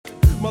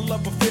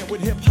love affair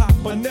with hip-hop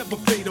will never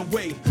fade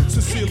away.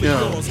 Sincerely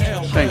yours,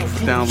 L. Thank you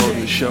for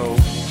downloading the show,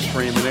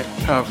 streaming it,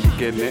 however you're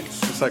getting it.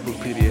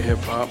 Encyclopedia Hip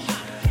Hop.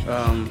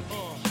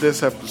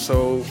 This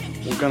episode,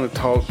 we're gonna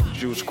talk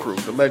Juice Crew,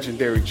 the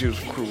legendary Juice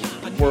Crew,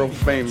 world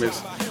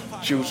famous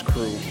Juice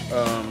Crew.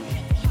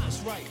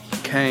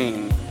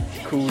 Kane,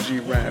 Kool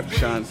Rap,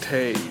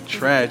 Shante,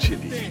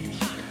 Tragedy,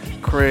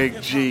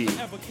 Craig G,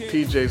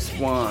 TJ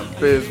Swan,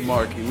 Biz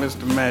Markie,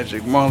 Mr.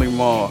 Magic,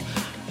 Marl,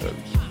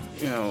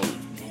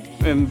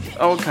 and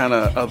all kind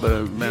of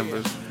other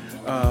members.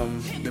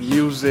 The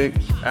music,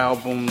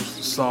 albums,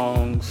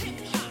 songs,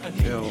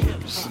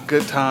 it's a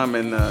good time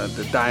in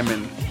the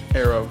diamond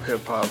era of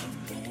hip hop,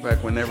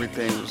 back when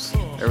everything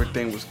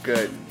was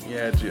good. You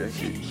had your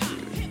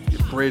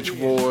bridge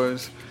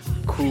wars,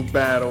 crew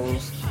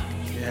battles.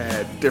 You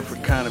had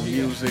different kind of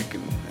music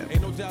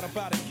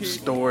and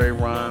story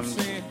rhymes.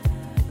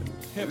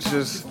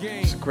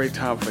 It's a great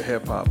time for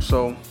hip hop.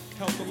 So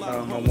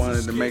I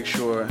wanted to make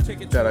sure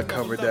that I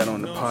covered that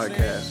on the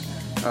podcast.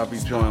 I'll be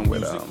joined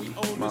with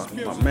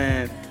my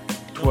man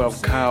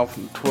 12 Kyle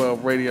from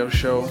 12 Radio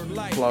Show,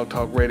 Blog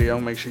Talk Radio.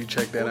 Make sure you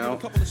check that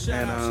out.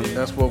 And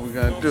that's what we're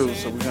gonna do.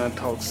 So we're gonna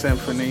talk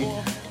Symphony.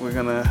 We're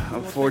gonna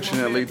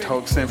unfortunately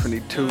talk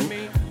Symphony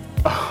 2.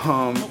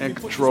 In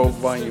Control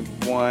Volume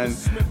 1,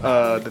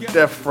 the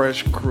Def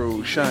Fresh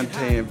Crew,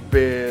 Shante and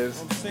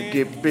Biz, the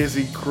Get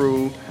Busy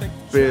Crew,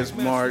 Biz,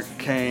 Mark,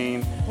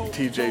 Kane,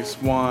 TJ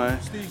Swan,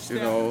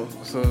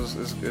 so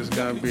it's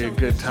gonna be a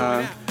good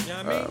time.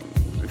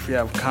 If you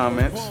have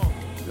comments,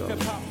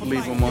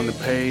 leave them on the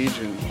page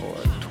or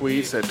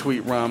tweets at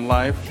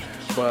TweetRhymeLife.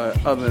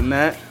 But other than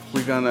that,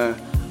 we're gonna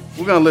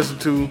listen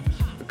to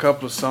a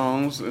couple of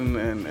songs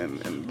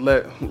and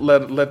let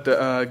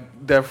the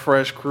Def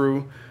Fresh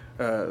Crew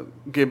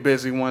get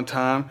busy one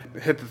time,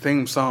 hit the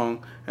theme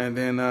song, and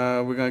then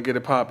we're gonna get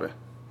it popping.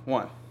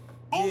 One.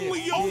 Only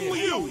you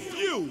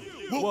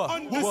will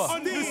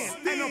understand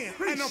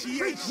and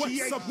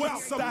appreciate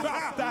what's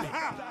about to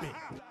happen.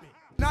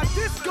 Now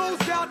this goes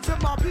out to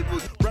my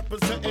people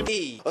representing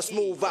E, a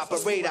smooth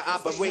operator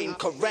operating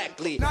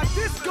correctly. Now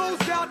this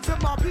goes out to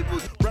my people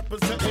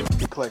representing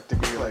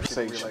eclectic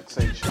relaxation.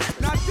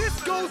 Now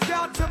this goes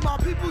out to my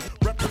people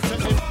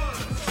representing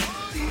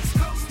East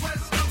Coast,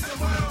 West Coast, and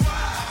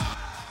worldwide.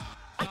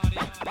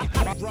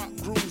 Rock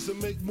grooves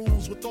and make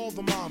moves with all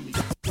the mommies.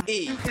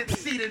 E, You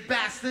conceited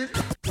bastard.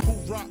 Who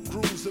rock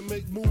grooves and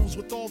make moves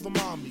with all the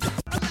mommies.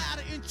 Allow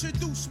to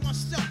introduce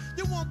myself.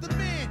 You want the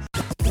man.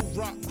 Who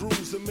rock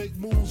grooves and make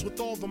moves with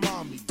all the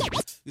mommies.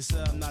 You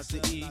said I'm not the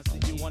E,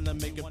 you wanna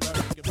make it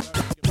better.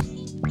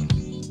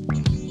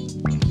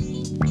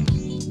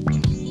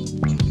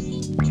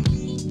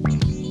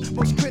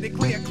 Most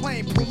critically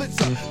acclaimed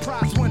Pulitzer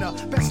Prize winner,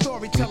 best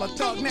storyteller,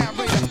 thug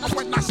narrator.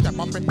 When I step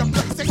up in the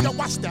place, they know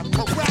I step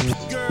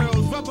correct.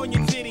 Girls, rub on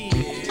your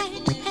titties.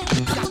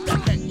 Got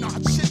that head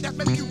nod shit that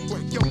make you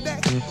break your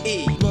neck.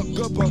 E, Look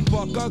good but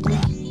fuck ugly.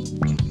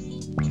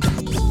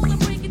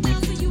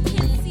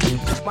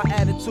 My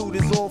attitude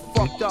is all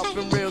fucked up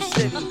in real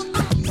city.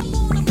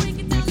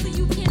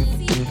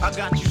 I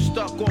got you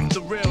stuck off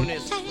the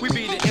realness. We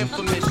be the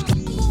infamous.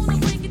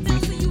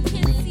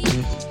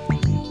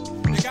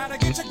 You gotta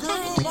get your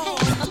groove on.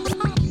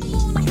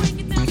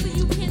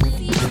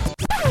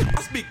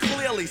 I speak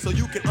clearly so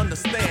you can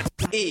understand.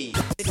 E,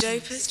 The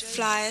dopest,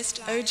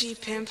 flyest, OG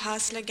pimp,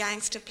 hustler,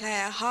 gangster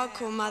player,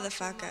 hardcore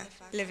motherfucker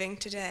living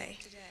today.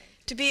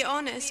 To be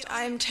honest,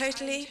 I am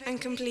totally and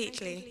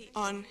completely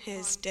on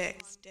his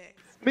dick.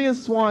 Me and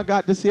Swan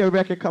got this here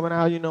record coming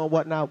out,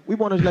 whatnot. We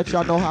want to let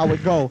y'all know how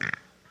it go.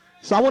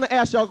 So I want to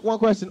ask y'all one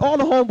question. All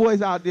the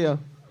homeboys out there,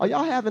 are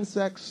y'all having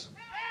sex?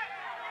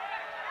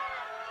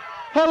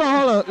 Hold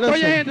on. Listen. Throw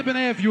your hands up in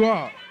the air if you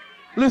are.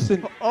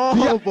 Listen. All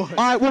homeboys. All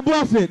right, well,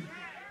 bluff it.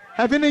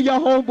 Have any of y'all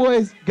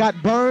homeboys got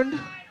burned?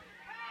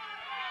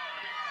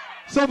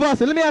 So,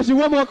 Buster, let me ask you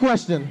one more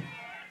question.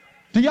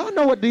 Do y'all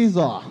know what these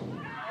are?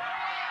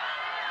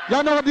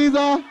 Y'all know what these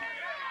are?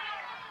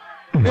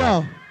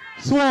 Yo,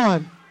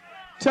 Swan,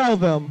 tell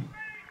them.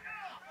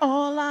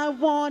 All I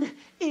want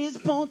is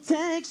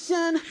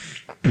protection.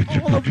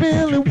 All I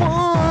really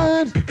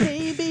want.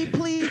 Baby,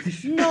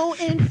 please, no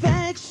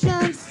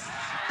infections.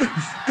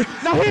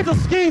 Now here's a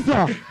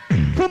skeezer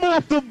from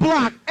off the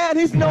block, and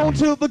he's known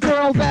to the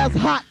girls as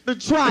hot to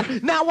trot.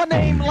 Now a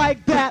name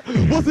like that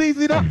was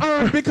easy to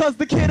earn because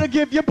the kid'll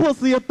give your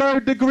pussy a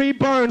 3rd-degree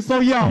burn. So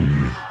yo,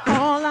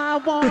 All I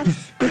want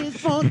is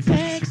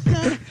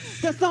protection.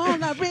 That's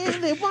all I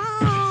really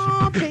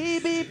want.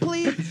 Baby,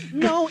 please,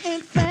 no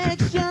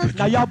infections.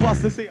 now y'all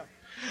bust this here.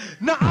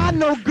 Now I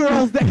know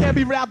girls that can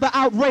be rather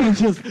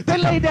outrageous. They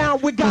lay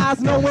down with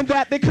guys knowing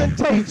that they're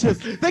contagious.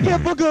 They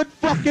give a good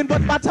fucking,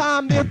 but by the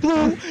time they're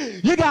through,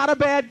 you got a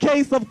bad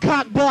case of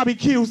cock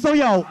barbecue. So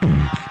yo,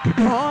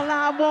 All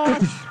I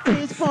want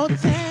is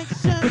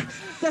protection.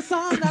 That's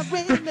all I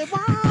really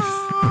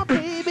want.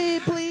 Baby,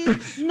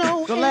 please,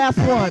 no the last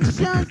one.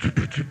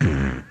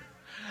 infections.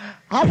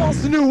 I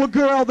once knew a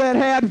girl that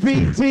had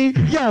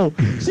VT. Yo,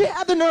 she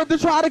had the nerve to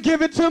try to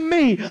give it to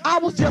me. I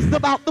was just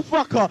about to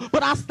fuck her,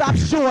 but I stopped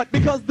short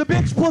because the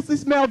bitch pussy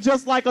smelled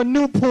just like a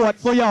Newport.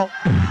 So yo,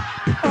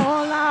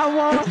 all I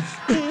want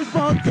is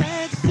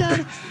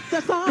protection.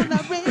 That's all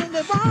I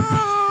really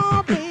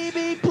want,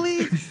 baby.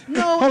 Please,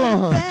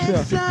 no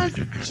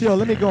infections. Chill,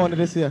 let me go into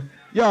this here.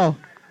 Yo,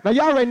 now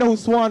y'all already know who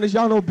Swan is.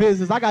 Y'all know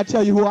business. I gotta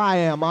tell you who I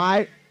am, all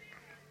right?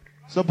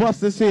 So bust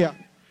this here.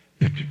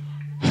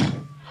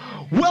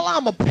 Well,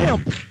 I'm a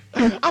pimp.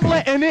 I'm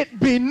letting it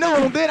be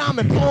known that I'm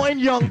employing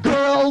young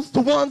girls to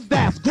ones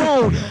that's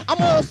grown.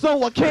 I'm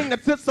also a king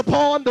that sits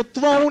upon the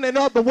throne. In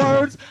other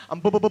words,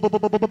 I'm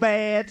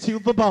bad to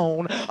the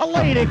bone. A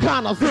lady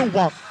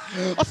connoisseur,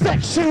 a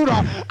sex shooter.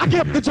 I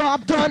get the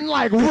job done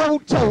like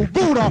Roto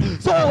Buddha.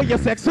 So all you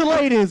sexy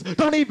ladies,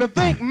 don't even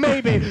think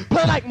maybe.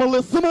 Play like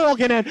Melissa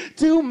Morgan and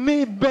do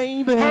me,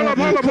 baby. Hold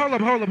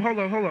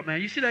up,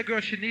 man. You see that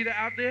girl Shanita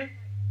out there?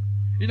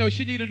 You know,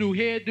 she need a new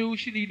hairdo,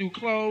 she need new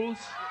clothes.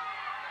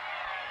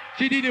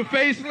 She need a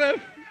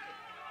facelift.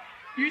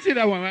 You see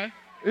that one, man?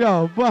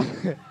 Yo, but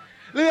let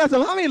me ask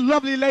you, how many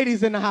lovely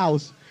ladies in the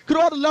house? Could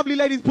all the lovely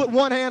ladies put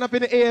one hand up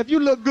in the air? If you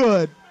look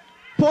good,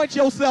 point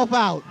yourself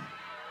out.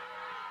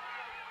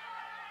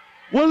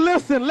 Well,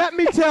 listen, let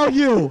me tell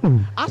you.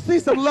 I see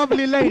some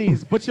lovely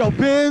ladies, but yo,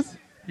 Biz,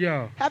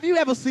 yo, have you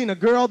ever seen a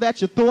girl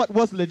that you thought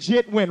was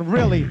legit when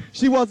really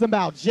she wasn't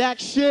about jack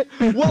shit?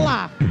 Well,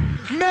 I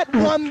met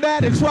one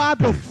that had tried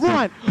the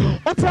front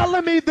or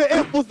telling me that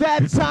it was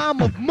that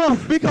time of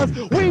month because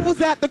we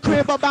was at the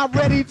crib about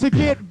ready to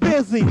get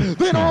busy.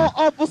 Then all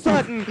of a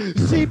sudden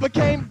she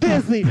became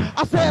busy.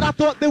 I said I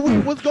thought that we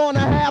was gonna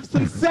have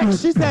some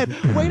sex. She said,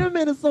 wait a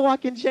minute so I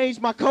can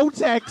change my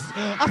Kotex.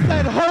 I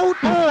said, hold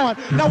on,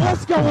 now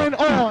what's going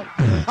on?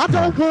 I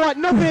don't want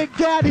no Big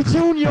Daddy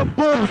Jr.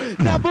 book.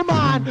 Never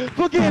mind,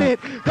 forget it,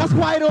 that's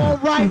quite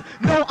alright.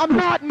 No, I'm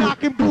not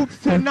knocking boots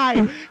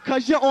tonight,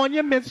 cause you're on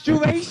your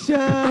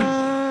menstruation.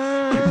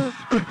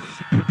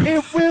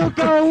 It will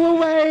go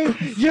away,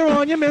 you're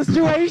on your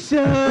menstruation,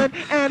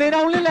 and it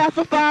only lasts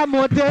for 5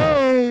 more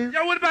days.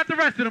 Yo, what about the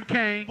rest of them,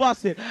 Kane?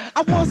 Bust it.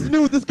 I once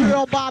knew this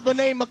girl by the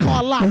name of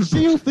Carlotte.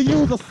 She used to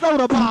use a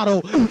soda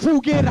bottle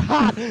to get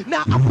hot.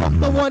 Now I fucked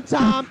her one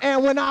time,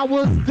 and when I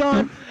was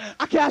done,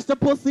 I cashed the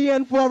pussy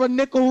in for a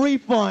nickel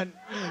refund.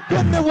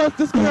 Then there was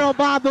this girl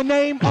by the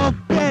name of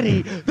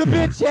Betty. The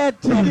bitch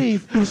had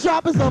titties,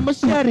 sharp as a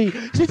machete.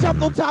 She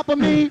jumped on top of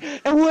me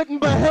and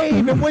wouldn't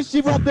behave. And when she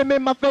rubbed them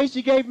in my face,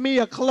 she gave me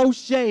a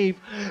close shave.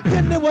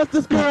 Then there was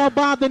this girl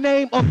by the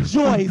name of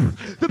Joyce.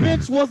 The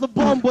bitch was a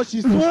bum, but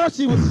she swore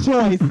she was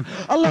choice.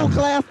 A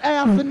low-class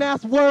ass, and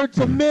that's word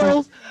to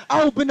Mills.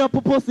 I opened up her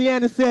pussy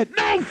and it said,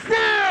 no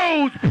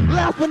frills!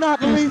 Last but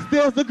not least,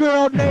 there's a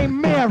girl named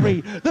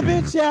Mary. The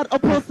bitch had a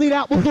pussy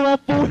that was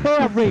awful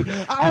hairy.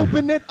 I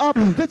opened it up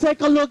to take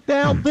a look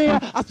down there.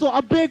 I saw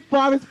a big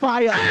forest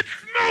fire. It's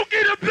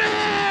Smokey the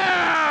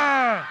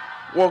Bear!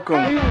 Welcome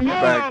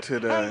back to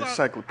the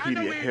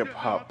Encyclopedia Hip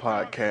Hop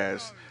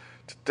Podcast.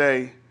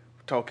 Today,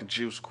 we're talking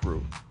Juice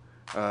Crew.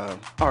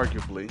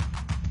 Arguably,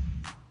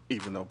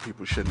 even though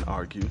people shouldn't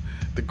argue,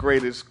 the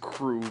greatest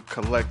crew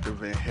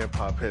collective in hip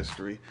hop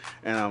history.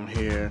 And I'm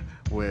here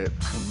with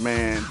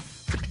man,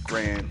 50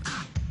 grand,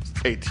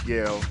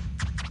 ATL,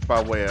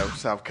 by way of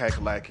South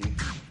Kakalaki.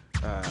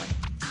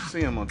 See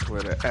him on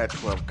Twitter at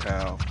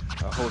 12Cal,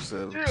 host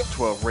of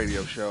 12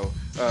 radio show.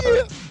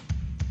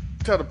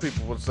 Tell the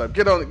people what's up.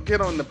 Get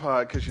on the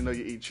pod because you know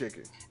you eat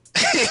chicken.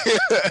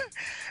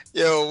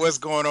 Yo, what's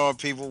going on,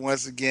 people?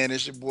 Once again,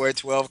 it's your boy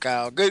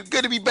 12Cal. Good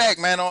to be back,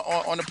 man,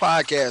 on the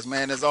podcast,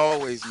 man. As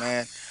always,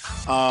 man.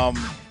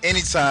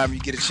 Anytime you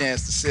get a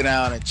chance to sit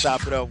down and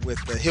chop it up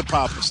with the hip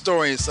hop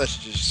historians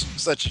such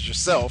as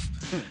yourself,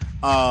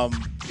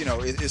 you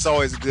know, it's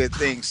always a good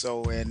thing.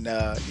 So, and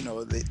you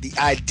know, the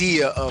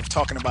idea of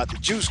talking about the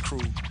Juice Crew,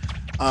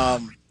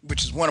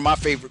 which is one of my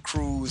favorite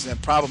crews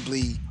and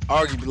probably,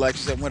 arguably, like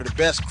you said, one of the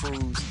best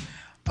crews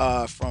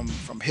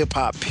from hip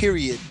hop.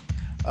 Period.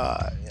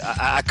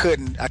 I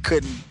couldn't,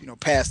 you know,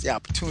 pass the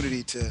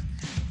opportunity to,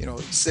 you know,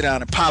 sit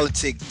down and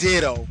politic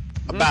ditto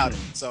about it.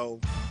 So,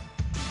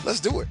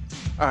 let's do it.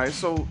 All right.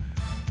 So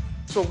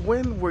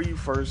when were you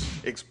first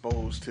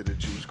exposed to the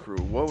Juice Crew?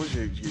 What was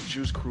your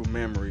Juice Crew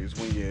memories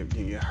when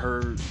you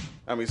heard?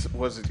 I mean,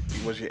 was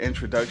your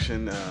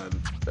introduction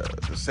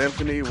the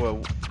symphony?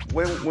 Well,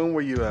 when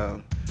were you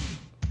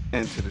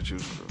into the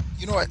Juice Crew?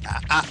 You know what?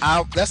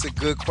 I that's a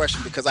good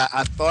question because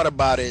I thought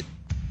about it.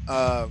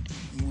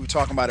 We were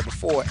talking about it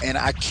before, and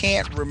I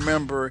can't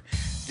remember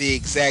the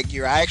exact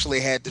year. I actually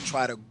had to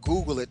try to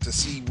Google it to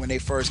see when they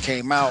first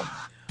came out.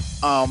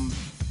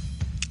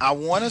 I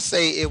want to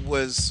say it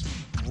was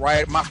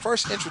right. My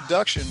first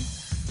introduction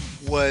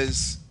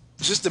was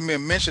just the mere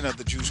mention of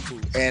the Juice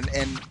Crew, and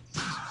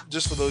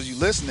just for those of you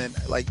listening,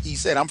 like he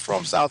said, I'm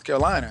from South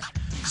Carolina,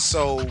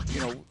 so you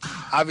know,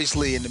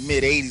 obviously in the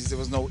mid '80s there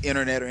was no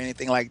internet or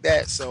anything like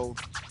that. So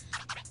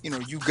you know,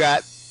 you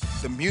got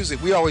the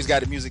music. We always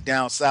got the music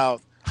down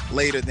south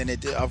later than it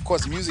did. Of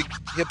course,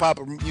 hip hop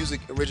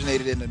music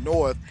originated in the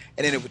North,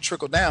 and then it would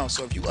trickle down.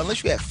 So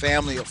unless you had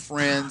family or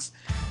friends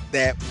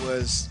that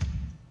was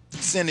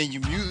sending you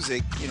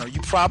music,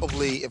 you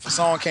probably, if a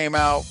song came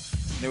out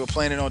and they were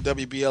playing it on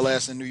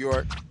WBLS in New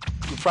York,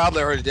 you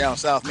probably heard it down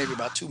south maybe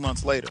about 2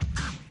 months later.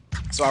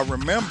 So I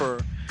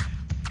remember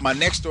my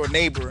next door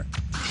neighbor,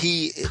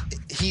 he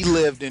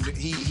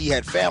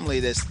had family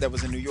that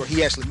was in New York.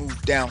 He actually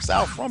moved down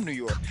south from New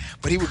York,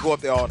 but he would go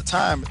up there all the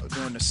time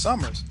during the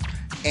summers.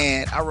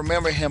 And I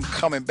remember him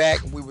coming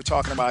back, and we were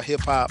talking about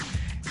hip hop,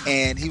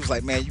 and he was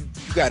like, "Man, you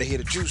got to hear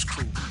the Juice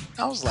Crew."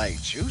 I was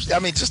like, "Juice?" I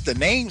mean, just the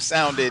name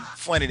sounded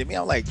funny to me.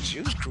 I'm like,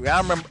 "Juice Crew?"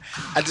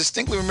 I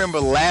distinctly remember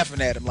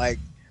laughing at him, like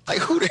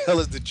who the hell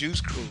is the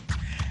Juice Crew?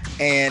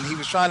 And he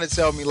was trying to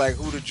tell me like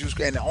who the Juice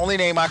Crew, and the only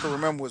name I could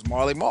remember was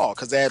Marley Marl,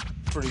 because that's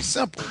pretty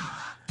simple.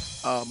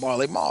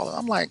 Marley Marl.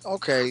 I'm like,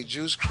 okay,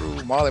 Juice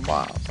Crew, Marley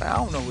Marl. I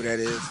don't know who that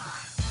is,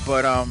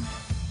 but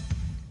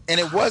and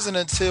it wasn't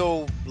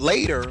until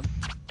later,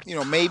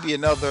 maybe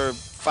another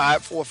 4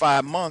 or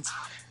 5 months,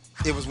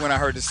 it was when I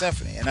heard the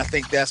symphony, and I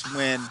think that's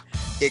when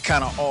it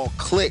kind of all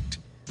clicked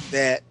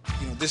that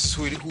this is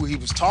who he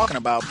was talking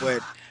about.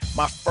 But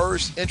my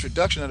first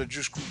introduction of the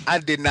Juice Crew, I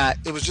did not.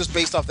 It was just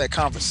based off that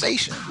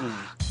conversation,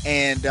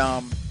 and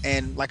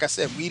like I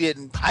said, I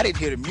didn't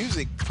hear the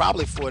music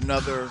probably for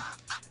another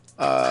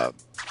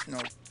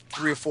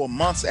 3 or 4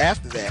 months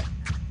after that.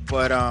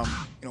 But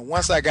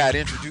once I got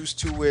introduced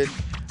to it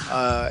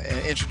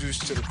and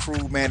introduced to the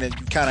crew, man, and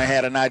you kind of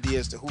had an idea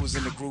as to who was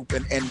in the group,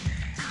 and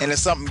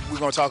it's something we're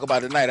gonna talk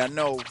about tonight. I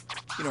know,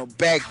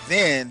 back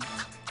then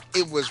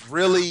it was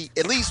really,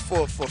 at least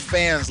for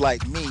fans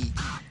like me,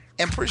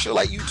 and pretty sure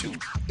like you too,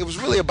 it was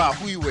really about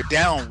who you were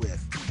down with.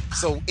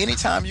 So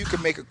anytime you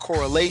could make a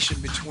correlation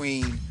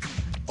between,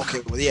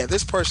 okay, well, yeah,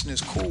 this person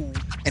is cool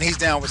and he's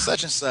down with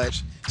such and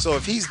such, so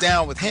if he's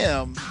down with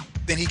him,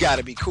 then he got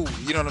to be cool.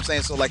 You know what I'm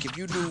saying? So like if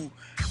you knew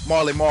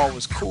Marley Marl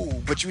was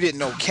cool, but you didn't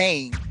know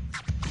Kane,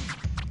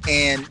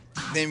 and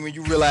then when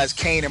you realized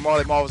Kane and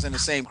Marley Marl was in the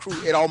same crew,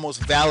 it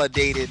almost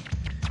validated.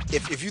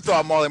 If you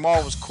thought Marley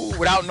Marl was cool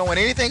without knowing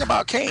anything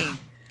about Kane,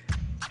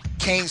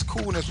 Kane's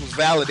coolness was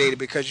validated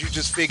because you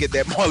just figured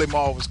that Marley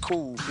Marl was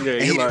cool. Yeah,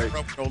 and he didn't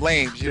run with no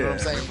lames. You know what I'm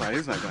saying? Right.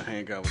 He's not gonna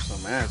hang out with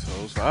some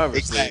asshole. So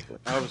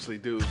obviously,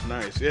 dude's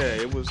nice. Yeah,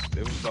 it was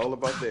all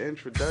about the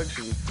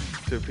introduction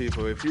to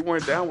people. If you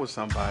weren't down with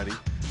somebody,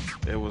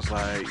 it was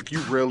like you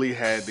really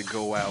had to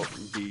go out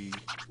and be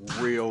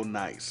real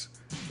nice,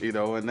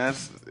 and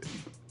that's.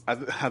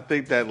 I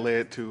think that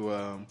led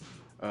to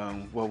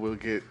what we'll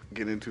get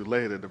into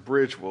later, the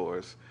Bridge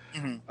Wars,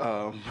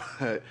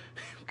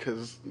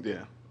 because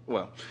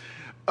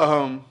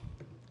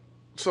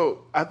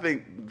so I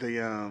think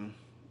the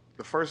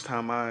first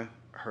time I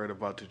heard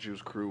about the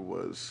Juice Crew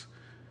was,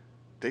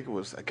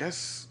 I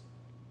guess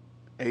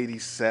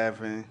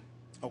 87.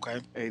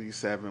 Okay.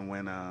 87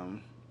 when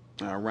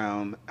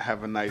around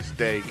Have a Nice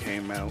Day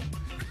came out,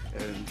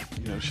 and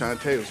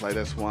Shante was like,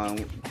 that's why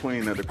I'm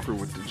queen of the crew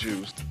with the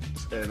juice,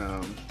 and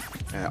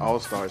All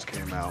Stars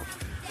came out.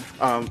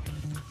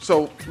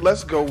 So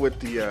let's go with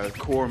the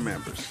core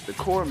members. The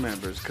core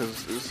members, because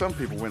some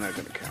people we're not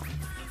going to count.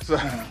 So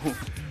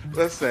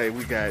let's say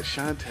we got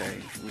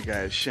Shante, we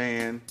got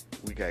Shan,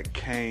 we got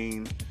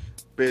Kane,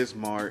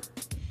 Bismarck,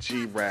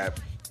 G-Rap,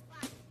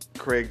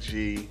 Craig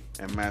G,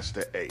 and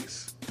Master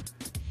Ace.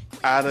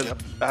 Out of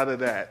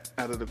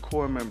the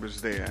core members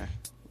there,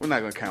 we're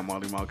not going to count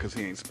Marley Marl because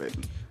he ain't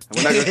spitting.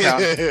 And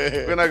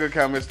we're not gonna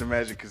count Mr.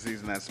 Magic because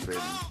he's not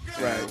spitting.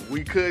 Right.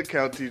 We could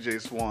count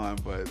TJ Swan,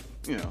 but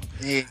he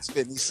ain't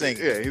spitting. He's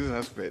singing. Yeah, he's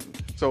not spitting.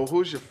 So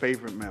who's your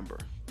favorite member?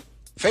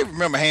 Favorite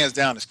member, hands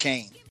down, is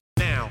Kane.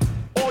 Now,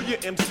 all your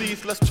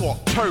MCs, let's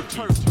talk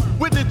turkey.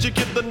 Where did you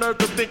get the nerve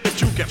to think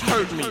that you can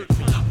hurt me?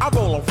 I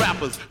roll on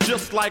rappers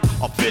just like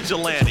a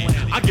vigilante.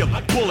 I give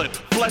a bullet,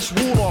 flesh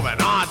wound, or an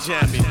eye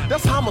jammy.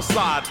 That's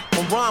homicide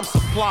from rhymes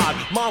supplied.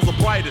 Mine's the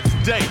brightest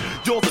day.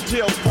 Yours are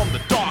tales from the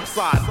dark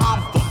side.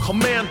 I'm the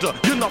commander.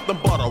 You're nothing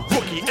but a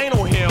rookie. Ain't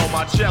no hair on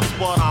my chest,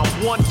 but I'm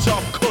one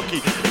tough cookie.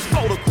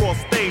 Explode across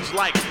stage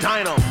like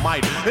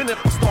dynamite. And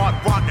if I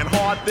start rocking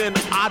hard, then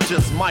I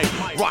just might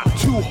rock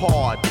too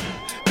hard.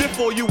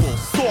 Therefore you will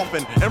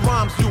soften, and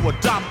rhymes you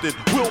adopted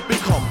will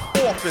become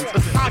orphans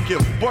as I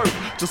give birth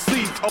to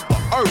seeds of the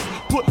earth,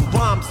 putting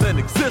rhymes in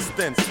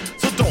existence.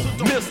 So don't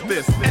miss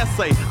this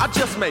essay. I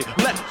just may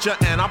lecture,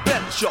 and I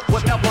bet you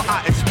whatever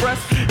I express,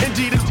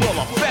 indeed it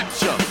will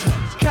affect you,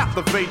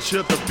 captivate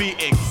you to be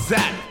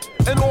exact.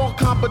 And all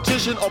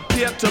competition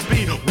appeared to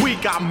be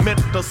weak. I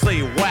meant to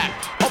say whack.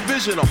 A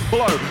vision of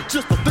blur.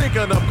 Just to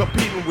thinking of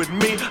competing with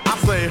me. I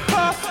say,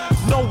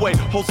 no way,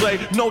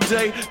 Jose, no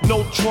day,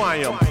 no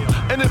triumph.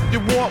 And if you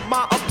want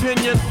my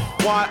opinion,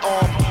 why,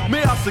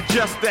 may I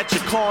suggest that you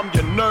calm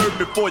your nerve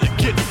before you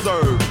get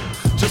served.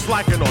 Just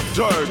like an hors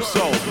d'oeuvre,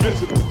 so.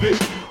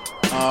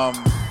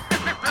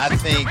 I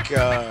think,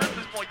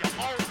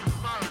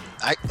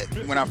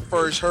 when I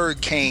first heard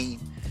Kane,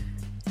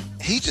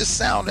 he just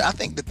sounded, I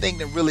think the thing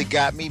that really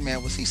got me,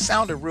 man, was he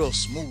sounded real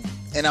smooth.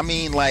 And I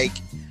mean, like,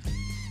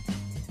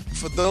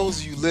 for those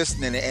of you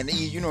listening, and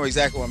you know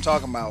exactly what I'm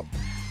talking about,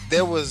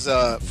 there was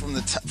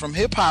from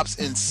hip hop's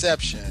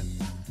inception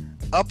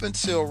up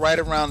until right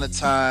around the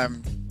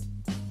time,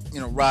 you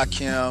know,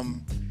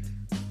 Rakim,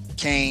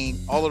 Kane,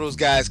 all of those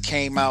guys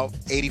came out,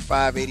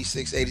 85,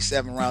 86,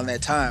 87, around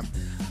that time.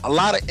 A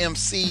lot of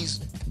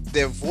MCs,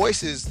 their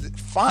voices,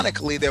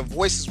 phonically, their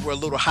voices were a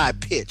little high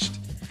pitched.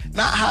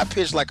 Not high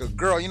pitched like a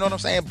girl, you know what I'm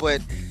saying?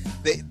 But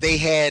they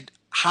had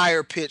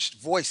higher pitched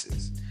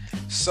voices.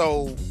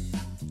 So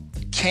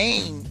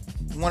Kane,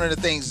 one of the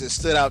things that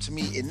stood out to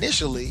me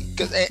initially,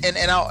 because and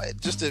I'll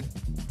just to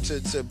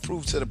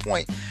prove to the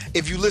point,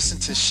 if you listen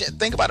to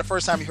think about the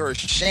first time you heard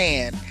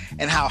Shan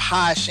and how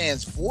high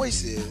Shan's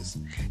voice is,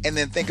 and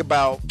then think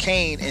about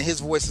Kane and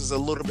his voice is a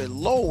little bit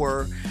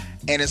lower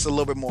and it's a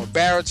little bit more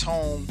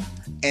baritone,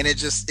 and it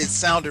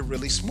sounded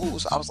really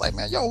smooth. So I was like,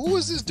 man, yo, who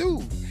is this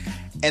dude?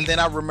 And then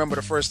I remember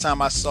the first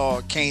time I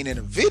saw Kane in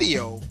a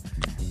video,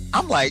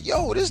 I'm like,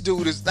 yo, this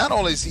dude is not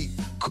only is he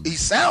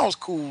sounds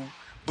cool,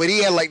 but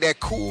he had like that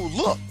cool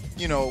look,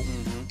 you know.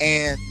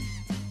 And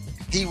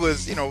he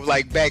was, you know,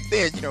 like back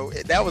then, you know,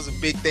 that was a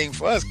big thing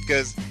for us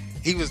because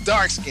he was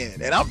dark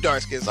skinned and I'm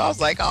dark skinned. So I was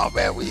like, oh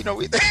man,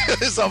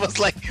 it's almost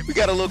like we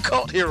got a little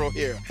cult hero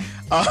here.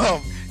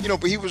 You know,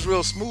 but he was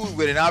real smooth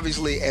with it. And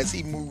obviously as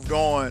he moved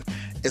on,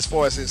 as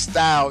far as his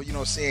style, you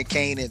know, seeing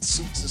Kane in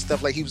suits and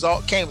stuff, like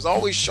Kane was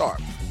always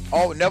sharp,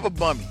 never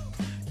bummy.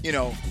 You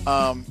know,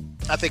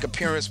 I think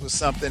appearance was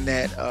something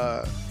that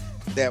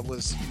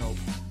was, you know,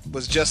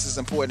 was just as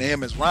important to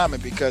him as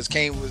rhyming, because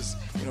Kane was,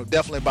 you know,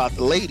 definitely about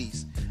the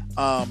ladies.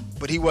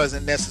 But he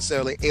wasn't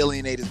necessarily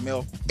alienating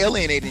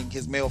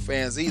his male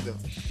fans either.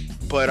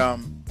 But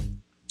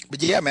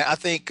yeah, man, I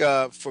think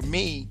for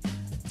me,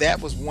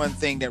 that was one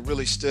thing that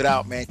really stood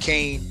out, man.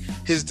 Kane,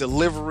 his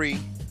delivery,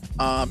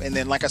 and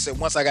then like I said,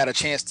 once I got a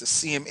chance to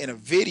see him in a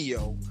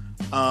video,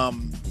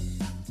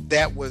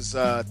 that was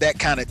that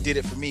kind of did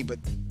it for me. But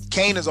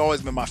Kane has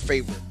always been my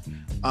favorite.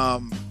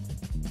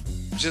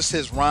 Just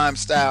his rhyme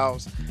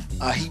styles.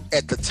 He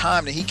at the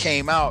time that he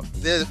came out,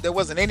 there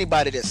wasn't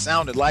anybody that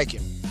sounded like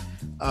him.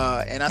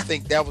 And I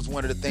think that was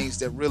one of the things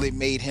that really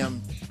made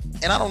him,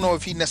 and I don't know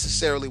if he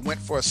necessarily went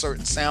for a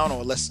certain sound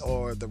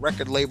or the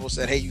record label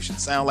said, hey, you should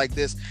sound like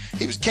this.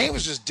 Kane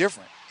was just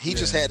different. He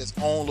just had his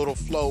own little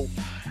flow.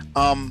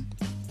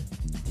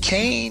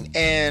 Kane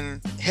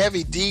and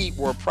Heavy D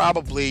were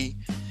probably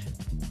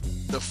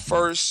the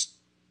first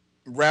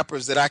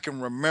rappers that I can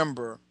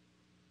remember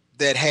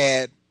that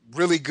had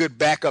really good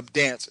backup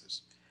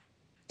dancers.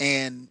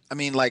 And I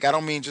mean, like, I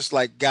don't mean just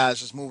like guys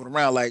just moving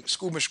around. Like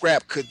Scuba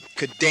Scrap could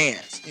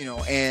dance, you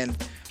know, and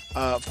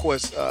of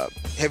course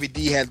Heavy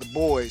D had the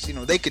boys, you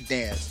know, they could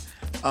dance.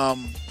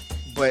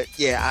 But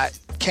yeah,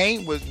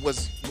 Kane was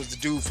the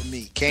dude for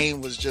me.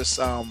 Kane was just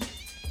and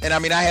I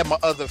mean, I had my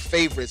other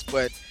favorites,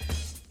 but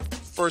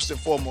first and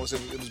foremost,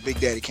 it was Big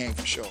Daddy Kane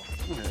for sure.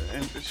 Yeah,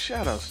 and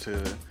shout outs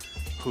to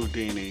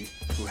Houdini,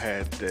 who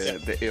had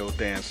the ill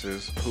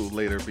dancers, who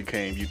later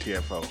became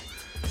UTFO.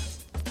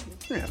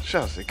 Yeah,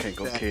 shout out to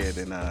Kanko Kid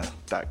and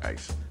Doc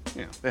Ice.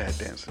 Yeah, they had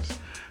dancers.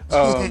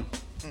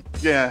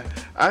 Yeah,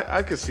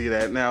 I could see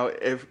that. Now,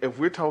 if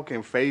we're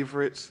talking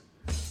favorites,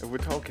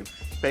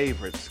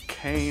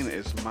 Kane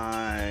is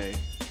my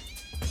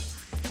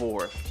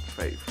fourth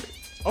favorite.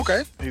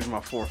 Okay. He's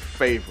my fourth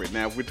favorite.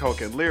 Now, if we're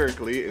talking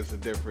lyrically, it's a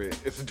different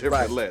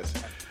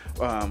list.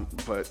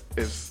 But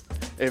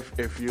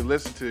if you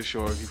listen to the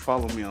show, if you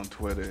follow me on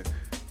Twitter,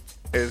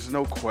 there's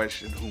no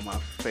question who my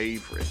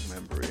favorite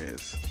member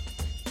is.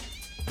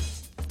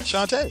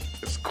 Shante.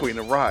 It's Queen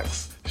of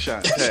Rocks,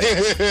 Shante.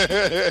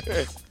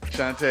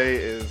 Shante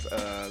is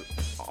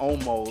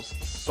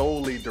almost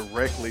solely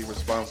directly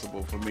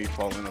responsible for me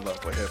falling in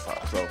love with hip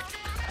hop. So,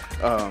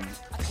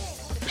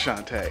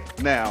 Shante.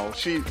 Now,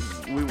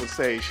 we would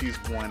say she's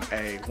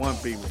 1A.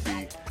 1B would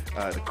be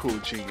the cool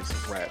genius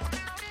of rap.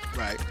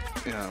 Right.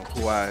 You know,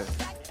 who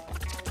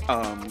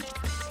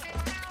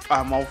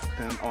I'm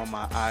often on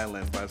my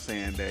island by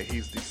saying that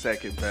he's the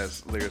second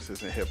best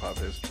lyricist in hip hop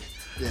history.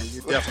 Yeah,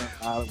 you're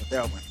definitely on with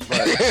that one.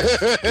 But,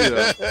 you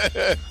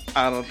know,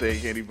 I don't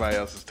think anybody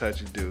else is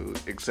touching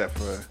dude except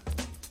for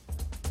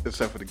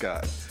the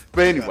God.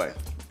 But anyway,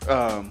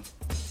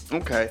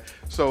 okay.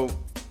 So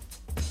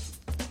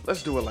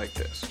let's do it like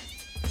this.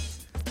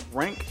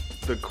 Rank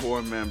the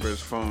core members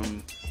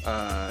from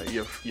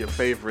your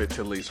favorite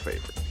to least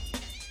favorite.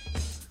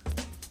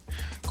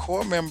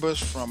 Core members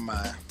from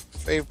my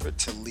favorite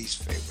to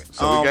least favorite.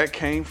 So we got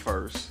Kane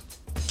first.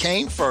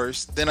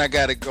 Then I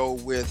gotta go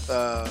with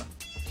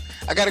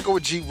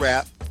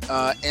G-Rap.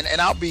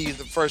 And I'll be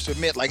the first to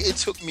admit, like, it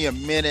took me a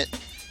minute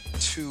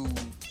to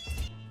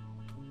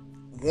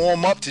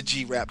warm up to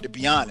G-Rap, to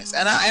be honest.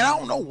 And I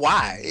don't know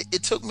why.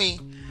 It took me,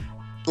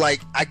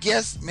 like, I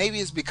guess maybe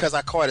it's because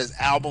I caught his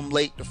album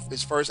late,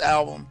 his first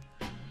album.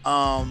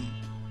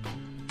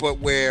 But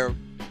where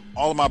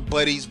all of my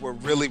buddies were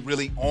really,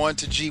 really on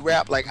to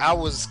G-Rap. Like, I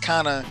was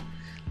kind of,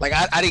 like,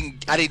 I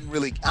didn't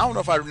really, I don't know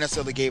if I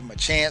necessarily gave him a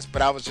chance,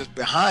 but I was just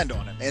behind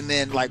on him. And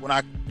then, like, when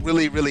I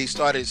really, really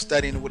started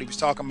studying what he was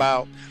talking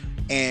about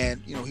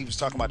and he was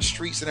talking about the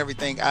streets and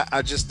everything.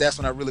 I just, that's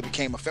when I really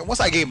became a fan.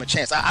 Once I gave him a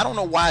chance, I don't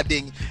know why I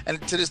didn't,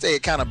 and to this day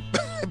it kind of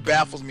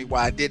baffles me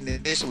why I didn't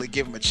initially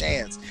give him a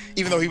chance,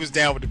 even though he was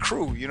down with the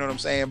crew. You know what I'm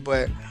saying?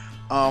 But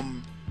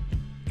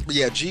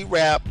yeah,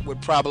 G-Rap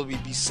would probably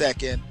be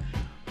second.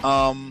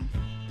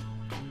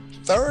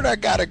 Third, I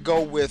gotta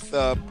go with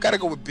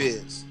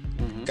Biz.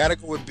 Gotta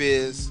go with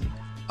Biz.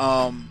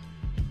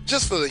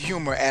 Just for the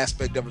humor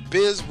aspect of it.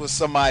 Biz was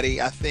somebody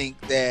I think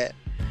that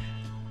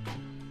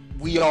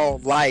we all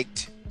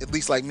liked, at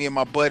least like me and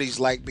my buddies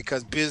liked,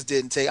 because Biz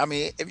didn't take, I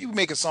mean, if you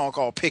make a song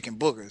called Picking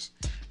Boogers,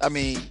 I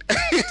mean,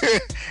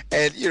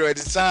 and at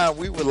the time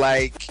we were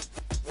like,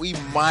 we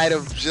might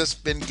have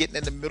just been getting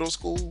into middle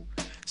school,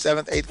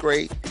 7th, 8th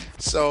grade.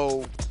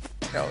 So,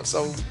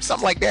 so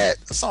something like that,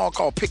 a song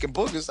called Picking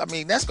Boogers, I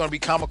mean, that's going to be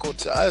comical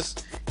to us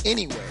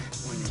anyway.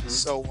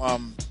 So,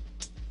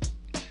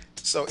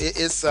 so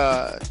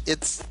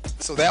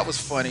so that was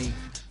funny.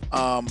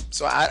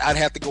 So I'd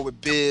have to go with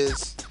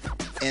Biz,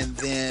 and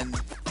then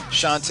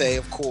Shante,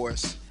 of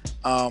course.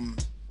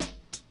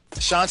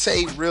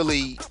 Shante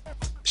really,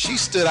 she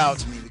stood out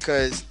to me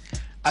because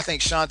I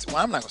think Shante, well,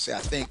 I'm not gonna say I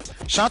think,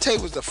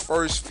 Shante was the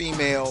first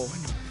female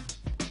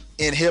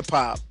in hip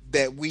hop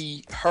that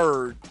we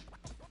heard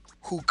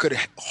who could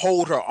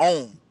hold her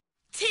own.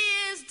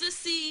 'Tis the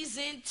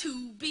season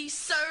to be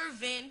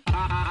serving.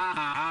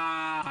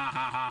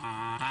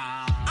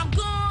 I'm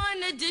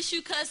gonna dish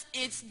you 'cause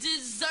it's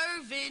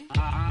deserving.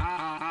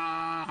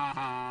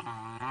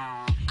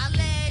 I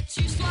let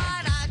you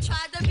slide, I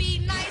tried to be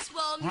nice.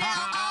 Well,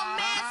 now I'm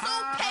mad, so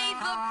pay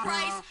the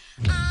price.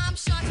 I'm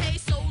Shante,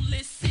 so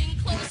listen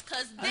close,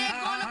 'cause they're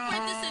gonna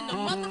print this in the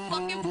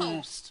motherfucking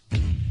post.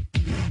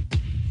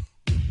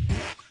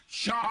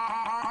 Shante.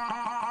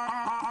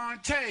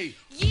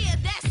 Yeah,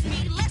 that's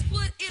me. Let's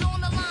put it on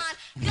the line.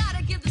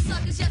 Gotta give the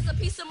suckers just a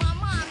piece of my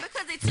mind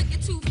because they took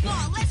it too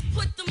far. Let's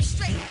put them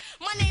straight.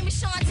 My name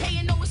is Shante,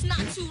 and no, it's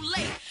not too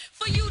late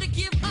for you to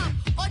give up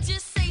or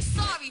just say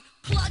sorry.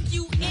 Plug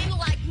you in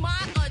like my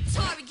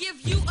Atari.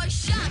 Give you a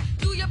shot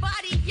through your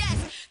body, yes,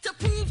 to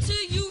prove to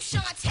you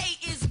Shante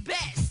is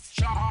best.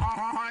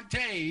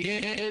 Shante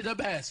is the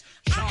best.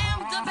 I am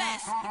the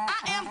best. I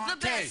am the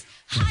best.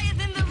 Higher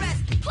than the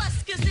rest.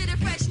 Plus consider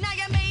fresh. Now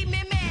you made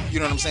me mad. You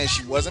know what I'm saying?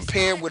 She wasn't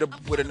paired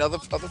with another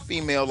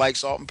female like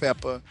Salt and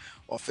Pepper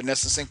or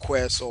Finesse and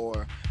Quest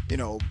or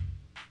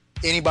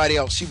anybody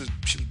else. She was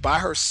by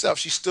herself.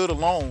 She stood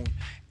alone,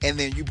 and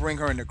then you bring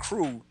her in the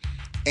crew,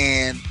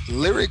 and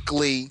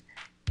lyrically,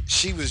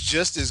 she was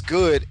just as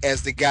good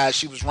as the guy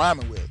she was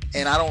rhyming with.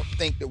 And I don't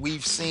think that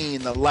we've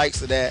seen the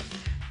likes of that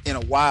in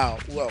a while.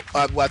 Well,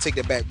 I take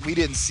that back. We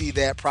didn't see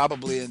that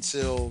probably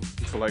until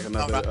for like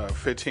another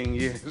 15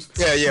 years.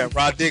 Yeah,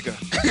 Rod Digger.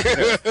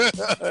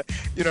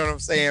 You know what I'm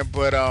saying?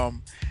 But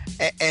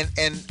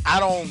and I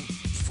don't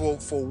for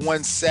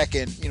 1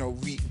 second,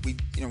 we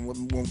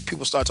when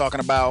people start talking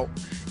about,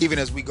 even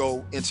as we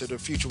go into the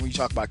future, when you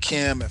talk about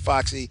Kim and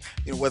Foxy,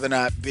 whether or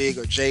not Big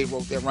or Jay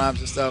wrote their rhymes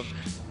and stuff.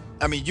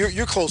 I mean,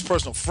 you're close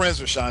personal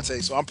friends with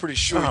Shante, so I'm pretty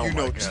sure you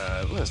know.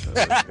 God. Listen.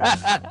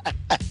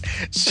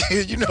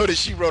 You know that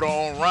she wrote her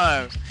own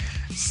rhymes,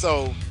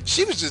 so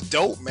she was just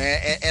dope,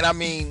 man. And I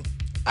mean,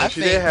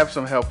 she did have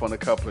some help on a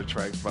couple of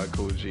tracks by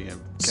Kool and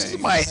Kane. She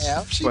might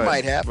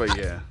have. But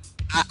yeah,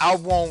 I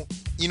won't.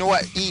 You know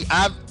what?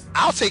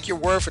 I'll take your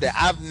word for that.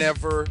 I've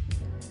never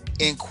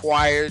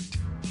inquired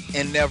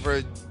and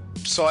never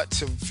sought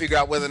to figure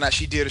out whether or not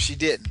she did or she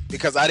didn't,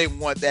 because I didn't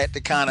want that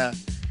to kind of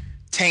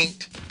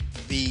taint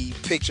the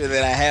picture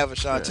that I have of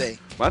Shante. Yeah.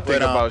 My thing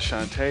about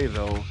Shante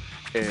though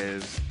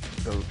is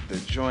the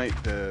joint,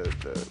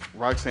 the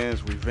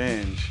Roxanne's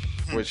Revenge,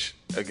 which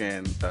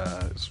again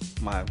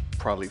is my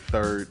probably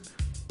third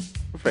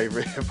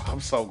favorite hip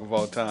hop song of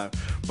all time.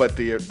 But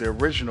the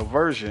original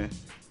version,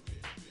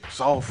 it's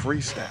all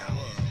freestyle.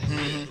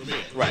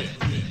 Mm-hmm. Right.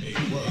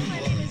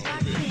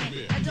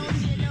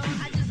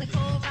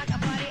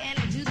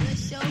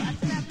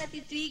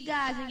 Three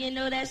guys, and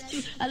that's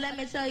true. Let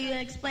me tell you and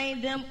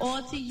explain them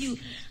all to you.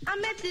 I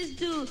met this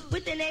dude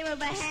with the name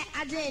of a hat.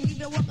 I didn't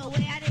even walk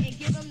away. I didn't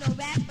give him no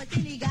rap, but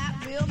then he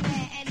got real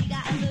mad and he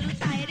got a little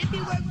tired. If he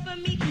worked for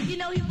me, he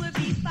would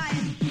be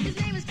fired. His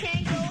name is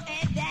Kane,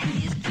 and that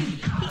is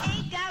cute. He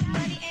ain't got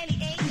money and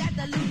he ain't got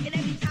the loot. And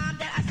every time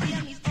that I see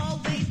him, he's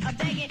always a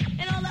begging.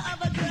 And all the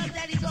other girls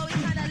that he's always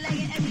trying to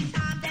legging. Every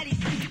time that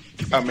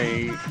he's I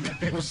mean,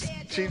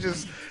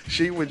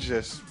 she would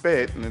just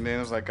spit, and then it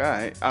was like, all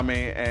right. I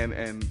mean,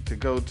 and to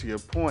go to your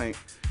point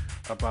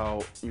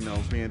about,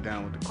 being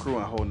down with the crew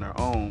and holding her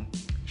own,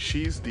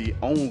 she's the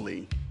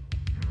only,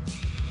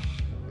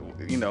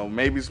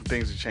 maybe some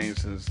things have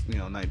changed since,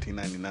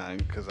 1999,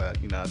 because I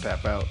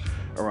tap out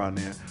around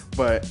there.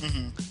 But,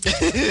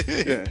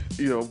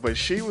 yeah, but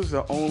she was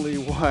the only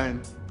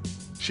one,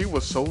 she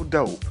was so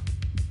dope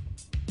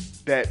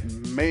that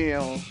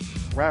male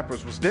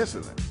rappers was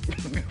dissing them.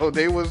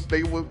 They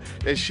would,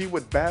 and she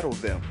would battle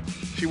them.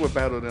 She would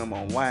battle them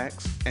on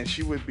wax, and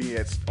she would be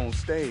on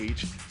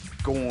stage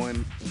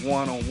going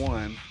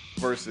one-on-one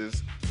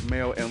versus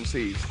male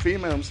MCs.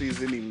 Female MCs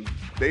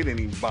didn't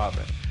even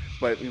bother.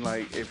 But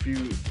like, I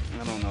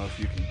don't know if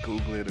you can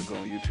Google it or go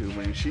on YouTube.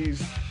 I mean,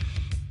 she's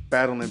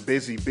battling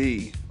Busy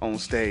B on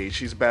stage.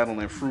 She's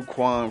battling Fruit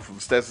Quan from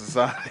Stetson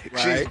Sonic.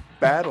 Right. She's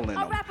battling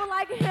A rapper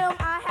like him,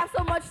 I have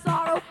so much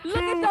sorrow. Look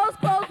at those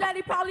clothes that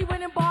he probably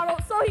went and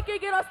borrowed so he could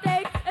get on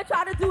stage and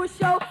try to do a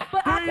show.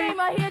 But I came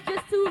out here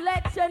just to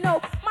let you know.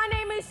 My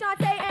name is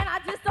Shante and I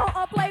just don't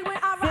play when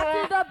I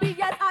rap to the beat.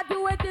 Yes, I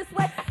do it this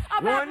way.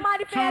 I rap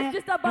mighty fast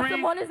just to bust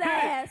him on his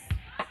ass.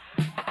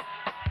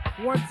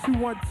 1, 2,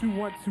 1, 2,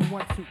 1, 2,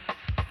 1, 2.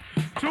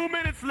 2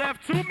 minutes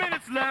left, 2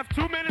 minutes left,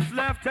 2 minutes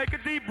left. Take a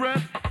deep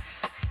breath.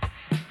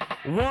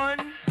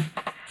 1,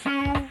 2,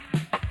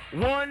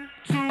 1,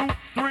 2,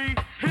 3,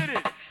 hit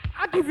it.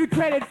 I give you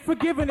credit for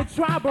giving a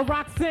try, but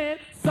Roxanne,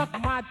 suck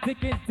my dick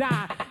and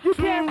die. You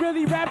can't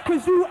really rap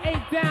cause you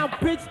ain't down,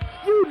 bitch.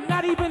 You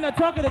not even the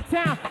talk of the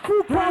town.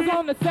 Two girls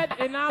on the set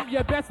and I'm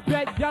your best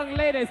bet, young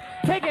ladies.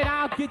 Take it,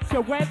 I'll get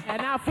you wet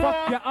and I'll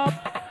fuck you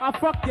up. I'll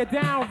fuck you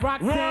down,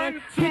 Roxanne.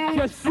 1, 2, get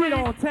your shit 3.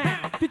 on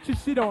town. Get your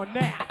shit on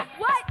now.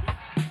 What?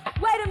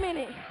 Wait a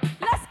minute.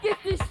 Let's get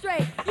this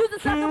straight. You's a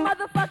sucker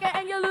motherfucker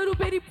and your little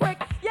bitty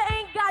prick. You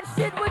ain't got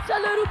shit with your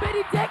little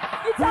bitty dick.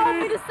 You told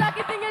me to suck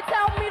it, then you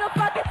tell me to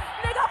fuck it.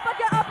 Nigga, fuck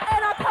it up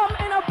and I'll come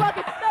in a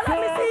bucket. Now let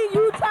me see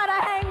you try to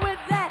hang with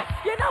that.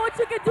 You know what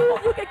you can do?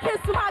 You can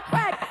kiss my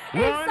crack.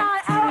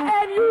 Inside out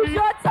and use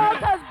your tongue,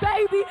 cause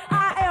baby,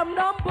 I am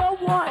number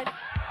one.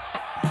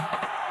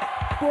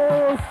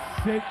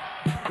 Bullshit.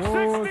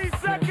 60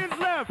 seconds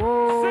left.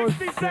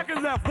 60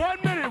 seconds left. 1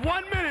 minute,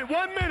 1 minute,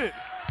 1 minute.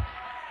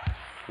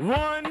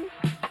 1,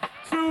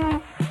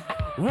 2,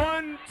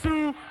 1,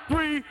 2,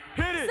 3, hit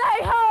it. Say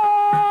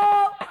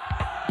ho!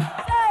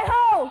 Say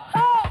ho!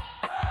 Ho!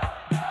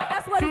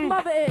 That's what his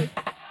mother is.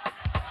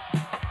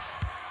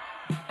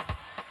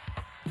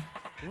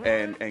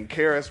 And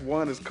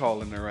KRS-One is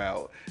calling her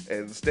out,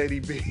 and Steady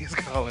B is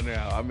calling her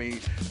out. I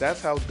mean,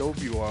 that's how dope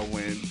you are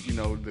when,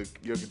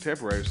 your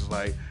contemporaries is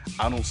like,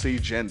 I don't see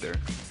gender.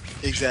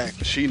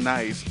 Exactly. She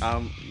nice,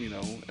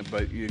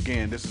 but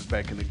again, this is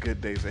back in the good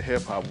days of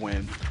hip hop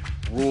when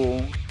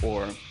rule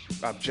or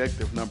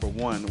objective number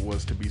one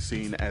was to be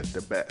seen as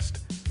the best.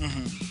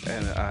 Mm-hmm.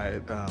 And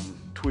I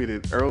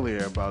tweeted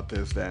earlier about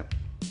this, that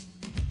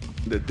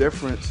the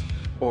difference,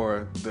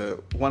 or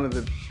one of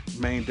the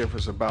main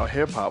difference about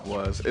hip hop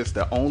was it's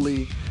the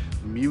only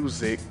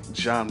music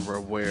genre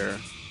where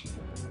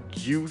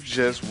you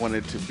just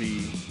wanted to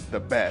be the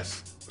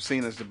best,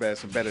 seen as the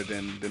best and better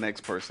than the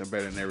next person,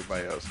 better than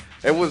everybody else.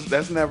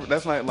 That's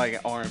not like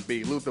an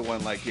R&B. Luther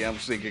wasn't like, yeah, I'm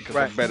singing because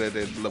I'm better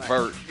than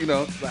Levert,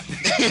 Right.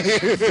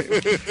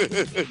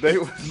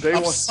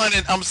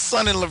 I'm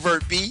sonning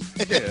Levert B.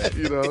 Yeah,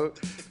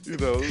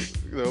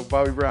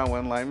 Bobby Brown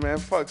wasn't like, man,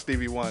 fuck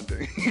Stevie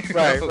Wonder.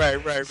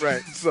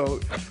 Right. So,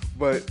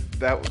 but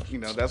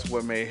that's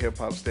what made hip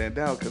hop stand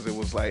out, because it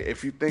was like,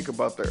 if you think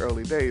about the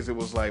early days, it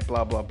was like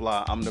blah blah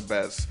blah, I'm the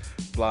best,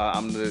 blah,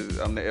 I'm the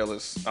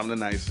illest, I'm the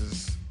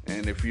nicest,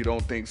 and if you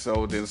don't think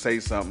so, then say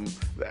something,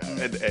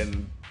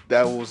 and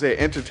that was it.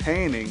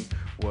 Entertaining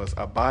was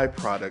a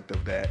byproduct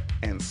of that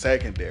and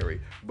secondary,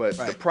 but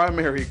the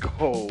primary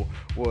goal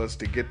was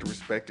to get the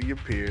respect of your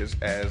peers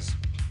as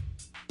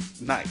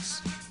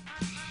nice.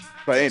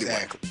 But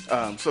anyway,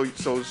 so you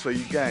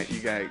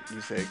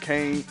said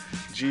Kane,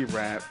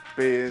 G-Rap,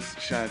 Biz,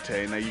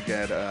 Shante. Now you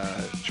got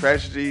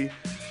Tragedy,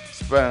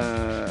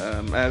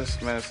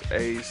 Masta,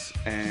 Ace,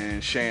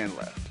 and Shan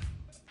left.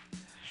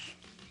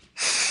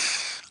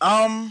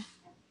 I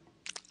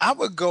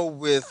would go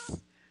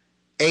with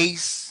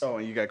Ace. Oh,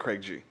 and you got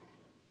Craig G.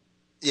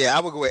 Yeah, I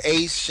would go with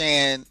Ace,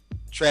 Shan,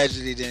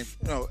 Tragedy, then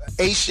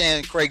Ace,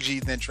 Shan, Craig G,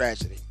 then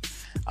Tragedy.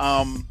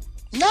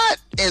 Not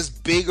as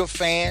big a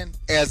fan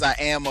as I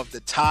am of the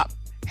top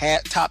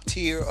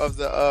tier of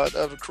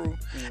the crew,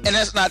 and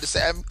that's not to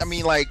say. I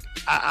mean, like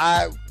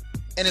I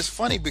and it's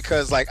funny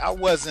because like I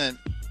wasn't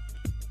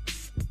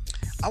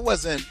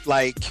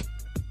like,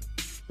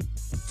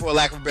 for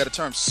lack of a better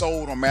term,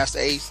 sold on Master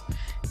Ace,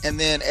 and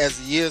then as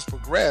the years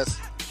progressed,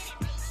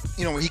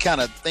 when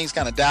things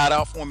kind of died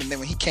out for him, and then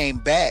when he came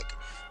back,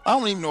 I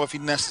don't even know if he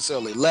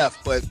necessarily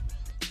left, but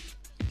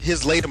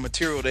his later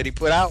material that he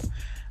put out,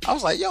 I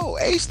was like, yo,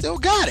 Ace still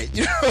got it,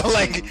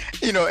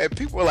 and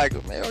people were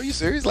like, man, are you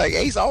serious? Like,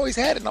 Ace always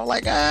had it. And I'm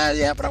like,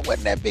 yeah, but I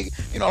wasn't that big.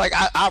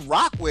 I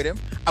rock with him,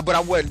 but I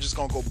wasn't just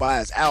gonna go buy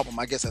his album.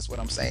 I guess that's what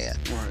I'm saying.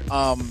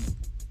 Right.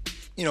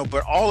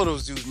 But all of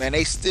those dudes, man,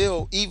 they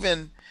still,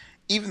 even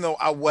though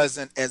I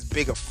wasn't as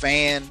big a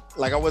fan,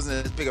 like I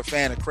wasn't as big a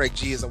fan of Craig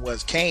G as I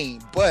was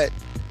Kane, but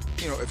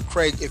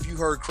if you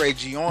heard Craig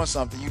G on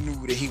something, you knew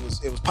that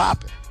it was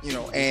popping,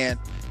 and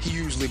he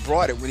usually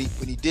brought it when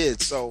he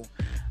did. So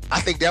I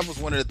think that was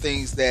one of the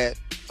things that,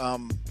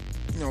 kind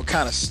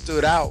of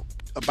stood out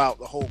about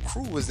the whole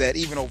crew, was that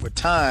even over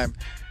time,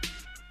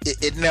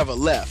 it never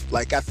left.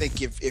 Like, I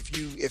think if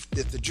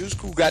the Juice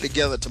Crew got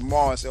together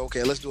tomorrow and said,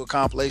 okay, let's do a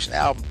compilation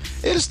album,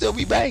 it'll still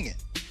be banging.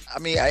 I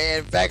mean,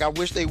 in fact, I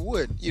wish they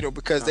would,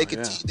 because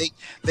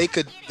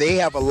they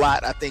have a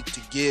lot, I think,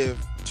 to give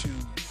to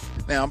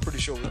Now I'm pretty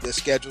sure with their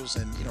schedules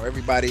and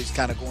everybody's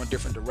kind of going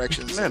different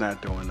directions. They're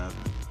not doing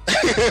nothing.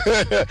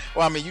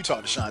 Well, I mean, you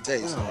talk to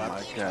Shante, so oh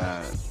my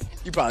God,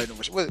 you probably know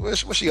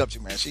what's she up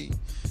to, man. She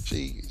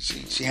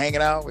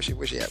hanging out. Where she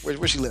at?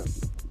 Where she live?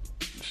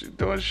 She's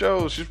doing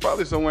shows. She's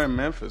probably somewhere in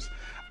Memphis.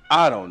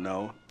 I don't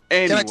know.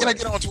 Anyway. Can I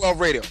get on 12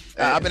 radio?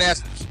 I've been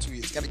asking for 2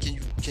 years.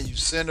 Can you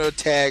send her a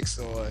text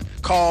or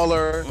call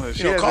her? Well,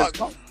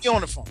 Call me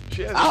on the phone.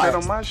 She hasn't been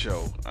on my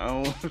show.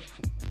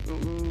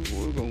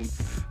 We're gonna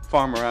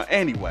farm around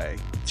anyway.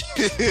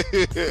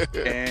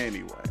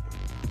 Anyway,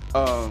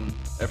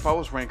 if I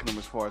was ranking them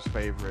as far as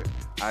favorite,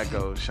 I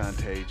go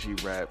Shante,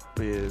 G-Rap,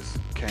 Biz,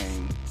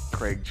 Kane,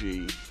 Craig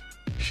G,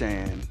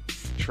 Shan,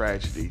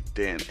 Tragedy,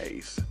 then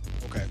Ace.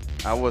 Okay.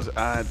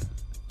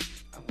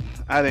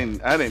 I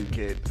didn't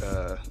get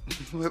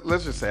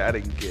let's just say I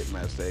didn't get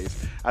Masta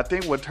Ace. I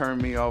think what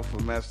turned me off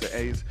of Masta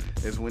Ace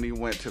is when he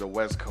went to the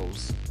West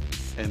Coast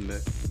and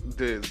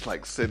did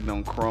like sitting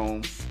on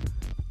Chrome.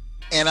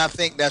 And I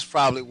think that's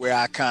probably where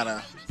I kind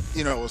of,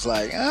 was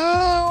like,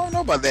 I don't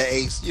know about that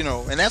Ace,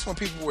 and that's when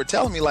people were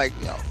telling me like,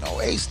 no,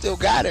 Ace still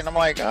got it. And I'm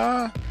like,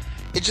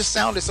 it just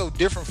sounded so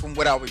different from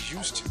what I was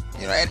used to,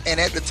 and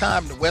at the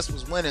time the West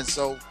was winning,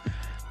 so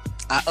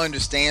I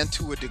understand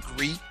to a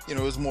degree, it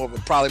was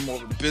probably more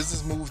of a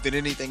business move than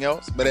anything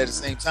else. But at the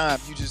same time,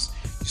 you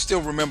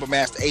still remember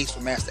Masta Ace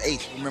from Masta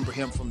Ace. You remember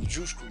him from the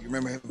Juice Crew. You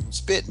remember him from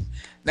Spitting,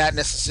 not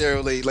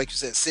necessarily like you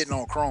said, sitting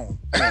on Chrome.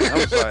 Man, I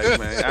was like,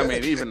 man. I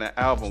mean, even the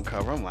album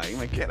cover, I'm like,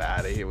 man, get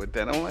out of here with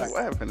that. I'm like,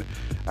 what happened?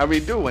 I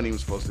mean, dude, when he was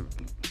supposed to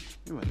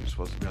be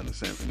on the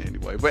symphony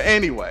anyway. But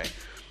anyway,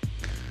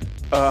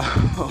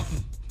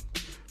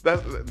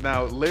 that's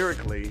now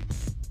lyrically.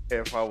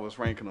 If I was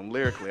ranking them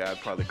lyrically, I'd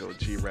probably go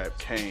G-Rap,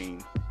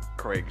 Kane,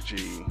 Craig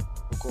G.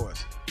 Of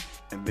course.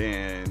 And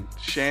then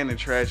Shan and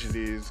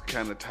Tragedy is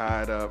kind of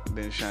tied up.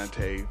 Then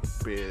Shante,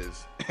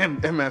 Biz,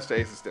 and Masta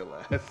Ace is still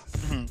last.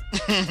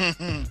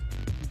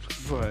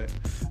 But,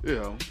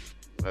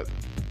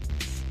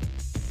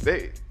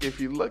 if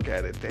you look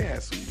at it, they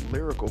had some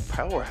lyrical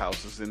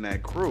powerhouses in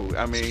that crew.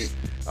 I mean,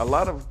 a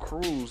lot of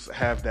crews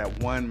have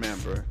that one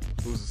member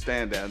who's a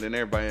standout, and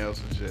everybody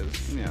else is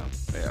just,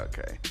 they're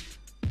okay.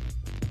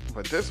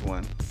 But this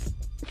one,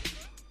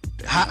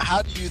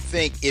 how do you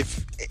think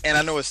and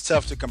I know it's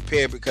tough to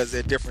compare because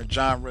they're different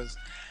genres,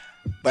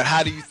 but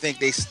how do you think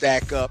they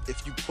stack up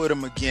if you put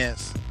them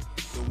against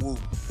the Wu,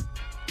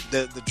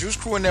 the Juice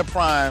Crew in their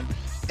prime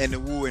and the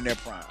Wu in their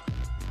prime?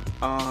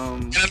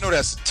 And I know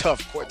that's a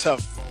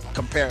tough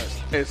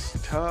comparison. It's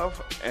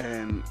tough,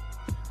 and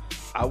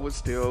I would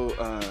still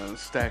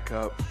stack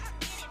up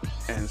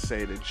and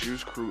say the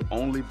Juice Crew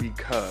only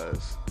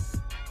because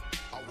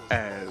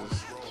as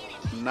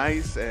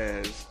nice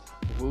as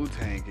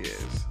Wu-Tang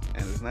is,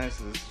 and as nice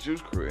as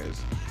Juice Crew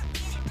is,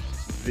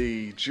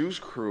 the Juice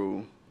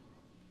Crew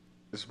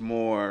is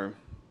more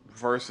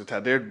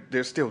versatile.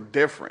 They're still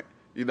different,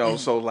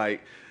 So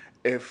like,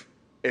 if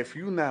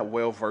you're not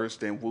well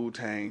versed in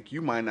Wu-Tang,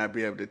 you might not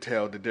be able to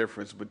tell the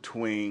difference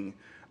between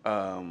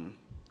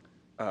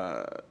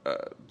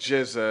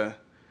Jizza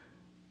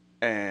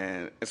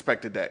and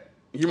Inspector Deck.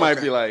 You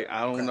might be like,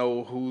 I don't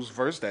know whose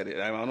verse that is.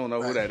 I don't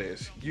know who that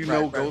is. You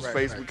know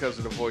Ghostface because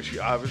of the voice.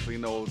 You obviously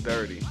know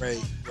Dirty.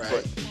 Right.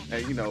 But,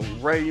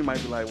 and Ray, you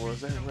might be like, well,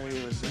 is that Ray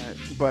or is that?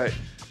 But,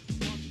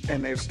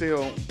 and they're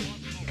still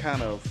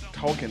kind of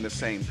talking the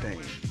same thing,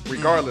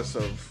 regardless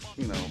of,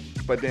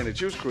 But then the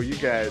Juice Crew, you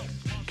got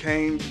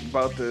Kane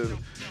about to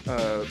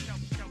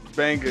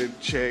bang a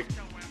chick.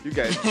 You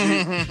got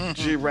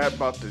G-Rap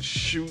about to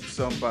shoot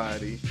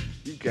somebody.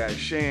 You got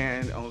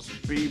Shan on some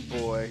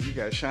B-boy. You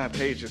got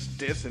Shante just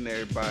dissing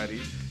everybody.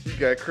 You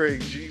got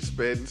Craig G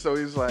spitting. So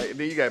he's like, and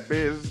then you got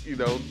Biz,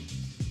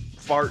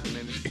 farting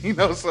and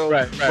so.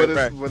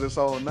 But it's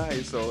all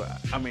nice. So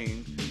I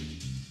mean,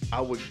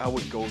 I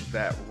would go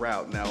that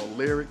route. Now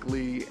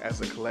lyrically,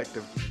 as a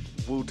collective,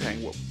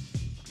 Wu-Tang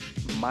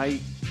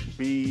might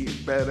be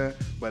better,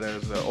 but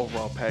as an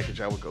overall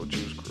package, I would go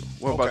Juice Crew.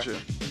 What about you?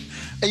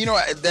 And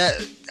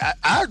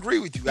I agree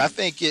with you. I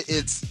think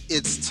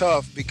it's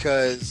tough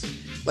because,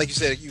 like you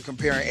said, you're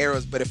comparing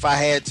eras. But if I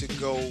had to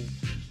go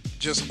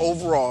just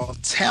overall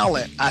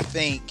talent, I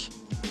think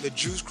the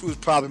Juice Crew is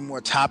probably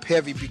more top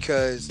heavy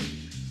because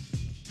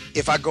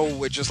if I go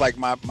with just like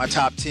my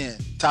top 10,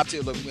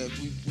 look,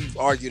 we've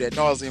argued ad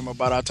nauseum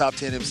about our top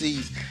 10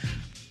 MCs.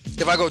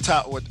 If I go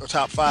top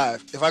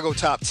 5, if I go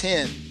top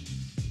 10,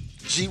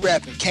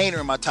 G-Rap and Kane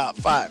are in my top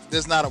 5.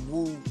 There's not a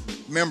Wu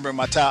member in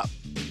my top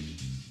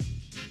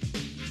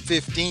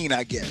 15,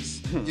 I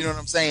guess. You know what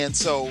I'm saying?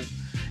 So,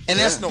 and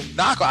that's no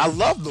knock. I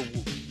love the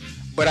Wu,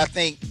 but I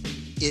think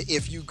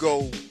if you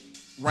go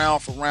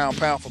round for round,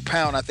 pound for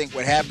pound, I think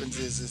what happens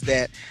is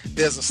that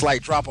there's a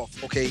slight drop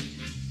off. Okay,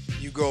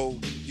 you go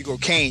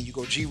Kane, you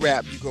go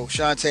G-Rap, you go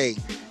Shante,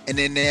 and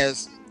then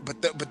there's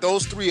but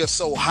those three are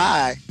so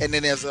high, and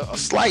then there's a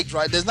slight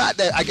drop. There's not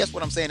that. I guess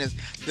what I'm saying is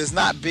there's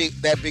not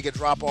that big a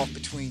drop off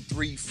between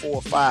 3,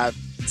 4, 5,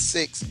 and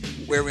 6.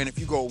 Wherein if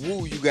you go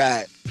Wu, you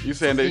got You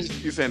saying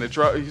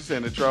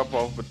the drop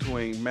off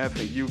between meth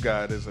and you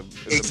God is a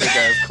big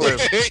ass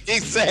cliff.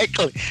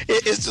 Exactly.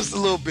 It's just a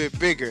little bit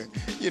bigger.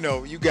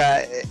 You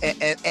got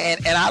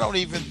and I don't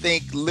even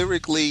think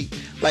lyrically,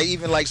 like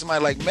even like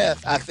somebody like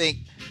Meth, I think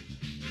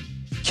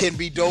can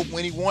be dope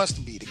when he wants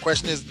to be. The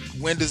question is,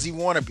 when does he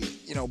want to be?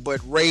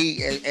 But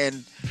Ray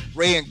and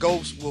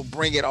Ghost will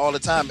bring it all the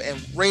time, and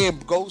Ray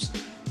and Ghost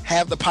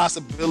have the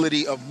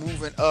possibility of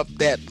moving up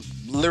that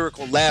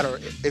lyrical ladder,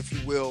 if you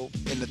will,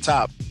 into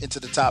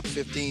the top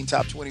 15,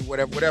 top 20,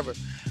 whatever.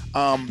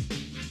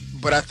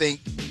 But I think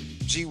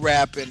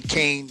G-Rap and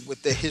Kane,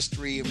 with the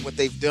history and what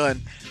they've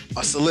done,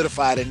 are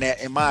solidified in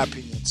that, in my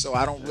opinion. So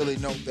I don't really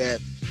know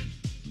that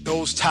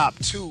those top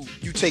two,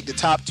 you take the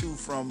top two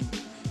from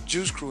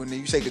Juice Crew and then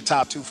you take the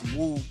top two from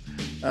Wu,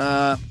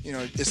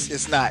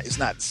 it's not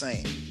the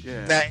same.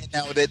 Yeah.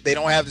 Now that they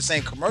don't have the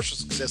same commercial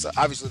success,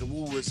 obviously the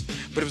Wu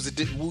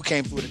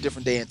came through at a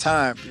different day and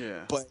time.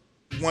 Yeah. But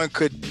one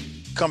could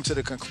come to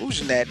the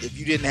conclusion that if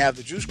you didn't have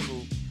the Juice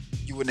Crew,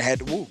 you wouldn't have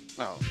had the Wu.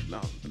 No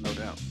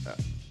doubt.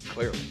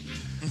 Clearly.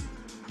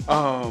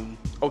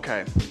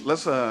 Okay,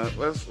 let's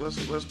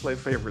play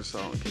favorite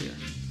song here.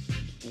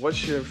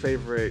 What's your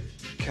favorite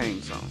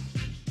Kane song?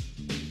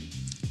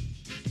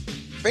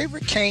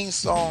 Favorite Kane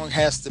song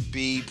has to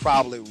be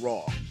probably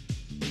Raw.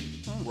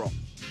 Raw.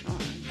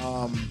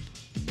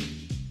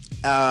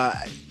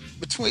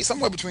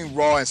 Somewhere between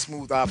Raw and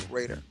Smooth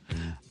Operator.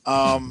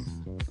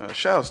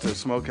 Shouts to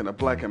smoking a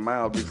Black and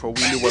Mild before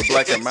we knew what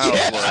Black and Mild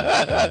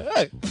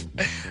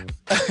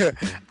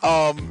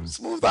was.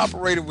 Smooth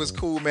Operator was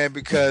cool, man,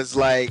 because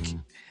like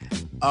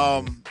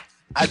I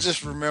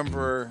just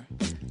remember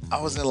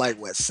I was in like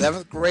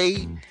 7th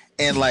grade,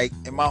 and like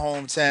in my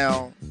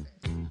hometown,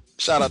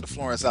 shout out to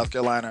Florence, South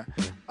Carolina,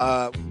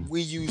 there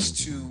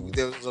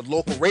was a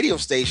local radio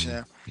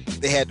station,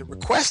 they had the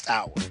request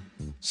hour.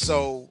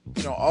 So,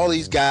 all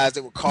these guys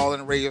that were calling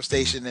the radio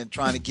station and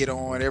trying to get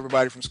on,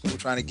 everybody from school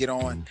trying to get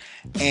on.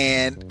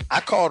 And I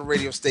called the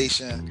radio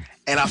station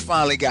and I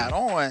finally got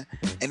on,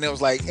 and it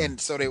was like,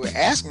 and so they were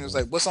asking me, it was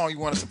like, what song you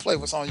want us to play?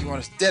 What song you want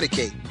us to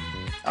dedicate?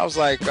 I was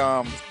like,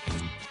 I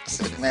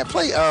said, man,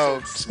 play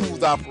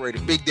Smooth Operator,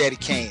 Big Daddy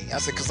Kane. I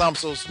said, cause I'm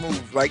so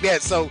smooth like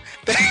that. So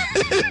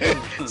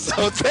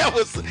so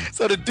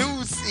the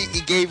dude,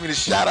 he gave me the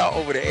shout out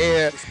over the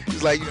air.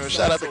 He's like,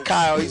 shout out to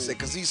Kyle. He said,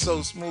 cause he's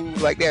so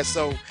smooth like that.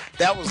 So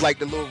that was like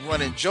the little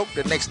running joke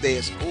the next day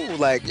at school.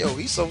 Like, yo,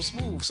 he's so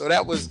smooth. So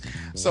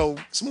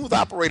Smooth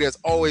Operator has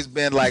always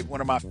been like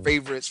one of my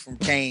favorites from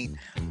Kane.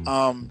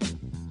 And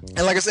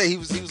like I said, he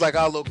was like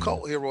our little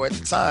cult hero at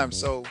the time.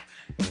 So,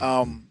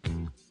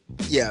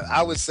 yeah,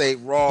 I would say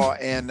Raw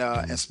and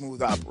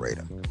Smooth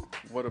Operator.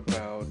 What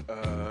about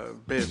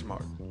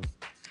Bismarck?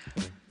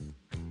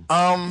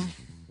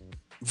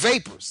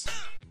 Vapors.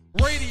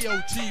 Radio,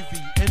 TV,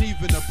 and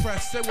even the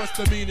press say what's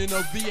the meaning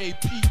of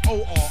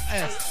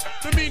VAPORS.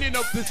 The meaning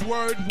of this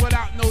word,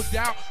 without no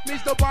doubt,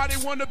 means nobody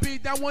wanna be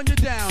down when you're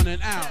down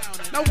and out.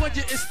 Now when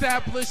you're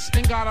established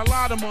and got a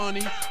lot of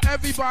money,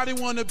 everybody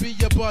wanna be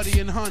your buddy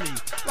and honey.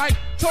 Like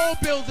tall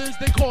buildings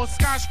they call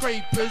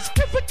skyscrapers.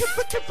 Can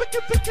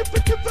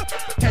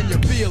you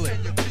feel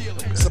it?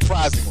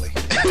 Surprisingly.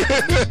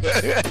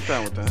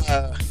 Down with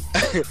that.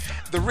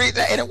 The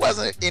reason, and it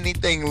wasn't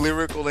anything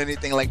lyrical,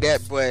 anything like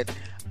that, but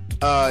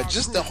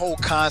just the whole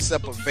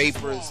concept of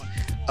Vapors,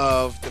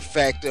 of the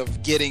fact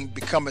of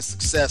becoming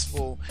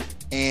successful,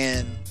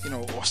 and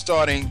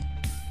starting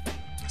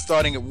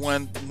at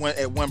one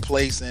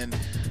place, and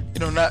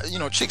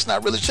chicks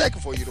not really checking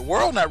for you, the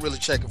world not really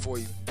checking for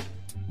you,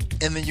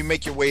 and then you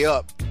make your way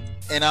up.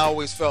 And I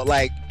always felt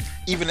like,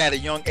 even at a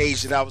young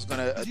age, that I was going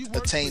to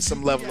attain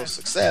some level of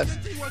success,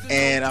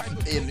 and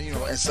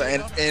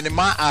in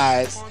my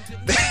eyes,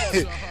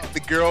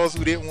 the girls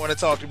who didn't want to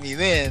talk to me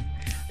then,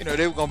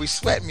 they were gonna be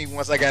sweating me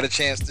once I got a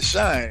chance to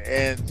shine,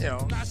 and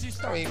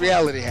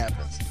reality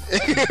happens.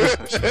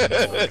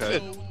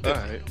 Okay, all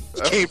right,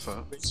 that's what's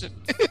up.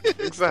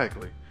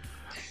 Exactly.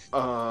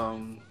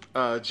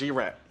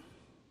 G-Rap.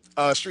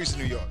 Streets of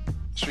New York.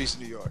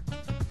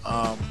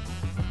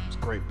 It's a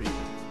great beat.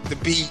 The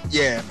beat,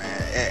 yeah,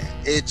 man.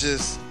 It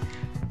just,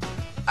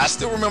 I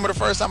still remember the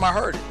first time I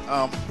heard it.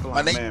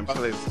 My man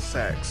plays the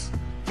sax.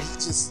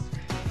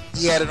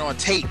 He had it on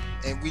tape,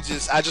 and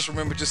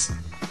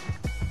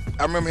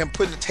I remember him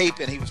putting the tape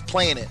in, he was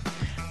playing it,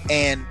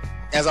 and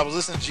as I was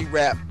listening to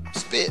G-Rap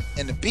spit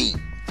and the beat,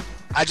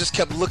 I just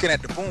kept looking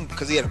at the boom,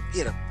 because he had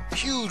a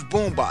huge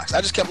boom box.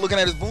 I just kept looking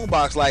at his boom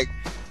box like,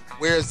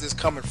 where is this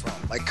coming from?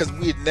 Like, because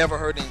we had never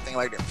heard anything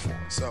like that before.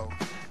 So,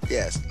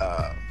 yes,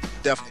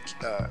 definitely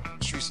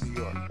Streets of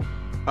New York.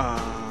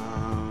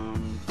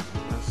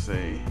 Let's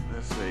see.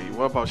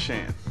 What about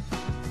Shan?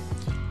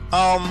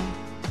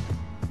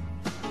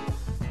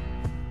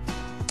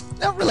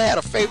 Never really had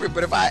a favorite,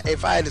 but if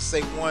I had to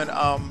say one,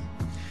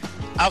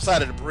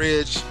 outside of the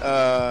bridge,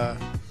 I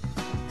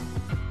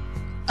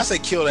say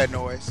Kill That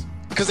Noise,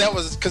 because that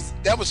was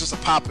just a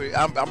popular.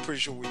 I'm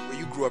pretty sure where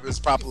you grew up, it was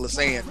popular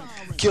saying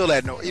Kill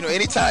That Noise.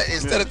 Anytime,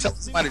 instead of telling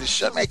somebody to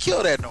shut, man,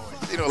 kill that noise.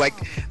 You know, like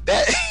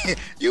that.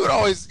 you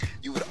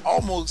would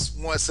almost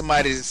want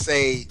somebody to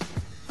say,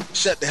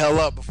 "Shut the hell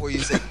up" before you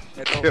say,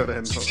 "Kill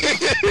that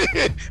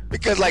noise."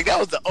 Because like that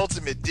was the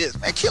ultimate diss,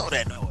 man. Kill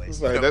that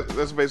noise. Right.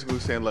 That's basically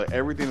saying, look,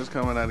 everything that's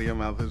coming out of your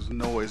mouth is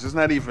noise. It's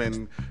not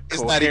even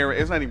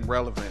coherent. It's not even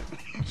relevant.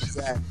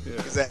 Exactly. Yeah.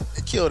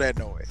 Exactly. Kill that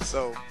noise.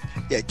 So,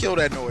 yeah, kill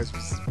that noise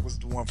was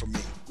the one for me.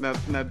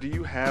 Now, do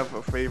you have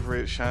a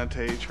favorite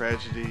Shante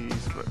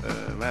Tragedies,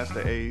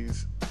 Master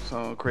A's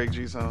song, Craig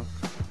G song?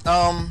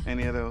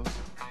 Any of those?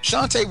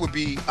 Shante would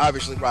be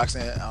obviously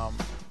Roxanne.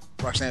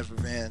 Roxanne's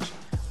Revenge.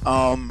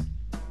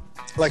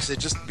 Like I said,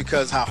 just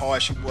because how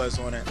hard she was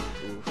on it,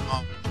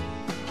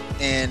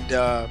 and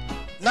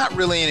not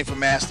really any for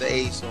Master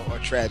Ace or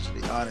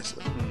Tragedy,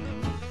 honestly.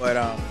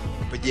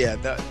 But yeah,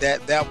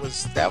 that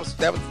was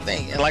the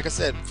thing. And like I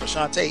said, for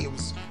Shante, it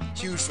was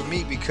huge for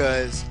me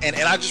because, and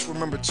I just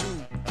remember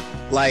too,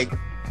 like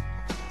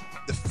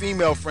the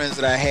female friends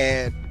that I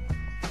had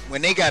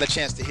when they got a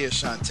chance to hear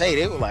Shante,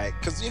 they were like,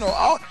 because you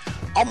know,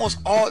 almost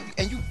all,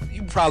 and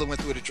you probably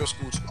went through it at your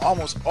school too.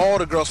 Almost all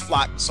the girls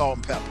flocked to Salt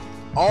and Pepper.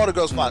 All the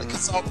girls flocked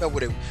because Salt and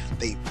Pepper,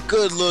 they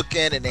good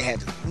looking and they had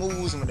the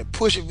moves. And when the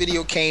Push It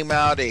video came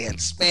out, they had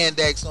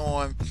spandex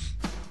on.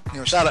 You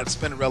know, shout out to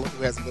Spinderella,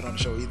 who hasn't been on the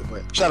show either,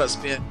 but shout out to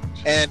Spin.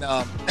 And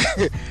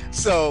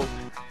so,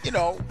 you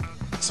know,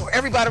 so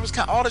everybody was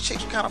all the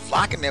chicks were kind of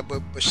flocking there.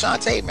 But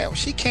Shante, man, when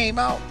she came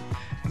out,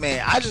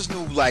 man, I just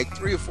knew like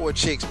 3 or 4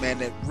 chicks, man,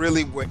 that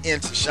really were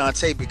into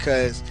Shante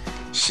because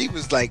she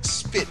was like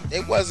spitting.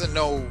 It wasn't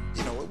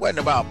it wasn't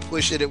about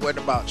Push It. It wasn't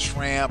about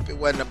Tramp. It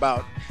wasn't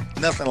about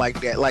nothing like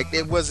that. Like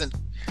it wasn't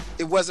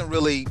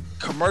really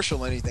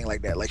commercial or anything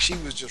like that. Like she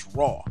was just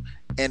raw.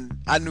 And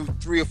I knew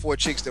 3 or 4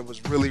 chicks that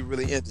was really,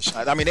 really into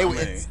Shante. I mean, they were.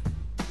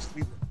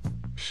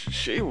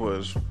 She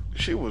was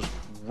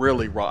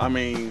really raw. I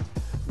mean,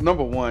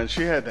 number one,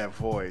 she had that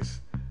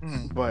voice,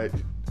 but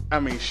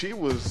I mean, she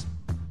was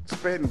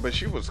spitting, but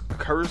she was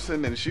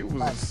cursing, and she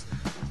was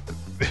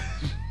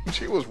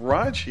she was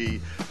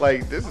raunchy.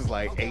 Like this is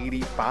like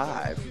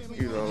 85.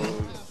 You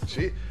know,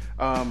 she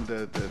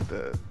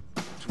the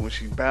when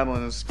she's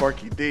battling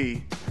Sparky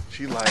D,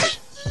 she like.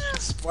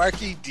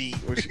 Sparky D.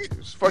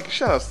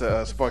 Shout out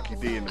to Sparky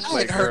D in the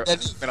play. I heard that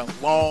it's been a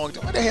long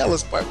time. What the hell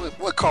is Sparky?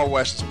 What car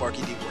wash does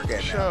Sparky D work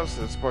at? Shout out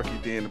to Sparky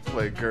D in the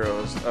play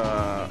girls.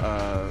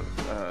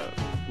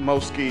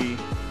 Moski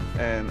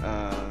and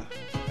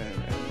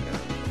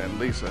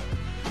Lisa.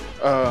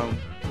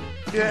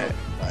 Yeah.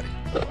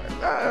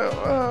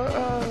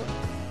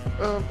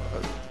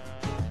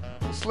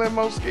 Slim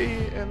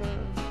Moski and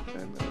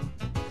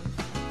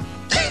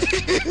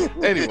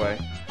anyway.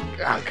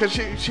 Cause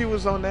she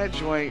was on that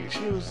joint.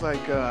 She was like,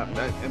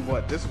 and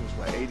what? This was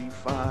like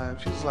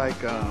 85. She was like,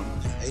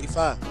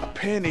 85. A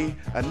penny,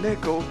 a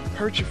nickel,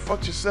 hurt you,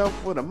 fucked yourself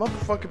with a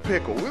motherfucking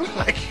pickle. We were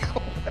like, yo,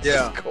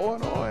 what's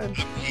going on?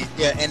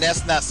 Yeah, and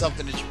that's not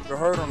something that you would have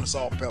heard on the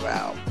Salt and Pepper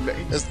album.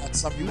 That's not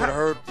something you would have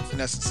heard from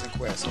Finesse and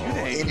Quest. You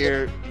didn't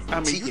hear. I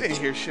mean, you didn't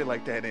hear shit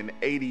like that in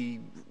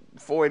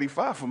 84,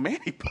 85 from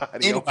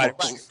anybody.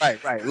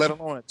 Right. Let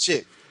alone a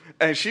chick.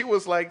 And she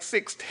was like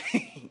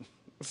 16.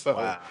 So.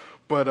 Wow.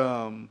 But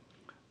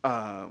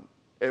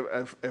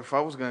if I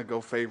was gonna go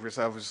favorites,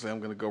 obviously I'm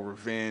gonna go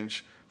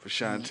Revenge for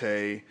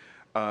Shante.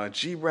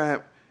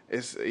 G-Rap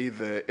is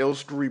either Ill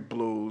Street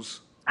Blues.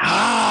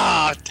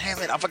 Ah, damn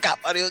it! I forgot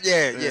about it.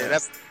 Yeah.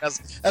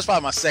 That's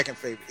probably my second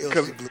favorite. Ill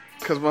Street Blues.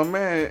 Because my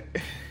man,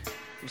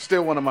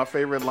 still one of my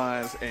favorite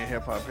lines in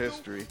hip hop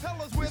history.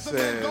 He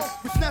says,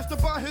 "We snatched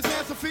up by his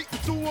hands and feet and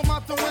threw him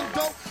out the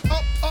window.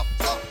 Up,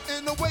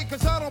 in the way,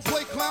 'cause I don't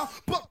play clown.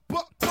 But,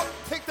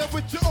 take that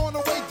with you on the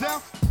way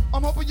down.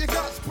 I'm hoping you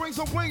got springs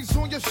and wings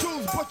on your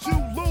shoes, but you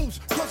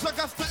lose, 'cause I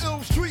got the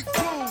Ill Street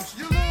Blues.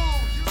 You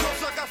lose,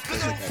 'cause I got the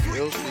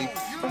Ill Street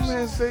Blues. My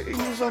man said he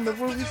was on the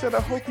roof. He said,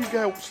 I hope you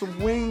got some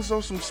wings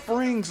or some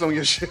springs on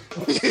your shit.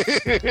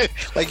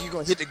 Like you're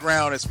gonna hit the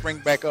ground and spring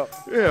back up.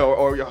 Yeah,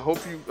 or I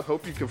hope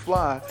you can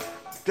fly.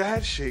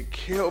 That shit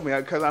killed me.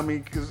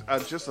 Because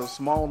just a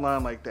small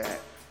line like that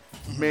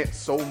meant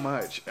so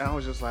much. And I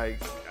was just like,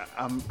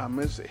 I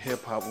miss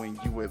hip hop when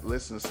you would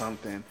listen to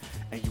something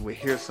and you would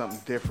hear something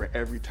different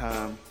every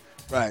time.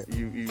 Right.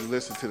 You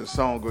listen to the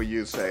song, or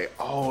you say,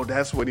 oh,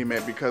 that's what he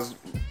meant. Because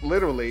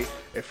literally,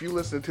 if you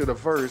listen to the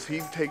verse,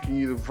 he's taking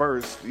you the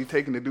verse, he's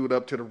taking the dude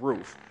up to the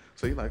roof.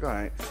 So you're like, all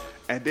right.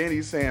 And then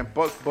he's saying,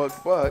 buck,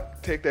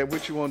 take that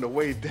with you on the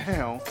way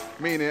down,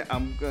 meaning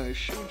I'm going to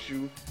shoot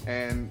you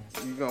and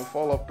you're going to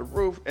fall off the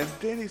roof. And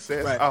then he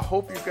says, I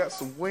hope you got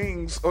some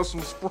wings or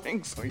some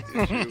springs on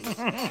your shoes.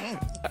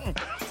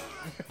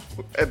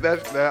 And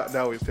that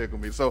always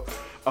tickled me. So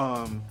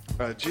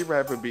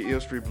G-Rap would be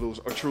Ill Street Blues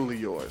or Truly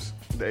Yours.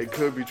 It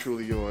could be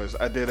Truly Yours.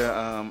 I did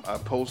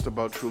a post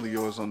about Truly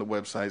Yours on the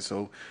website,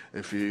 so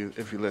if you're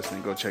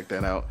listening, go check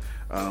that out,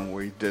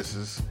 where he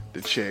disses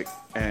the chick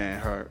and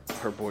her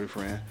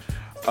boyfriend.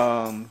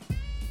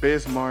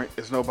 Bismarck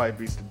is Nobody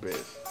Beats the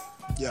Biz.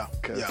 Yeah.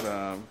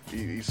 Because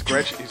he's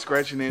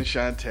scratching in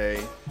Shante.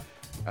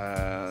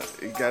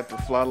 He got the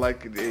Fly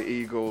Like the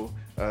Eagle.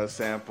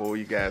 sample.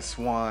 You got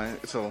Swan.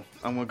 So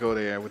I'm gonna go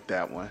there with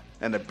that one.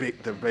 And the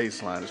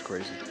bass line is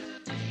crazy.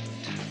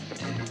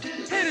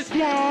 Hit it,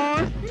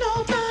 Swan.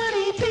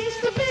 Nobody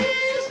beats the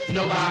biz.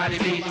 Nobody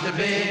beats the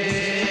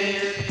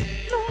biz.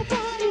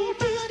 Nobody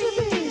beats the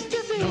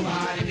biz.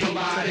 Nobody beats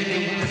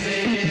the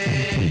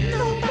biz.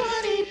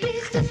 Nobody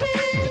beats the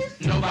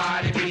biz.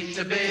 Nobody beats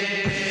the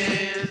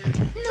biz.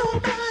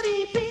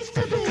 Nobody beats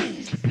the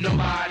biz.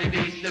 Nobody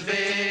beats the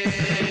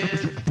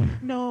biz.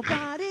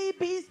 Nobody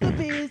beats the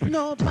biz.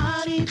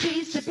 Nobody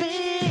beats the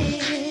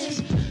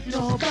biz.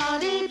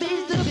 Nobody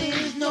beats the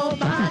biz.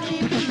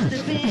 Nobody beats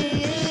the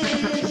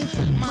biz.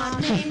 My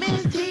name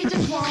is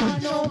Teacher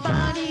Swan.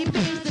 Nobody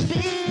beats the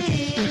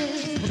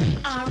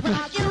biz. I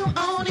rock you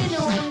on and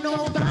on.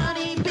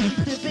 Nobody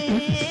beats the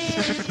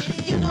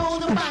biz. You know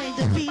nobody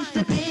that beats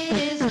the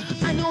biz.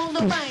 I know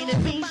nobody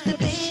that beats the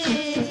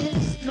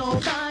biz.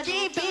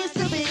 Nobody beats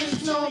the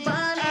biz. Nobody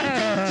beats the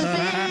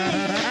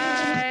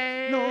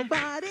biz.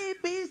 Nobody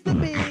beats the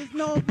biz.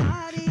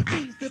 Nobody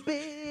beats the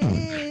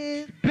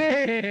biz.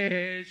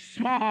 Biz,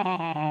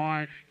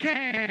 Swan,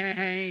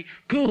 Kane,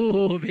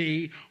 Kool,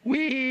 we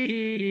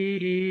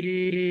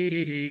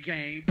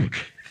game.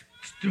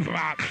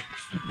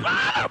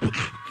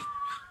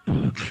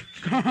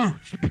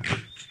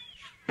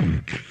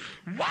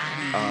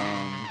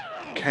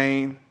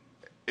 Kane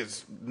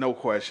is no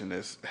question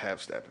is half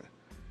stepping.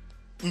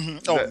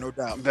 Oh, no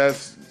doubt.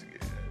 That's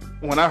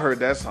when I heard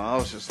that song, I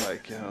was just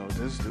like, yo,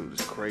 this dude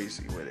is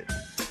crazy with it.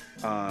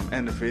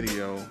 And the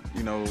video,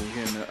 you know,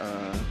 in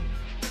the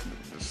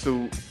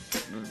suit,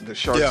 the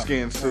shark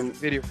skin suit.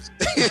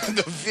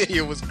 The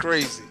video was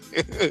crazy.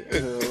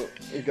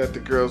 You got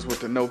the girls with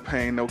the no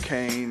pain, no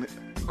cane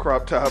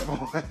crop top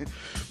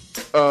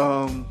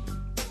on.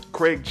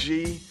 Craig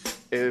G,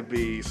 it'd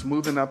be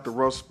smoothing out the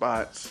rough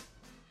spots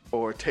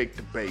or take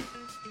the bait.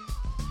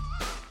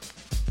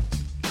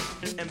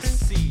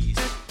 MCs,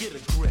 get a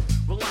grip,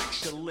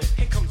 relax your lip.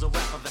 Here comes a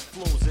rapper that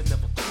flows and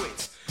never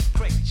quits.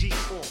 Craig G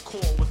on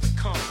call with the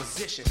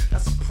composition.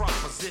 That's a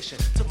proposition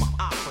to my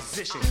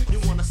opposition. You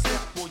wanna step?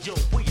 Well, yo,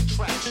 wear your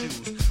track shoes.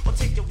 Or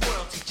take your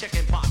royalty check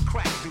and buy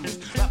crack dues.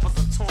 Rappers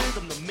are taunt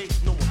them to make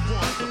no one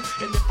want them.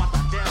 And if I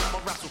die down, my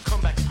raps will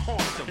come back and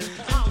haunt them.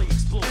 Highly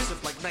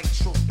explosive like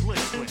nitro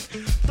glycerin.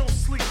 Don't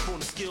sleep on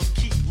the skills,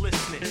 keep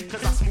listening.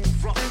 Cause I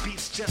smooth rough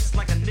beats just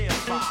like a nail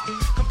file.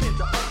 Compared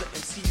to other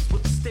MCs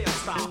with the stale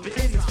style. Been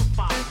in this for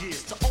 5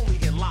 years to only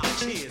hear loud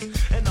cheers.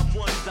 And I'm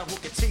one that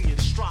will continue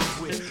to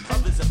strive with.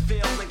 Others have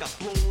failed and got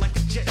blown like a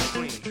jet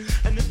stream.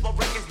 And if my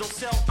records don't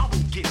sell, I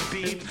won't get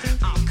beamed.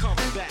 I'll come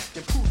back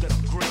and prove that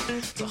I'm great.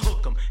 To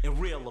hook 'em and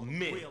reel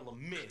 'em in.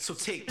 So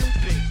take the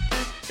bait.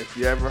 If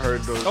you ever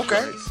heard those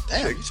joints,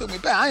 damn, you took me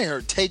back. I ain't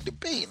heard Take the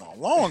Bait in a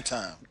long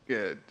time.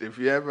 Yeah, if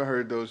you ever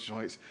heard those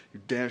joints,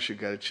 you damn sure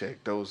gotta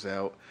check those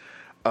out.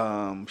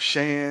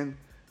 Shan,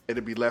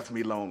 it'll be Left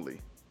Me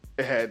Lonely.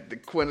 It had the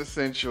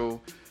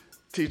quintessential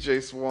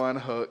TJ Swan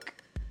hook,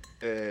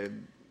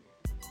 and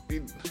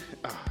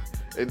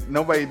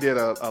nobody did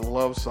a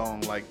love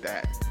song like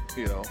that,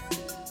 you know.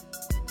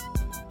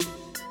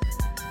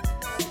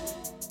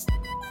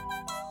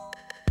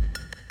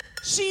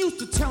 She used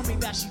to tell me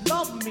that she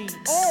loved me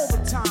all the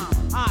time.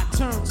 I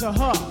turn to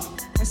her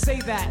and say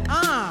that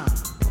I'm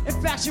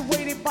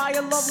infatuated by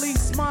a lovely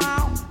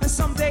smile. And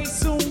someday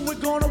soon we're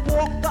gonna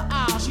walk the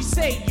aisle. She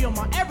say you're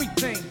my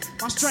everything,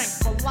 my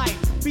strength for life.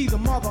 Be the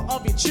mother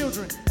of your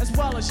children as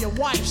well as your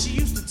wife. She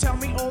used to tell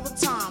me all the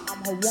time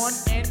I'm her one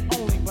and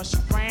only. But she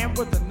ran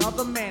with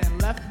another man and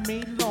left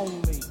me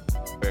lonely.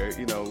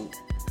 You know,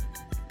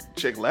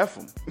 chick left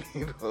him.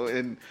 You know,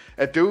 and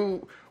a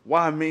dude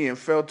why me and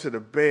fell to the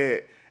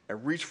bed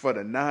and reached for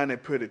the 9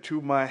 and put it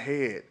to my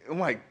head. I'm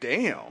like,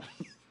 damn.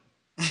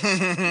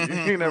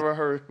 You never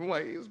heard. I'm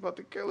like, he was about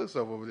to kill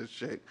himself over this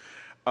chick.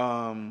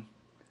 And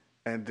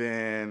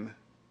then,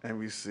 and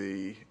we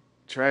see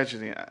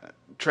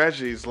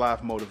Tragedy's Live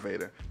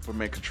Motivator for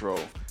Make Control,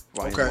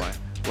 Volume 1.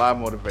 Live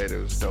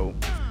Motivator was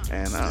dope.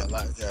 And yeah, it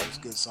was a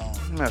good song.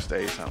 Masta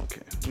Ace, I don't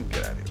care. You can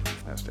get out of here.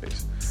 Masta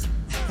Ace.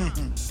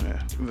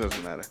 Yeah, it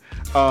doesn't matter.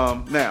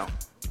 Now,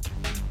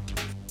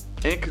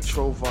 In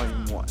Control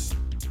Volume 1.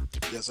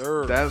 Yes,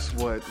 sir. That's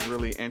what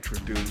really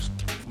introduced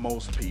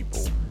most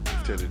people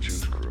to the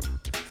Juice Crew.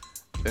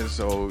 And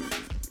so,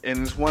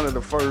 and it's one of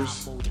the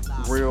first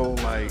real,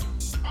 like,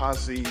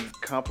 posse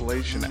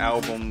compilation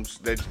albums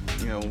that,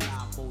 you know,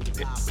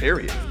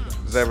 period,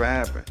 has ever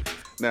happened.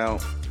 Now,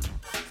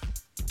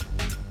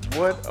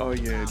 what are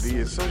do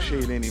you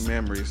associate any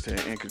memories to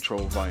In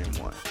Control Volume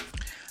 1?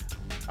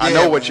 I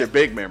know what your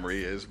big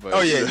memory is, but...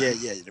 Oh, yeah.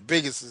 The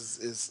biggest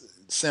is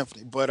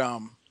Symphony. But,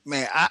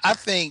 man, I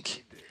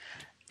think...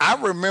 I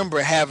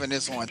remember having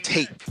this on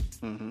tape,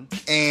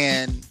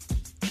 and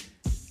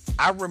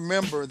I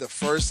remember the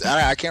first,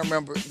 I can't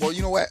remember, well,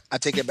 you know what? I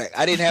take it back.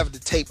 I didn't have the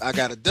tape. I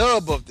got a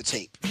dub of the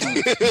tape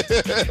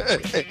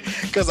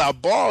because I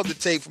borrowed the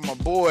tape from my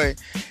boy,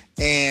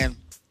 and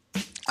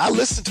I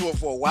listened to it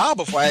for a while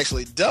before I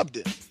actually dubbed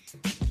it.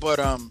 But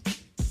I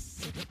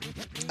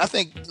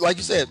think, like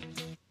you said,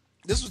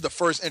 this was the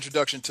first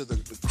introduction to the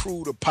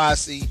crew, the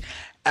posse,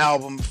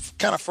 album,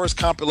 kind of first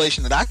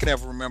compilation that I could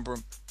ever remember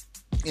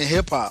in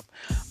hip hop.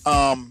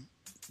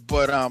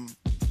 But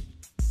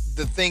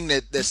the thing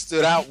that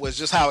stood out was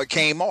just how it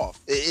came off.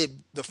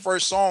 The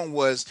first song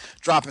was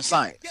Dropping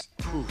Science.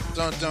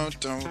 Dun, dun,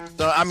 dun,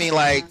 dun. I mean,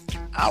 like,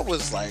 I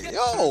was like,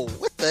 yo,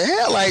 what the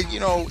hell? Like, you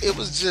know, it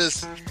was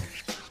just,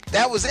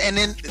 that was, and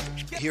then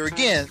here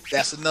again,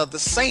 that's another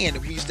saying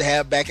that we used to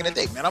have back in the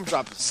day. Man, I'm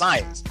dropping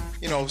science.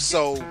 You know,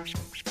 so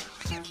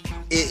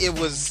it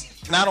was,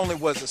 not only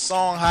was the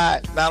song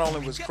hot, not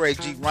only was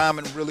Craig G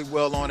rhyming really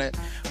well on it,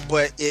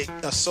 but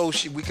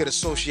we could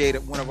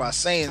associate one of our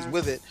sayings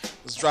with it.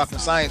 Was dropping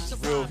science.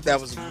 That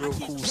was a real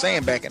cool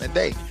saying back in the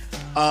day.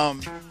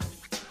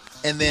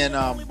 And then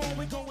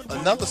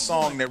another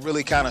song that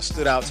really kind of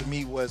stood out to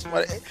me was,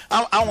 I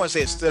don't want to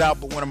say it stood out,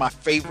 but one of my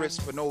favorites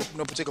for no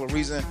particular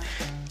reason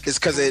is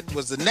because it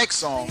was the next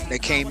song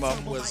that came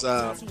up was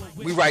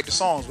We Write the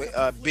Songs with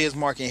Biz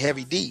Markie and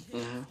Heavy D.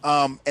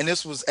 And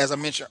this was, as I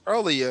mentioned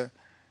earlier,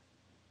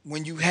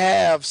 when you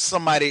have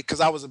somebody, because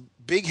I was a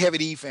big Heavy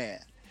D fan,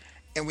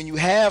 and when you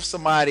have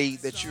somebody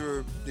that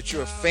you're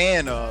a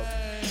fan of,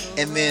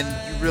 and then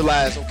you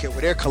realize, okay,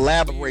 well, they're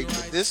collaborating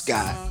with this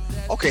guy.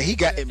 Okay, he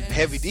got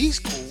Heavy D's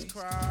cool,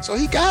 so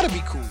he gotta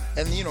be cool.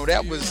 And you know,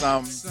 that was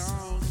I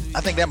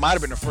think that might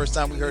have been the first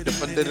time we heard the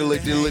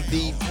diddly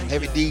D from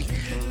Heavy D,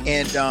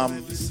 and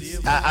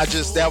I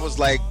just, that was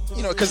like,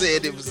 you know, because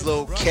it was a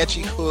little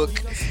catchy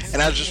hook,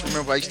 and I just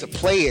remember I used to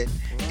play it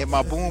in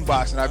my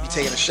boombox, and I'd be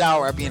taking a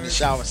shower. I'd be in the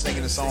shower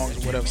singing the songs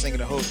or whatever, singing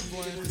the hook.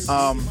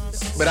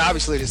 But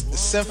obviously, the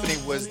symphony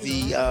was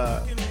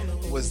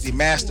the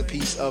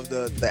masterpiece of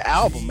the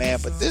album, man.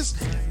 But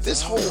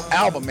this whole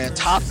album, man,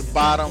 top to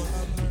bottom,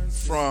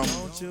 from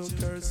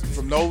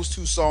those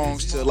two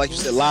songs to, like you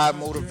said, Live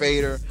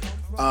Motivator,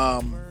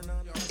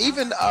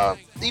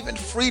 even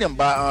Freedom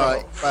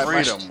by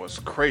Freedom was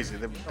crazy.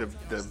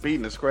 The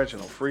beating and scratching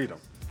on Freedom.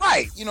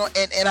 Right, you know,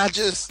 and I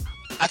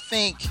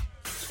think.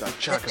 Stop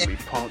chucking me,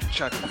 punk,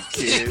 chucking me,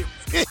 kid.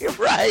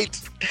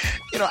 Right.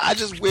 You know, I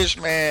just wish,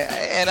 man,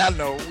 and I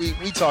know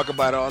we talk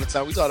about it all the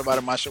time. We talk about it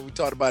on my show. We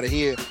talk about it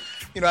here.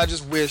 You know, I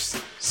just wish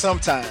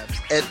sometimes,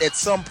 at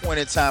some point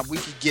in time, we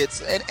could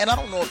get, and I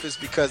don't know if it's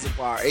because of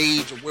our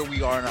age or where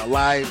we are in our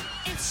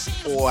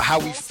life or how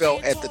we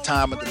felt at the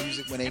time of the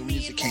music when the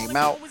music came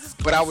out,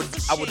 but I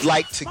would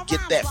like to get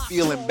that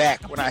feeling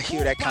back when I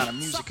hear that kind of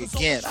music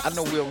again. I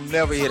know we'll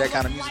never hear that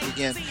kind of music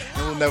again,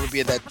 and we'll never be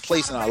at that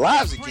place in our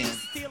lives again,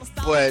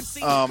 but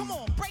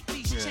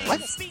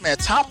like, man,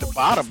 top to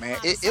bottom, man,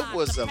 it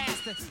was a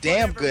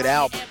damn good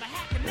album.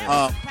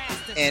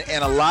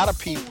 And a lot of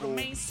people,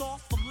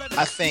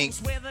 I think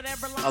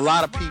a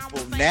lot of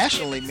people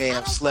nationally may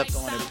have slept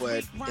on it,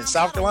 but in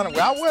South Carolina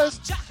where I was,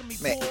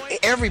 man,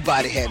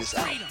 everybody had this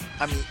album.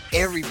 I mean,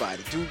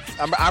 everybody. Dude,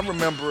 I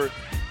remember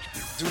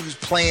dudes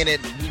playing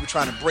it, and we were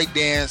trying to break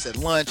dance at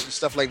lunch and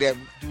stuff like that.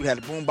 Dude had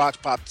a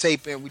boombox pop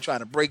tape in. We trying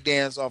to break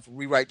dance off and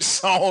rewrite the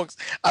songs.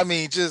 I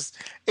mean, just,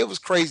 it was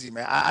crazy,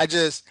 man. I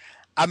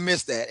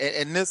missed that.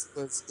 And this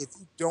was, if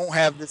you don't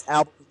have this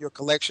album in your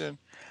collection,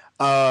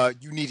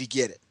 you need to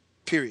get it.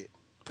 Period.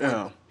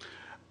 Yeah.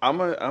 I'm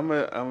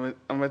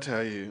gonna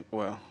tell you.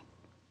 Well,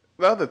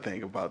 the other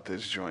thing about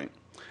this joint,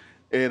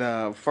 it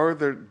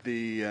furthered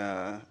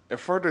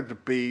the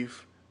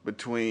beef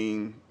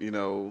between, you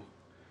know,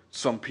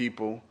 some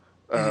people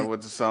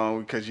with the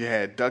song, because you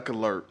had Duck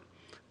Alert,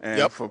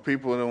 and for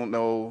people who don't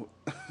know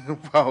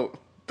about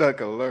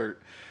Duck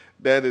Alert,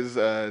 that is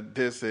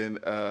dissing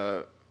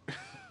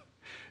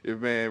your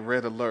man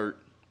Red Alert,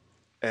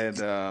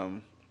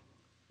 and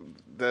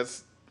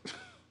that's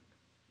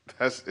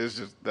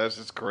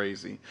just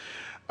crazy.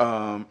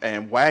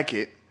 And Whack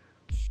It.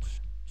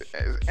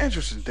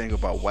 Interesting thing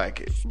about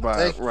Whack It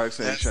by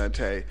Roxanne and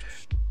Shante.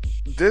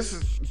 This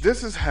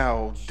is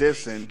how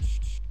dissing.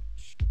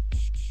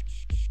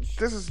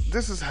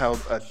 This is how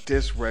a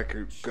diss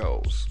record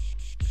goes.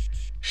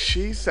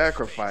 She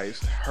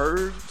sacrificed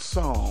her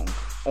song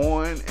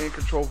on In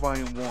Control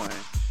Volume 1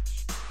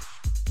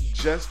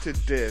 just to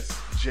diss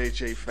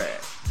JJ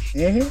Fad.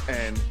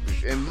 And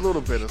a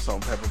little bit of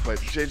Salt and Pepper, but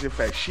JJ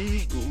Fad,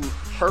 she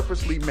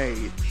purposely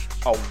made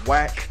a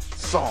whack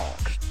song,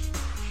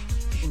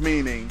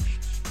 meaning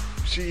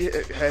she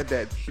had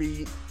that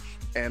beat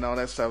and all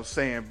that stuff,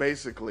 saying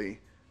basically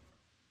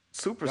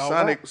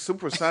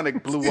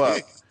Supersonic blew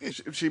up.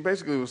 She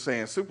basically was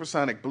saying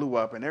Supersonic blew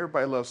up and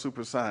everybody loves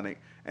Supersonic,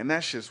 and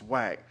that's just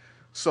whack.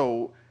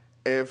 So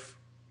if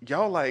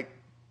y'all like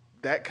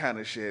that kind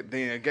of shit,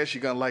 then I guess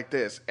you're gonna like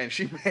this. And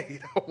she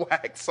made a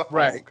whack song,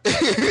 right?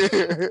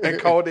 And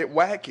called it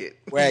Whack It.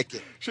 Whack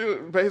It. She was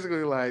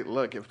basically like,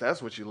 look, if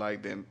that's what you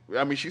like, then,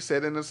 I mean, she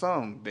said in the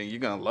song, then you're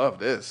gonna love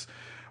this.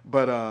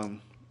 But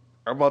I'm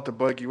about to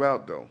bug you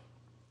out though.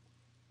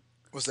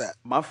 What's that?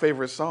 My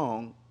favorite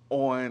song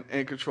on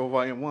In Control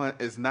Volume 1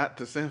 is not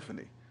the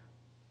Symphony.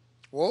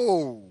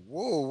 Whoa!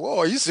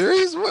 Are you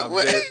serious? I'm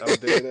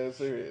dead ass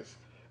serious.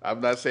 I'm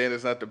not saying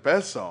it's not the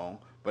best song,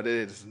 but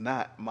it is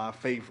not my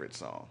favorite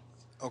song.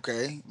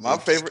 Okay. My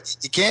favorite.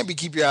 It can't be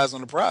Keep Your Eyes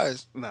on the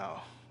Prize.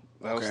 No.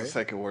 That was the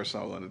second worst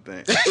song on the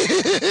thing.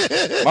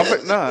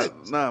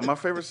 My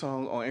favorite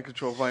song on In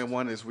Control Volume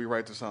 1 is We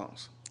Write the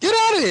Songs. Get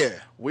out of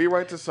here. We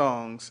Write the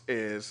Songs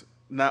is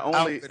not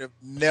only... I would have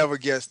never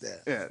guessed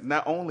that. Yeah,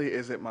 not only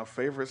is it my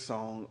favorite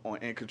song on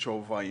In Control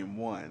Volume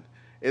 1,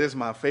 it is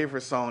my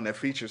favorite song that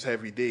features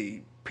Heavy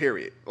D,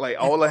 period. Like,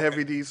 all the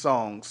Heavy D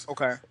songs,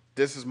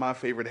 this is my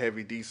favorite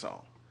Heavy D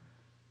song.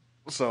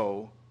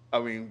 So, I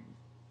mean,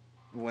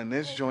 when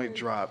this joint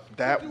dropped,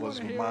 that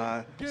was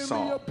my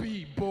song. Give me a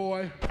beat,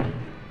 boy.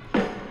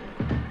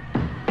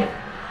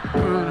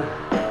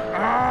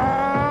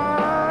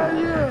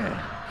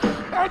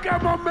 Yeah. I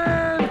got my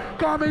man,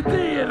 call me D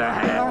in the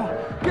house.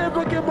 Can't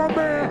forget my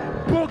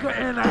man, Booker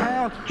in the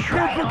house.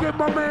 Can't forget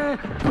my man,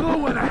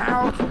 Blue in the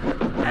house.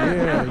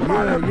 And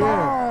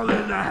Marl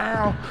in the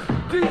house.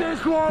 DJ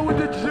Swan with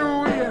the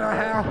jewelry in the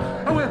house.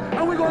 And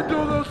we're going to do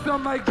a little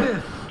something like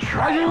this.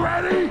 Are you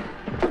ready?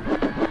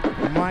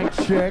 Mic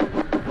check.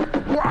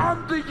 Well,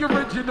 I'm the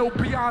original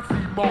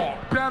Beyonce Marl.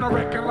 Down a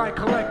record like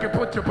collect and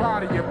put your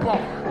body in ball.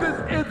 This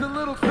is a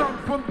little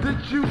something from the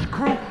Juice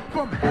Crew.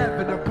 From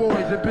Heaven, the boys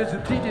and Biz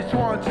and TJ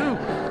Swan too.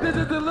 This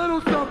is a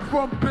little something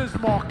from Biz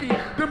Markie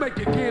to make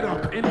you get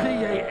up in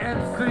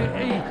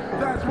DANCE.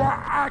 That's why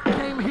I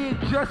came here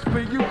just for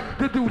you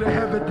to do the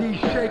Heavy D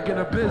shake and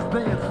the Biz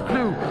dance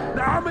too.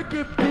 Now I'ma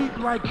get deep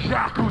like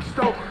Jacques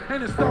Cousteau,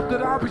 and the stuff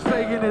that I'll be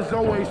saying is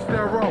always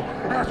thorough.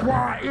 That's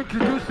why I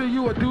introduce to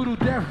you a doodle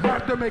death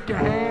rap to make your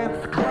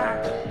hands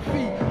clap,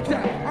 feet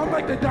tap. I'm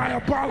like the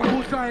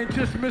diabolical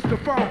scientist, Mr.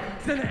 Fire,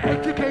 sending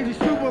educated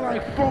super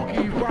like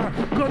funky vibe.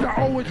 Cause I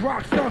always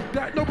rock stuff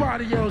that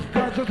nobody else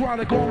does. That's why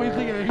they call me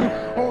the Hugh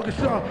August.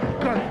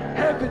 Cause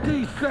Heavy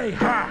D say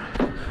hi.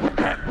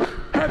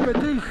 Heavy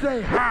D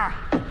say hi.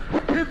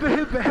 Heavy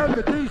D say hi.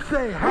 Heavy D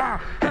say hi.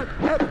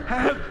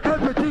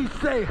 Heavy D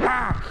say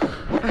hi.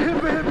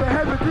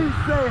 Heavy D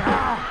say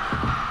hi.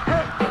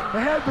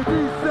 Heavy D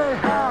say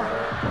hi.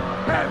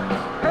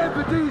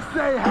 Heavy D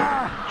say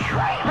hi.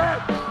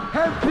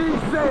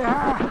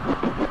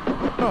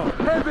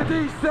 Heavy D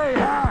say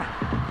hi.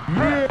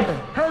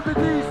 Heavy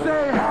D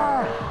say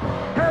hi.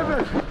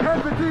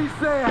 Heavy D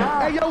say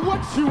hi. Hey, yo,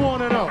 what you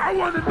wanna know? I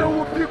wanna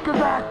know if you can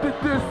rock the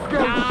disco show.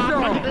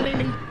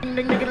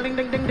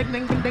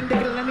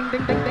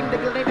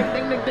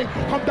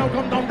 Come down,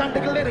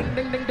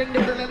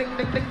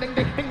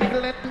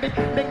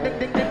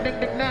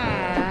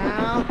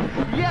 now.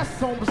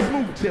 Yes, on the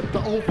smooth tip, the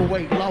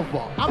overweight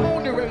lover. I'm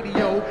on the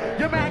radio,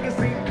 your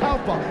magazine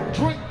cover.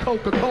 Drink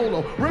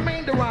Coca-Cola,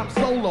 remainder I'm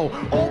solo.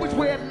 Always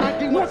wear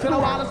Nike, once in a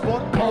while I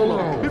sport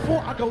polo.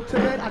 Before I go to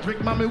bed, I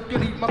drink my milk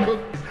and eat my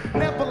cookies.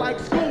 Never like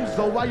school,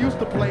 so I used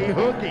to play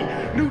hooky.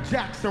 New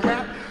Jackson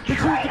rap, they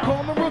choose to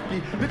call me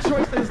rookie. The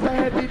choice is the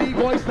Heavy D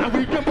voice, now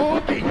we can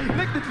boogie.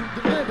 Lick the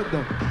truth, deliver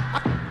them.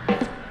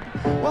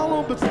 Well,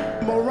 on the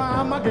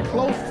rhyme, I get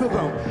close to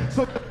them.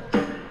 So,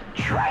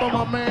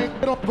 my man,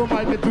 get off the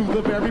mic and do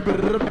the very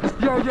best.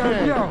 Yo.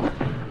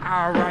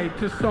 I write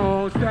the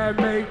songs that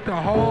make the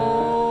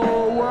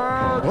whole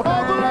world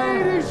all the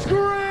ladies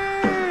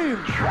scream.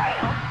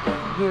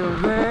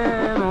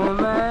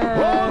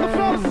 All the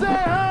fellas say,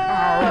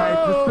 I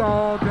write the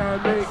songs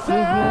that make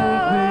the whole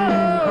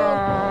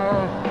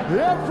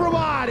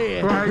everybody,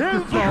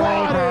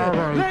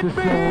 everybody, let me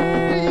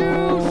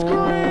you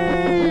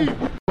scream.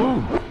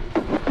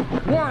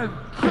 One,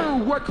 two,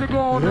 what you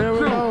gonna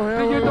do?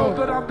 And you know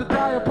that I'm the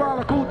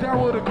diabolical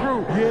down with a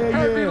crew.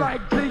 And be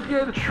like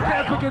thinking,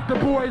 can't forget the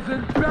boys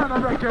and bound to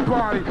wreck your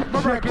body.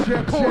 My record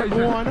is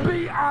poison.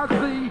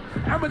 B-I-Z,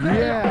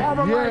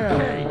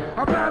 M-A-R-L-I-K.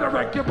 I'm bound to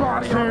wreck your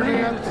body. I'm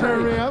here to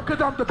say,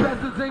 cause I'm the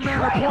best as a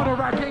man of Puerto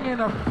Rican in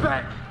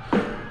effect.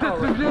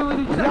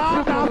 Disability,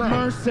 Lord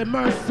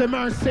have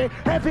mercy.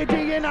 Heavy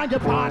D in on your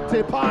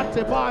party.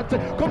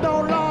 Come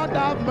down, Lord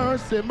have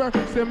mercy.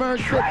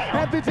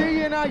 Heavy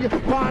D in on your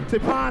party.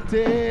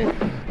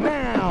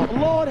 Now,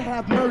 Lord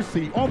have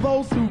mercy on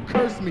those who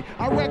curse me.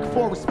 I wreck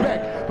for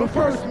respect. But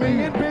first,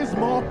 me and Biz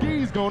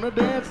Markie's gonna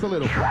dance a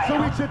little.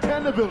 So eat your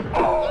tender little.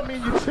 I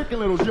mean your chicken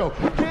littles, yo.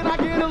 Can I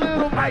get a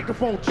little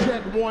microphone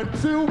check? 1,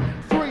 2,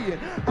 3. And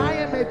I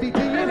am Heavy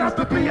D and it's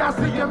the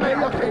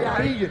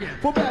B-I-C-M-A-L-K-I-E.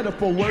 For better,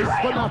 for worse,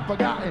 but not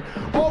forgotten.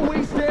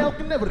 Always stale,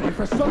 can never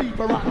differ. Sonny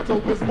Barato,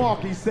 Biz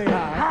Markie, say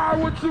hi. Hi,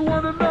 what you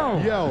wanna know?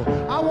 Yo,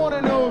 I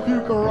wanna know if you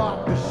can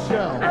rock the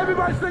show.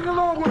 Everybody sing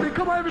along with me.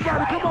 Come on,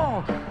 everybody, come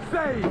on.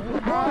 Say,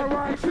 all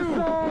right, you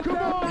song, come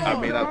on. I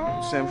mean,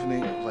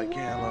 Symphony, like,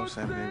 yeah, I love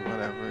Symphony,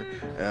 whatever.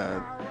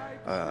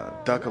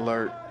 Duck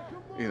Alert,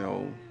 you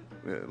know,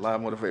 a lot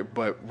of motivation.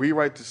 But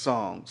Rewrite the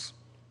Songs,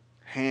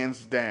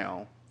 hands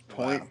down,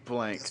 point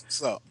blank.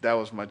 That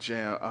was my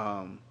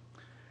jam.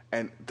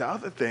 And the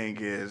other thing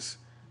is,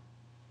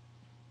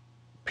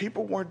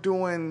 people weren't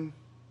doing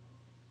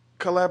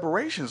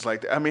collaborations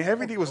like that. I mean,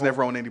 Heavy D was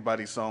never on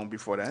anybody's song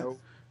before that.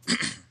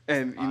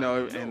 And, you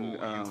know,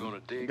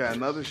 you got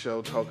another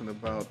show talking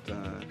about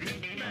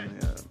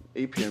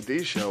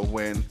EPMD show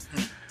when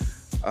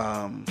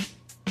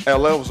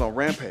LL was on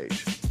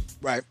Rampage.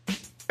 Right.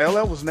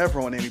 LL was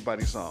never on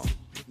anybody's song.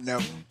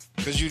 Never.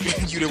 because you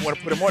didn't want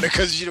to put him on it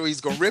because you know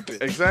he's gonna rip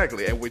it.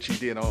 Exactly, and which he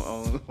did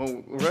on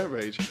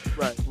RapBig.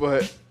 Right.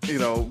 But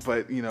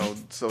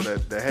so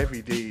that the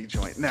Heavy D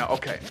joint. Now,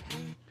 okay.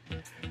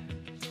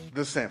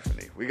 The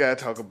symphony. We gotta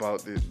talk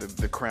about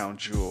the crown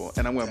jewel,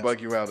 and I'm gonna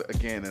bug you out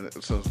again. And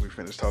as soon as we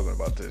finish talking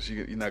about this,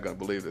 you're not gonna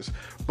believe this.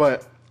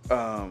 But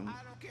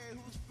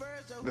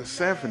the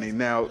symphony.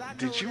 Now,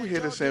 did you hear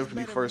the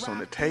symphony first on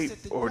the tape,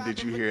 or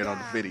did you hear it on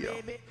the video?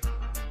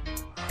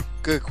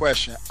 Good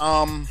question.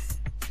 I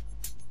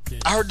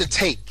heard the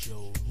tape,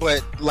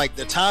 but like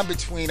the time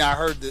between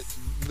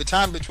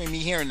me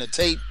hearing the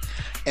tape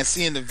and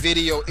seeing the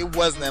video, it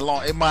wasn't that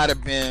long. It might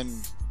have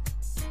been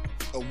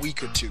a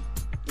week or two.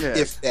 Yeah.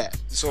 If that.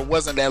 So it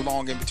wasn't that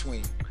long in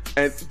between.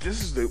 And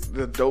this is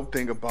the dope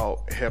thing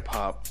about hip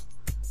hop,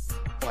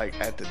 like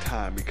at the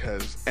time,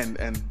 because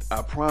and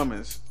I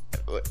promise,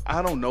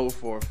 I don't know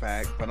for a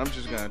fact, but I'm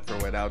just gonna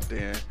throw it out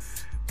there,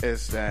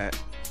 is that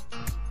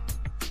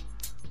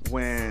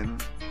when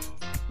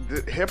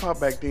the hip hop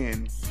back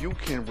then, you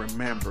can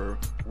remember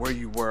where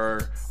you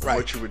were, or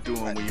what you were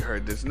doing when you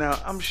heard this. Now,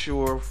 I'm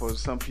sure for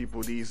some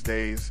people these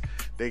days,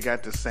 they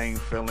got the same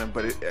feeling,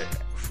 but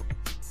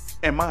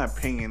in my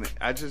opinion,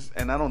 I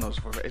don't know,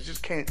 it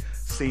just can't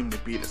seem to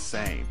be the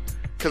same.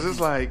 Cause it's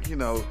like,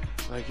 I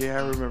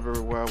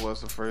remember where I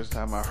was the first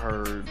time I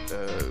heard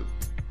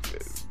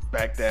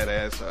Back That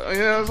Ass Up.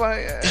 It's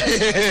like,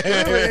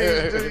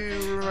 really,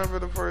 do you remember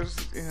the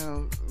first,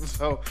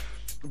 So,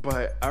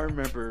 but I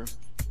remember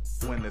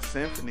when the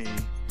symphony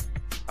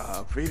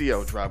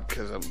video dropped,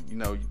 because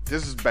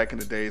this is back in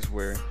the days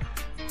where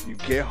you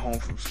get home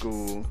from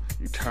school,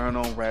 you turn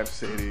on Rap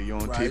City, you're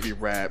on TV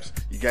Raps,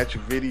 you got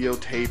your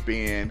videotape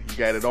in, you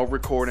got it on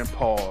record and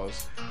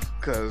pause,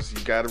 because you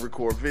got to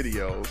record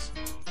videos.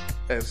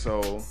 And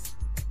so,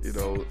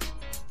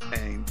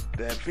 and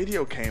that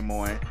video came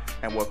on,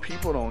 and what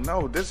people don't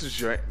know, this was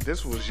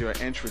your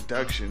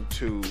introduction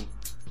to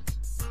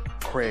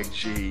Craig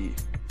G,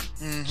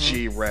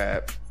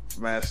 G-Rap,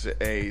 Master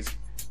Ace,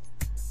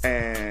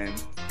 and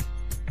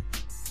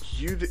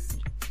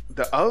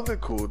the other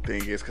cool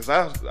thing is, because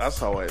I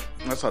saw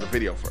the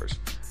video first.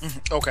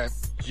 Okay.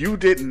 You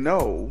didn't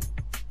know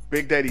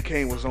Big Daddy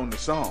Kane was on the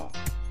song,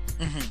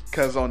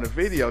 because on the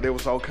video they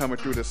was all coming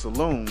through the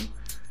saloon,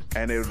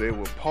 and they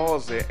would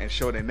pause it and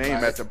show their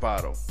name at the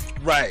bottom.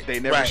 Right. They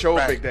never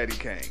showed Big Daddy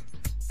Kane,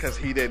 because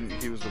he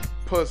was a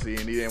pussy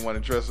and he didn't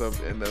want to dress up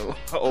in the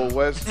old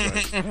West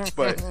joint.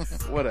 But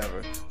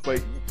whatever.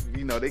 But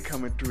they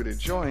coming through the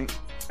joint,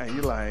 and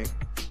you're like,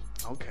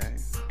 okay,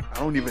 I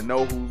don't even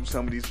know who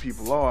some of these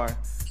people are.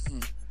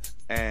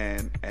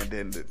 And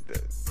then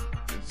the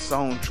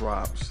song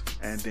drops,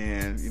 and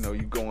then you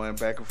going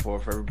back and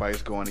forth,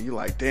 everybody's going, and you're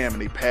like, damn,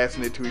 and they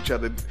passing it to each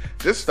other.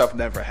 This stuff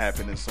never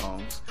happened in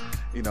songs.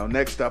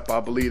 Next up, I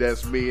Believe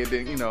That's Me, and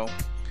then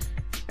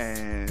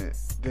and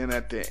then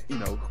at the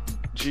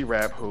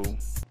G-Rap, who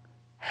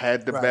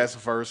had the best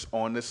verse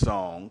on the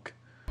song,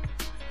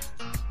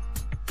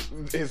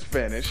 is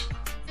finished.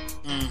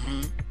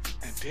 And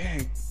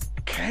then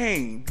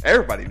Kane,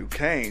 everybody knew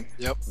Kane.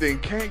 Yep. Then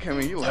Kane came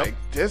in, you like,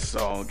 this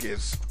song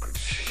is,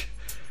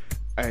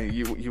 and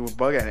you were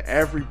bugging, and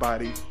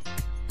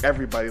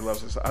everybody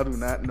loves this. I do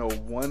not know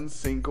one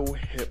single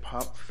hip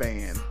hop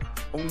fan,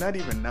 not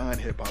even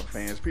non-hip hop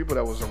fans, people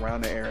that was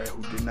around the area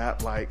who did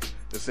not like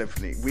the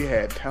symphony. We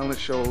had talent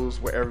shows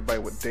where everybody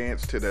would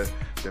dance to the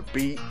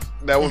beat.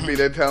 That would be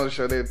their talent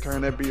show. They'd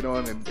turn that beat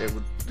on and they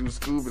would do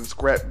Scoob and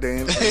Scrap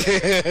dance.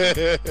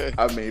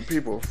 I mean,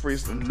 people were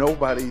freestyling.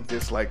 Nobody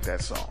disliked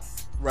that song.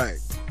 Right.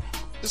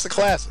 It's a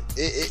classic.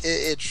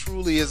 It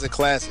truly is a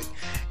classic.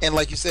 And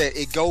like you said,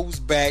 it goes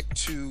back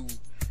to,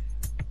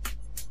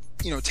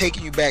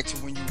 taking you back to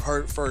when you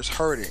first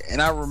heard it. And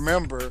I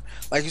remember,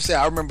 like you said,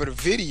 I remember the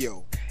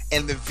video.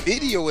 And the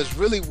video is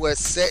really what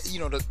set,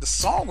 the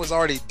song was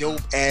already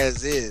dope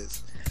as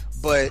is.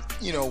 But,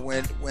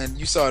 when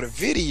you saw the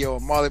video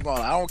of Marley,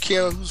 I don't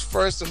care who's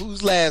first or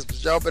who's last,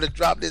 but y'all better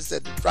drop this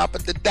at the drop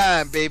of the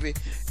dime, baby.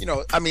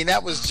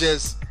 That was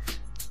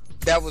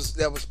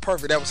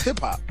perfect. That was hip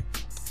hop.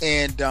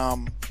 And,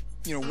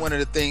 one of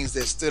the things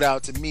that stood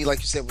out to me, like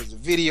you said, was the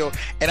video.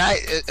 And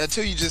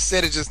until you just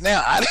said it just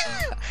now,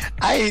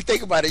 I didn't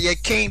think about it. Yeah,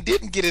 Kane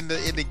didn't get in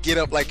the get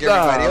up like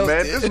everybody else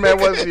man. did. This man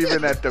wasn't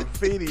even at the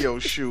video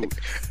shoot.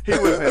 He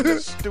was in the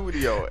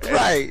studio.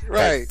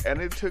 Right.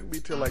 And it took me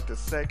to like the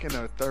second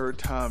or third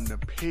time to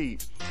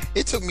peep.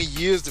 It took me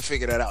years to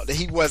figure that out, that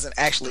he wasn't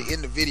actually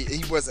in the video.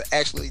 He wasn't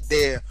actually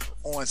there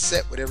on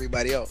set with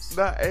everybody else.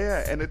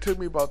 And it took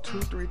me about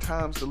 2-3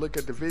 times to look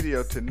at the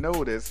video to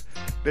notice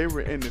they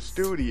were in the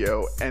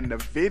studio and the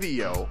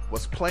video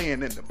was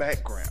playing in the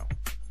background.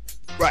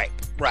 Right.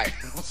 I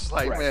was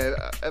like, man,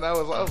 and I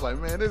was like,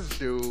 man, this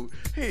dude,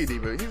 he's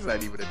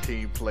not even a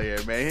team player,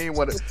 man. He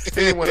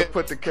didn't want to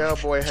put the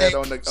cowboy hat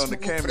on the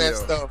cameo. For that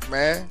stuff,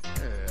 man.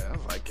 Yeah, I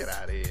was like, get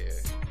out of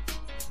here.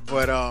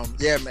 But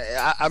yeah,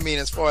 man. I mean,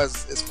 as far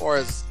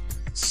as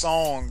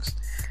songs,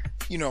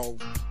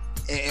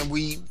 and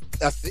we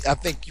I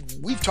think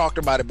we've talked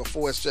about it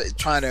before. It's just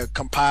trying to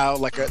compile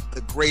like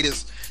the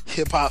greatest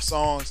hip hop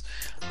songs,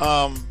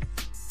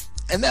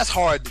 and that's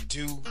hard to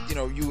do. You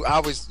know, you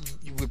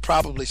would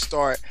probably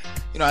start.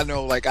 You know, I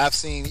know like I've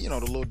seen the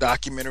little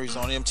documentaries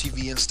on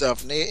MTV and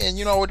stuff, and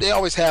they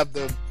always have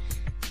the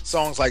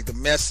songs like The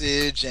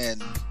Message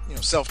and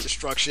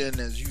Self-Destruction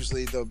is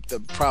usually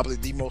the probably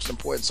the most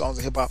important songs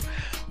in hip hop.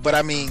 But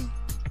I mean,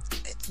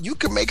 you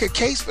can make a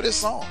case for this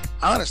song,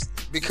 honestly,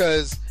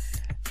 because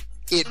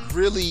it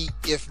really,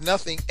 if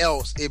nothing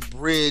else, it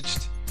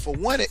bridged. For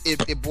one,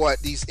 it brought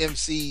these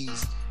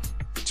MCs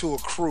to a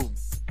crew,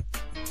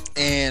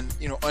 and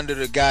under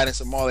the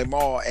guidance of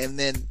Marl, and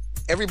then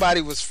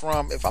everybody was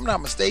from, if I'm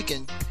not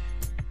mistaken,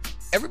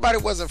 everybody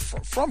wasn't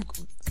from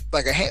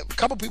like a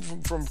couple people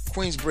from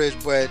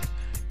Queensbridge, but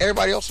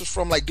everybody else was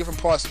from like different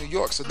parts of New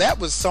York. So that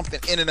was something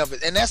in and of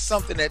it, and that's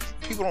something that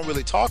people don't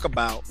really talk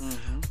about.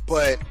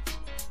 But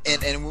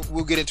and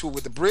we'll get into it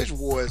with the Bridge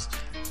Wars,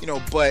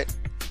 but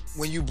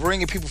when you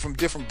bring in people from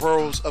different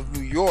boroughs of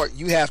New York,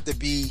 you have to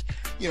be,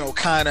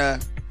 kind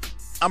of,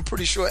 I'm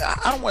pretty sure,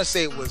 I don't want to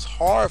say it was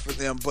hard for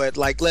them, but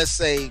like, let's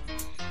say,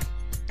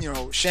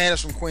 Shan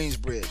is from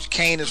Queensbridge,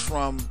 Kane is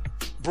from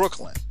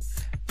Brooklyn,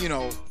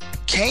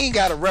 Kane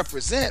got to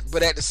represent,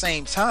 but at the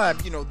same time,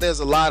 there's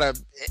a lot of,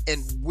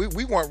 and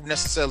we weren't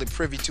necessarily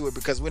privy to it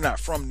because we're not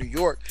from New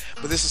York,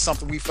 but this is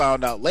something we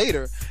found out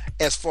later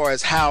as far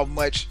as how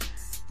much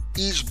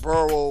each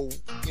borough,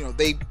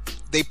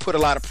 they put a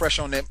lot of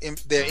pressure on their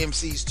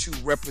MCs to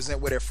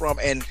represent where they're from,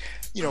 and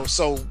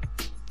so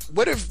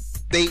what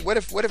if they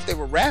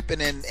were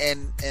rapping and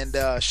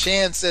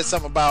Shan said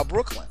something about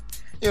Brooklyn,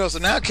 so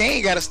now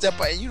Kane got to step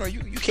up, and you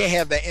can't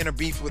have that inner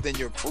beef within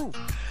your crew.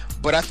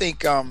 But I think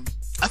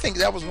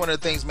that was one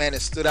of the things, man,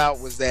 that stood out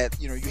was that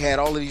you had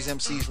all of these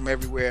MCs from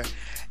everywhere,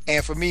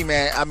 and for me,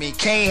 man, I mean,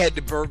 Kane had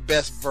the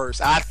best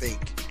verse, I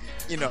think.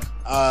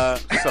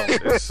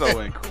 It's so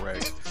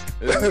incorrect.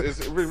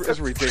 It's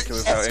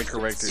ridiculous how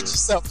incorrect it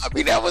is. I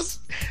mean,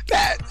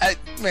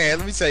 man,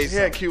 let me tell you something. He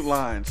had cute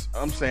lines.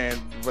 I'm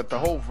saying, but the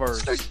whole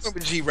verse. I know you went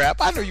with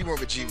G-Rap. I know you went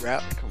with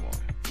G-Rap. Come on.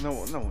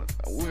 No.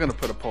 We're going to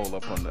put a poll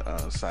up on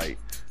the site,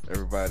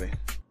 everybody.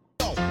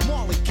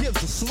 Marley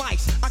gives a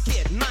slice. I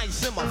get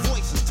nice and my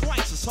voice is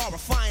twice as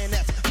horrifying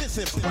as this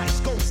in price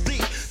goes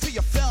deep till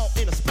you fell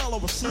in a spell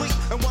of a sleep.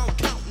 And while I'm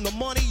counting the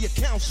money, you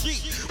count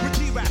sheep. When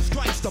G-Rap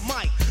strikes the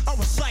mic, I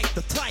recite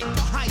the type of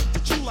hype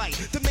that you like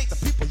to make the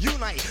people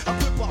unite. I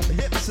grip up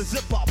hips and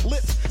zip up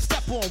lips,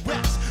 step on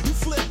reps. You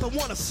flip and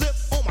wanna sip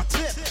on my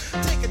tip.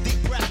 Take a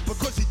deep breath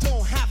because you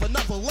don't have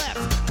another left.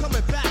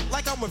 Coming back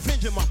like I'm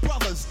revenging my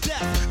brother's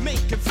death.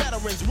 Making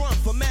veterans run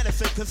for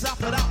medicine, cause I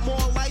put out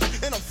more light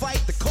in a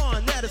fight the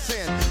car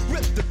medicine.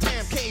 Rip the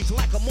damn cage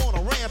like I'm on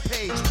a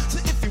rampage. So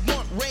if you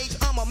want rage,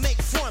 I'ma make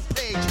front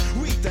page.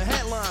 Read the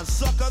headlines,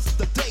 suckers,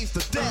 the day's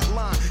the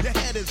deadline. Your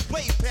head is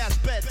way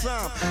past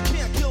bedtime.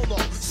 Can't kill no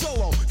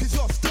solo, cause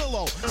you're still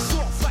low.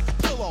 Soft like a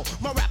pillow,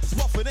 my rap is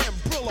rougher than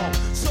Brillo.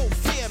 So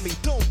fear me,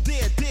 don't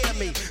dare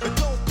me. And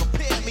don't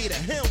compare me to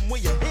him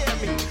when you hear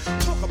me.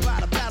 Talk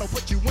about a battle,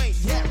 but you ain't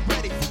yet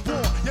ready for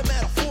war. Your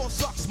metaphor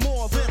sucks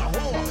more than a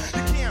whore.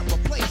 You can't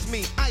replace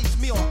me, ice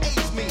me or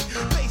ace me.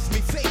 Face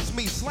me, face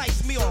me,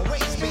 slice me or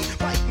race me,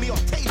 bite me or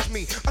taste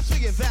me. I show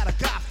you that I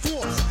got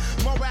force.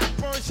 My rap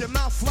burns your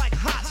mouth like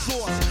hot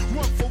sauce.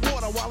 Run for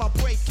water while I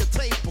break your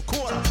tape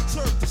recorder.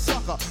 Serve the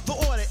sucker, the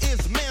order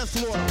is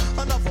manslaughter.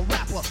 Another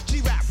rapper,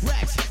 G-Rap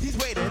Rex, he's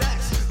rated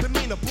X. The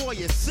meaner boy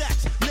is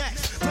sex.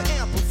 Next, the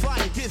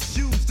amplifier gets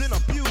used and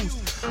abused.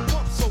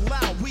 Pump so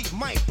loud we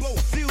might blow a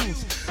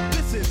fuse.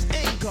 This is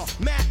anger,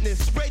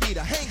 madness, ready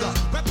to hang up.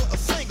 Rapper or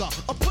singer,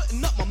 I'm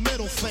putting up my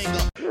middle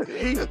finger.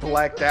 He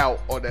blacked out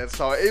on that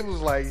song. It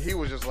was like he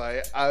was just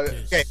like,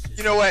 okay.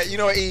 You know what,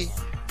 E?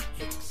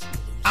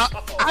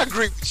 I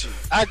agree with you.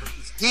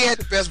 He had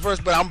the best verse,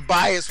 but I'm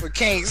biased for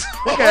Kane's.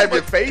 You can have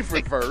your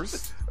favorite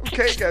verse.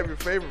 Okay, you can have your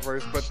favorite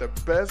verse, but the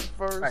best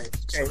verse. Right.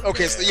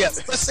 Okay. So yeah,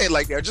 let's say it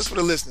like that, just for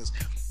the listeners.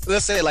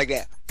 Let's say it like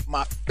that.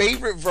 My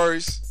favorite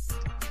verse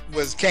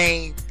was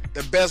Kane.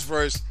 The best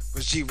verse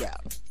was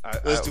G-Rap.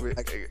 Let's do it.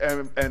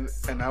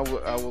 And I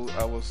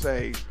will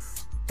say,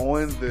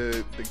 on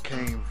the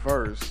Kane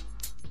verse,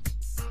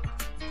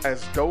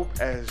 as dope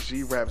as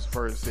G-Rap's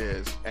verse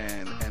is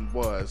and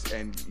was,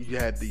 and you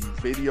had the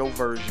video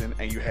version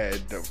and you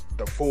had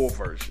the full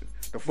version.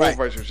 The full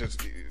version was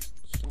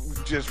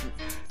just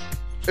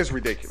it's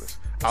ridiculous.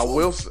 I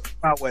will say,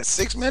 about what,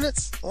 6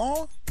 minutes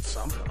long?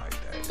 Something like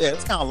that. Yeah,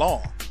 it's kind of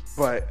long.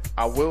 But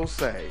I will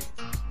say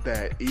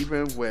that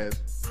even with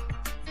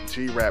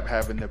G-Rap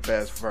having the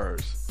best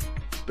verse,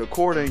 the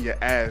quarter in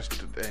your ass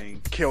thing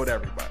killed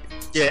everybody.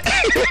 Yeah,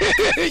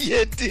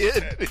 yeah, it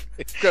did.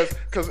 Because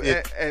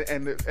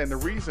and the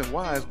reason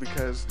why is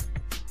because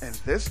in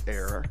this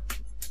era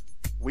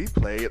we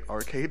played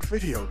arcade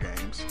video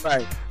games.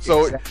 Right.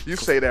 So exactly. You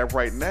say that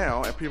right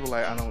now, and people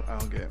are like, I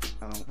don't get it.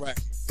 I don't. Right.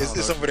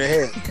 It's over their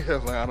head.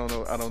 It's like, I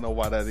don't know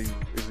why that is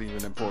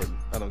even important.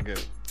 I don't get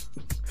it.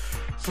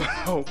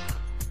 So,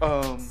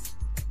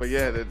 but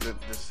yeah, the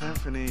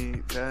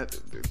symphony,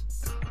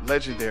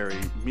 legendary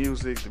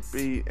music, the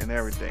beat, and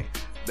everything.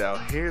 Now,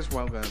 here's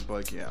where I'm going to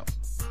bug you out.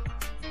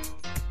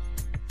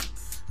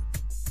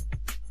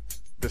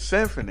 The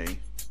Symphony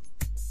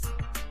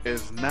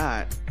is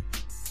not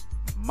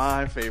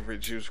my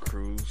favorite Juice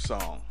Crew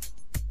song.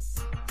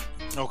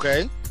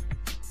 Okay.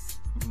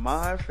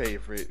 My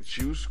favorite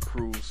Juice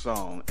Crew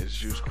song is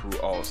Juice Crew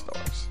All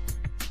Stars.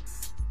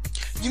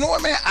 You know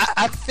what, man?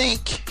 I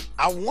think,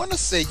 I want to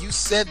say you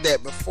said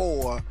that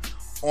before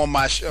on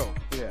my show.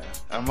 Yeah,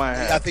 I might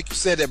have. I think you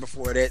said that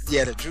before. That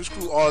the Juice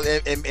Crew all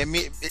and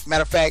me.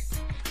 Matter of fact,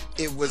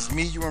 it was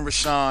me, you, and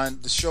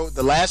Rashawn.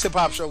 The last hip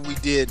hop show we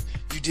did.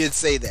 You did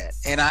say that,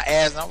 and I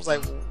asked, and I was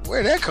like,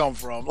 "Where'd that come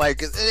from?"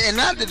 Like, and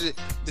not that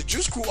the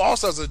Juice Crew All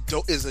Stars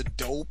is a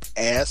dope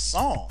ass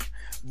song,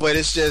 but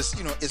it's just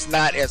it's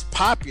not as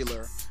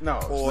popular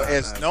or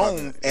as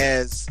known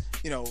as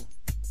the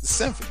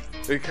Symphony.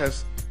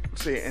 Because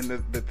see, and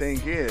the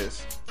thing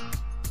is.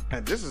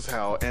 And this is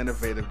how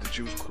innovative the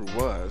Juice Crew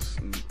was,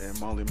 and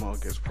Marley Marl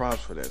gets props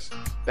for this.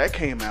 That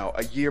came out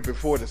a year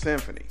before the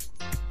Symphony.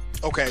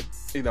 Okay.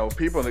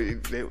 People,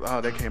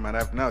 that came out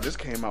after. No, this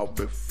came out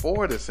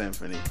before the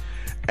Symphony.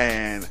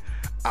 And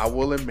I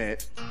will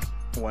admit,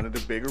 one of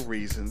the bigger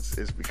reasons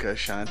is because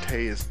Shante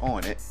is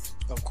on it.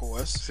 Of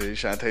course. See,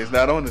 Shantae's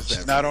not on the Symphony.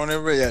 She's not on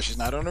the yeah, she's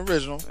not on the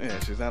original. Yeah,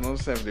 she's not on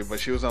the Symphony, but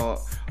she was on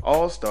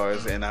All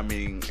Stars, and I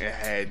mean, it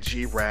had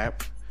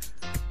G-Rap.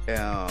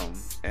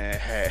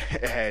 It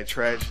had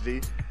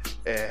Tragedy.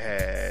 It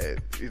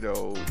had,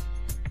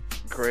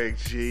 Craig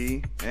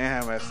G.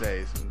 And how am I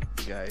saying?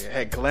 It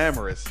had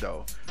Glamorous,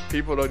 though.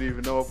 People don't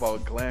even know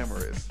about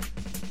Glamorous.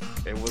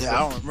 It was I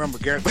don't remember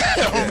Gary. I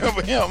don't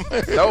remember him.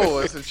 No,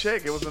 it's a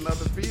chick. It was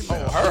another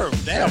female. Oh, her.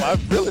 Damn, I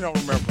really don't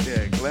remember.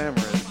 Yeah,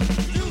 Glamorous.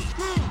 Juice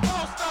Crew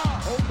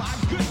All-Star. Oh my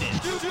goodness.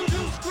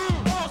 Juice Crew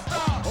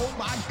All-Star. Oh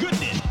my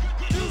goodness.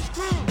 Juice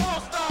Crew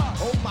All-Star.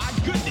 Oh my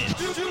goodness.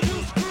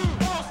 Juice Crew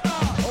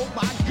All-Star. Oh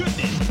my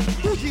goodness.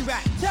 Fuji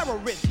rap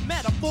terrorist,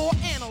 metaphor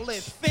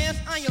analyst, fans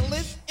iron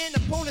list, and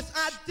opponents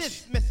I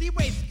dismiss.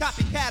 Erase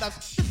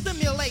copycatters to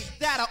simulate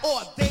data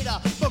or data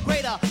for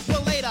greater, for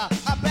later,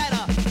 I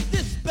better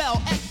dispel,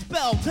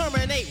 expel,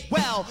 terminate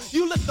well.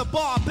 You lift the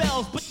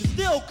barbells, but you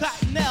still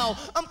cottonelle.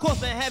 I'm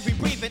causing heavy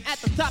breathing at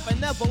the top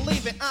and never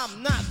leaving.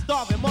 I'm not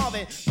starving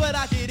Marvin, but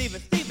I get even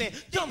Steven.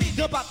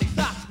 Jump out these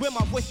socks where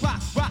my voice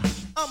rocks.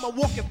 I'm a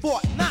walking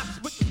Fort Knox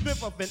with the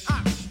strength of an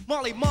ox.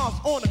 Marley Marl's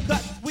on the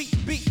cut, sweet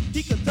beat,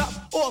 he conducts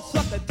all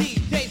sucker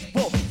DJs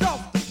for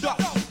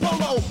self-destruct.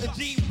 Polo and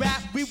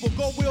G-Rap, we will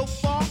go real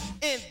far,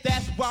 and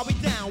that's why we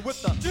down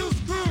with the Juice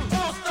Crew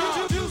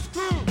All-Star. Juice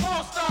Crew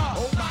All-Star.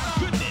 Oh my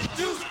goodness.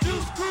 Juice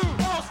Crew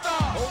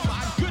All-Star. Oh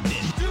my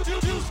goodness.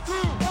 Juice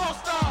Crew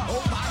All-Star.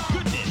 Oh my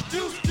goodness.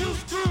 Juice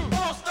Crew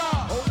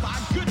All-Star. Oh my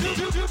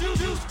goodness.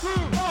 Juice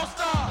Crew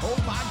All-Star. Oh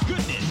my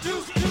goodness.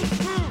 Juice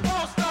Crew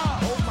All-Star.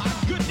 Oh my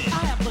goodness.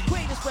 I have the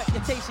greatest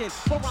reputation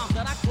for rhymes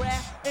that I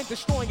craft and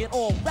destroying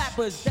all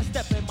rappers that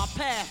step in my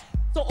path.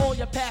 So all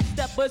your past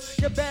steppers,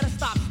 you better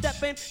stop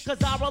stepping,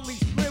 cause I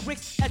release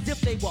lyrics as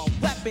if they were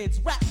weapons.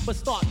 Rappers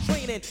start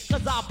training,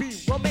 cause I'll be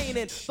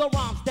remaining. The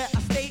rhymes that I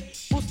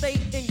state will stay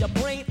in your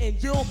brain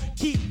and you'll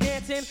keep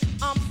dancing.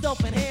 I'm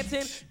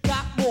self-enhancing,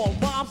 got more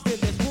rhymes than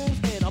there's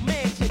rooms in a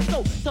mansion.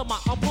 So to my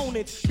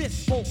opponents,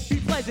 this won't be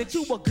pleasant.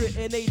 You were good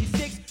in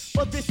 86,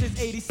 but this is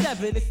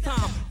 87. It's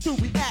time to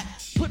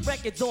react, put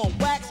records on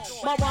wax.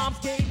 My rhymes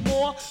gain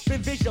more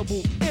than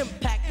visual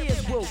impact.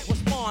 Ears will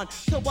respond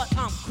to what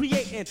I'm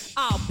creating.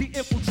 I'll be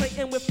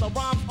infiltrating with the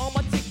rhymes I'm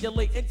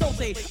articulating. Don't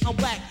say I'm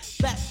whack,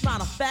 that's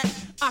not a fact.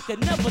 I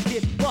could never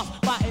get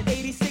buffed by an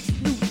 86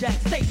 New Jack.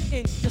 Stay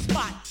in the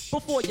spot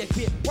before you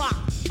get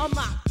rocked. I'm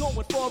not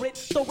going for it,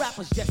 so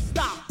rappers just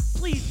stop.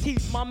 Please keep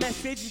my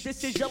message,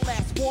 this is your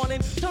last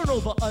warning. Turn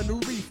over a new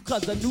leaf,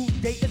 cause a new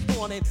day is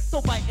dawning.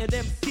 So fighting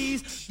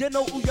MCs, you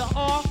know who you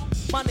are?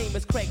 My name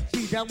is Craig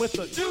G, down with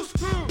the Juice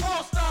Crew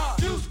All-Star.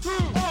 Juice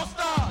Crew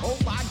All-Star. Oh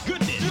my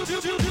goodness.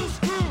 Juice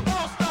Crew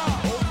All-Star.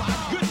 Oh my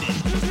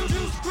goodness.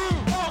 Juice Crew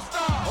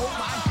All-Star. Oh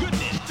my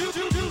goodness.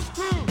 Juice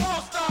Crew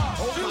All-Star.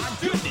 Oh my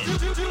goodness.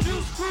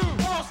 Juice Crew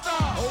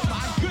All-Star. Oh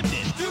my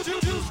goodness.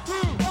 Juice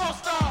Crew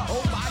All-Star.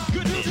 Oh my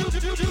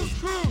goodness. Juice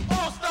Crew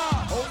All-Star.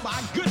 Oh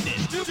my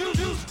goodness.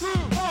 Juice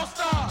Crew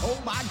All-Star.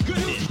 Oh my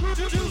goodness.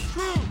 Juice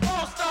Crew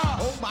All-Star.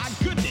 Oh my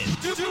goodness.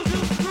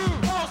 Juice Crew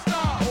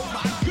All-Star. Oh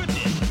my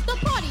goodness. The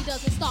party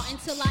doesn't start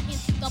until I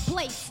enter the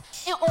place,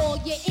 and all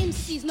your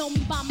MCs know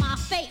me by my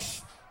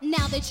face.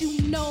 Now that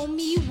you know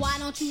me, why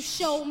don't you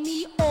show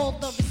me all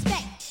the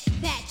respect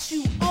that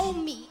you owe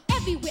me?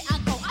 Everywhere I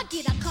go, I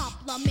get a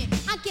compliment.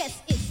 I guess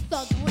it's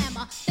the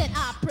glamour that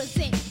I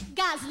present.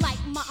 Guys like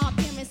my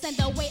appearance and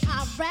the way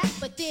I rap,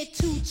 but they're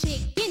too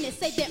chicken and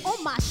say they're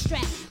on my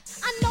strap.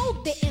 I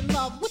know they're in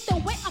love with the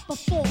way I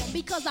perform,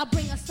 because I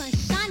bring a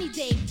sunshiny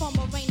day from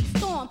a rainy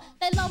storm.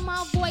 They love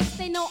my voice,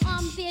 they know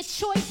I'm their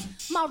choice.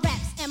 My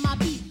raps and my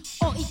beat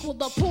all equal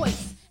the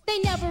poise. They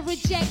never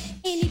reject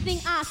anything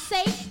I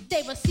say.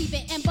 They receive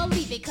it and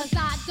believe it, cause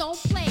I don't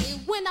play.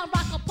 When I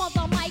rock upon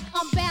the mic,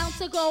 I'm bound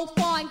to go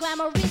far, and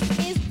Glamorous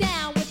is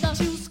down with the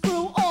Juice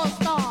Crew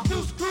All-Star.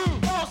 Juice Crew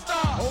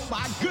All-Star. Oh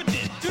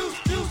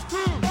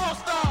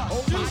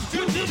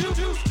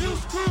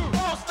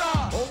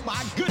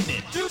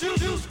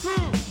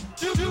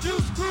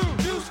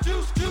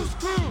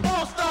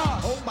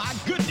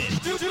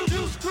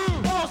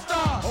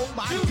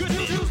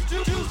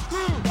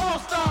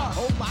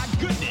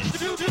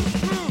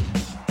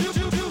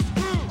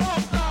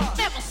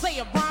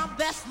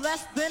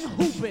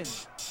whooping.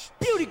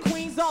 Beauty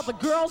queens are the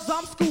girls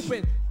I'm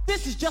scooping.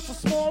 This is just a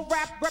small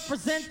rap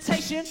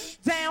representation.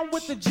 Down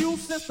with the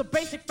juice since the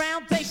basic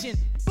foundation.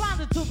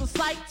 Blinded to the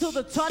sight, to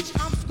the touch,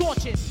 I'm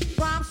scorching.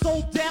 Rhymes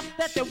so deaf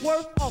that they're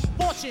worth a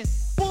fortune.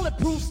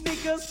 Bulletproof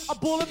sneakers, a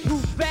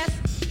bulletproof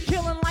vest.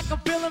 Killing like a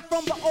villain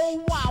from the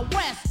old Wild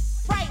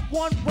West. Write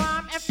one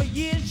rhyme and for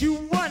years you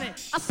run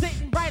it. I sit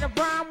and write a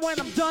rhyme when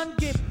I'm done,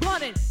 get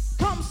blunted.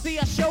 Come see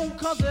a show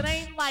cause it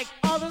ain't like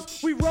others.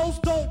 We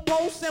roast, don't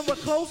boast, and we're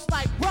close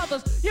like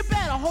brothers. You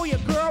better hold your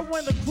girl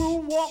when the crew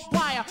walk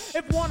by her.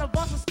 If one of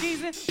us is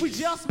skeezing, we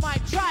just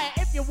might try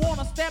it. If you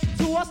wanna step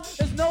to us,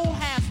 there's no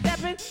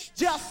half-stepping.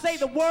 Just say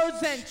the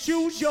words and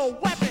choose your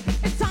weapon.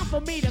 It's time for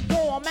me to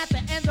go, I'm at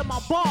the end of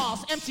my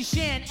bars. MC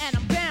Shan and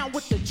I'm down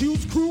with the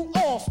Juice Crew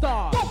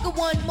All-Stars. Woke up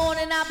one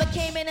morning, I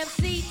became an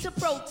MC to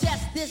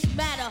protest this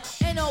matter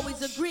and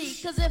always agree.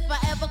 Cause if I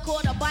ever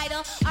caught a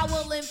biter, I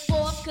will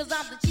enforce. Cause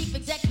I'm the chief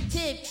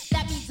executive,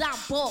 that means I'm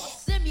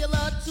boss.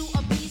 Similar to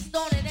a beast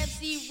on an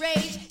MC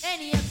rage.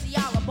 Any MC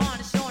I'll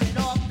abolish on and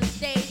off the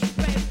stage.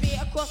 Spread fear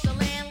across the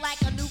land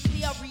like a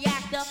nuclear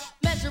reactor.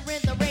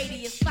 Measuring the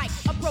radius like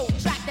a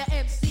protractor.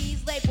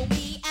 MCs label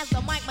me as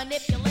the mic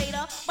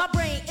manipulator. My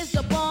brain is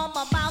the bomb,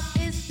 my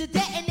mouth is the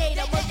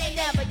detonator. But the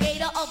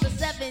navigator of the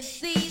 7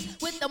 C's.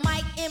 With the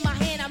mic in my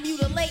hand, I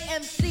mutilate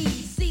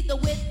MCs. See the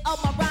width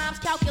of my rhymes,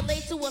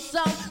 calculate to a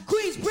sum.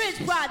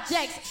 Queensbridge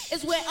Projects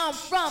is where I'm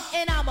from,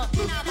 and I'm a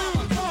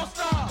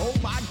All-Star. Oh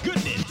my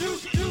goodness.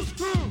 Juice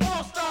Crew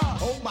All-Star.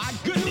 Oh my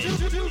goodness.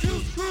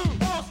 Juice Crew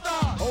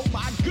All-Star. Oh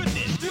my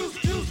goodness.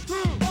 Juice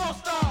Crew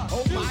All-Star.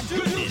 Oh my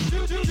goodness.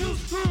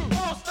 Juice Crew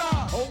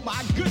All-Star. Oh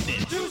my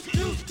goodness.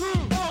 Juice Crew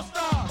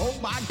All-Star. Oh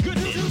my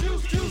goodness.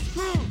 Juice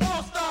Crew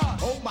All-Star.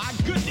 Oh my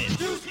goodness.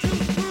 Juice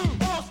Crew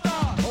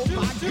All-Star. Oh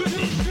my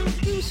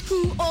goodness. Juice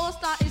Crew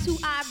All-Star is who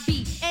I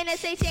be.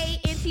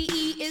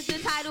 NSHANTE is the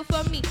title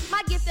for me.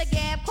 My gift of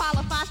gab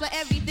qualifies for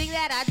everything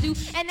that I do.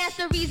 And that's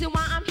the reason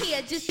why I'm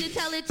here, just to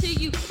tell it to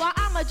you. While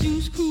I'm a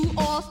Juice Crew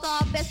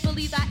All-Star, best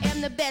believe I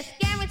am the best.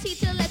 Guaranteed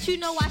to let you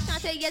know I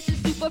Shante, yes,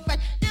 it's super fresh.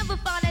 Never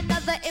found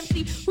another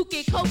MC who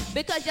can cope,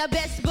 because you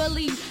best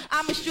believe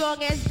I'm as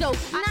strong as dope.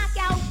 Knock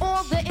out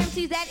all the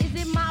MCs that is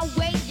in my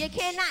way. You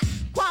cannot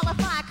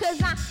qualify,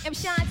 cause I am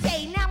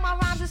Shante. Now my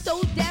rhymes are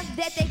so deaf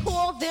that they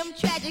call them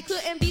tragic.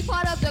 Couldn't be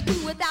part of the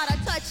crew without a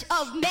touch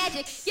of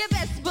magic. You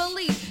best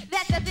believe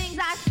that the things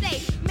I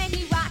say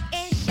many rock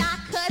and shock,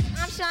 cause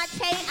I'm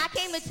Shante. I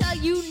came to tell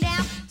you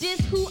now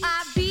just who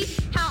I be,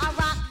 how I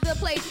rock the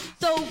place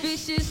so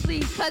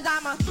viciously, cause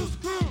I'm a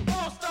crew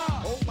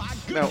all-star. Oh my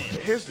goodness. Now,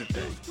 here's the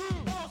thing.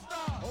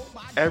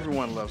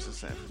 Everyone loves the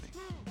symphony.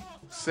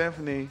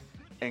 Symphony,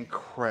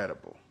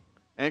 incredible.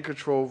 In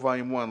Control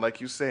Volume 1, like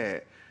you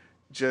said,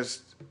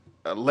 just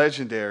a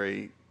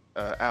legendary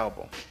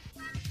album.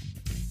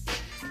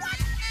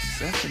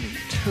 Symphony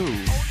 2. Oh,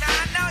 now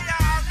I know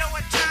y'all know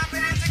what time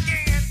it is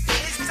again.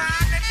 It's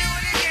time to do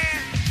it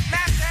again.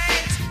 Master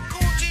Ace,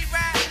 Kool G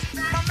Rap,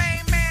 my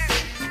main man,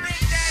 Big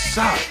Daddy.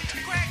 Sucked.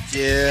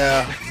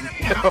 Yeah,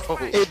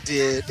 it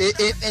did.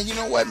 And you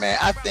know what, man?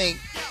 I think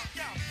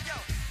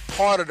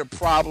part of the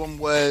problem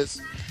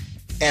was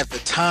at the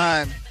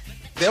time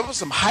there was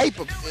some hype,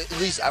 at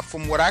least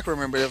from what I can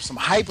remember, there was some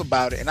hype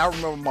about it. And I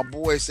remember my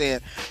boys saying,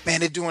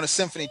 man, they're doing a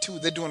Symphony 2.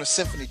 They're doing a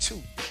Symphony 2.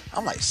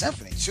 I'm like,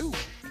 Symphony 2?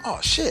 Oh,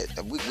 shit.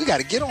 We got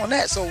to get on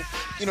that. So,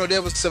 you know,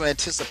 there was some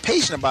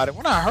anticipation about it.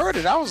 When I heard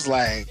it, I was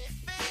like,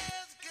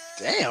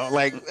 damn,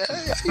 like,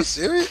 are you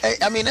serious?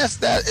 I mean,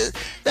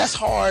 that's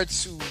hard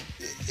to...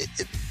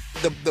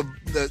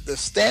 The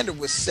standard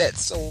was set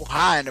so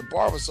high and the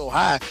bar was so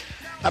high.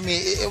 I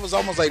mean, it was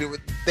almost like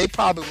they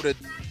probably would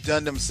have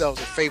done themselves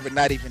a favor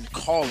not even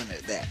calling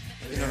it that.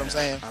 You know what I'm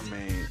saying?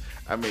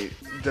 I mean,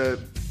 the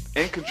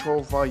In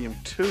Control Volume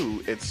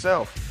 2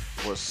 itself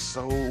was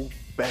so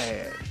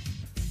bad.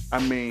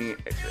 I mean,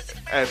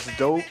 as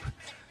dope,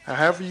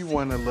 however you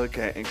want to look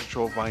at In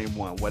Control Volume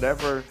 1,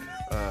 whatever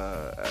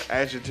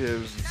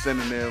adjectives,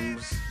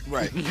 synonyms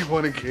you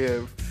want to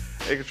give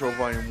In Control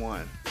Volume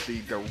 1, the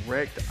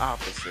direct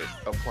opposite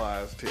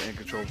applies to In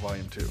Control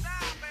Volume 2.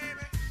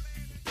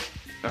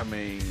 I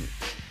mean,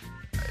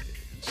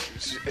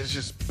 it's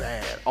just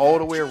bad. All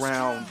the way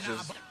around,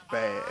 just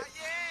bad.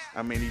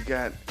 I mean, you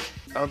got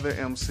other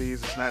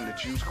MCs, it's not in the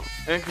Juice Crew.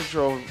 In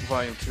Control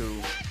Volume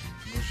 2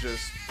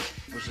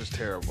 was just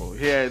terrible.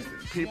 He had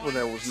people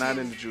that was not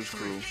in the Juice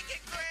Crew,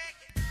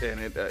 and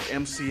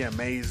MC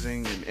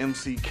Amazing and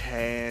MC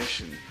Cash,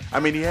 and I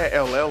mean, he had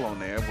LL on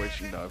there,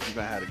 which, you know, if you're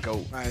gonna have to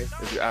go,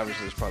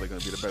 obviously it's probably gonna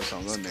be the best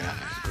song on there.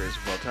 It's the greatest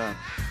of all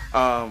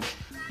time.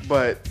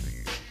 But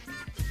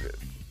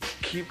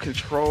Keep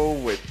Control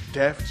with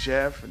Def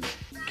Jeff and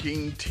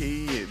King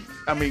T, and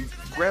I mean,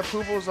 Grand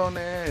Pooba was on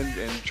there,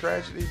 and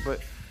Tragedy, but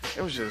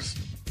it was just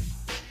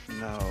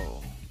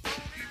no.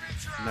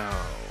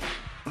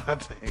 I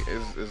think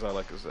is all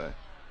I can say.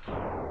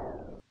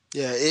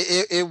 Yeah,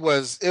 it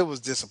was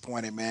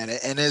disappointing, man,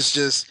 and it's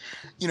just,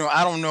 you know,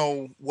 I don't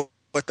know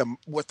what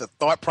the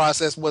thought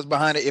process was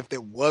behind it, if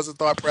there was a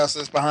thought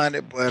process behind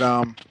it, but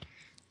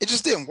it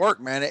just didn't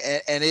work, man,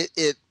 and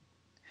it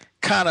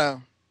kind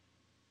of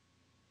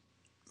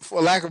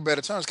for lack of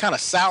better terms, kind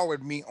of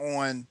soured me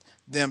on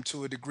them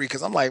to a degree,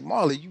 because I'm like,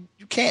 Marley, you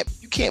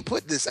can't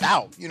put this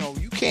out. You know,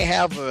 you can't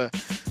have a,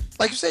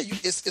 like you said,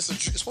 it's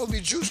supposed to be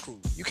a Juice Crew.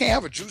 You can't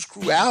have a Juice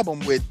Crew album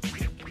with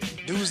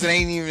dudes that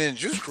ain't even in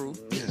Juice Crew.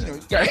 You know,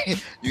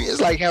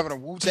 it's like having a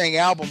Wu-Tang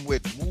album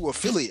with Wu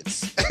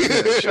affiliates.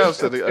 Shouts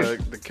to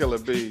the Killer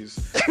Bees,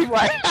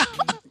 right?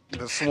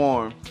 The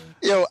Swarm.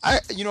 Yo,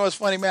 you know what's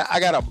funny, man?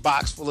 I got a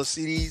box full of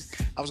CDs.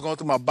 I was going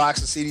through my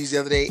box of CDs the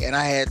other day, and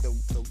I had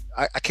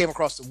I came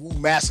across the Wu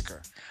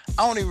Massacre.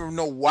 I don't even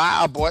know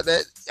why I bought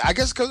that. I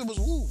guess because it was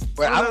Wu.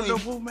 But I don't know.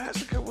 The Wu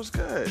Massacre was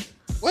good.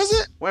 Was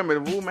it? Wait a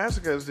minute. Wu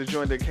Massacre is the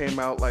joint that came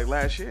out like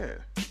last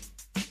year.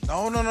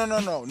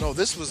 No.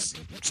 This was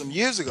some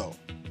years ago.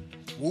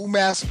 Wu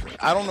Massacre.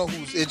 I don't know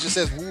who's. It just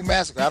says Wu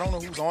Massacre. I don't know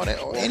who's on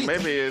it or anything.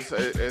 Maybe it's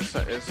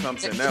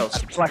something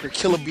else. It's like a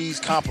Killer Bees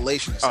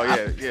compilation. Oh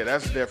yeah,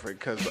 that's different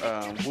because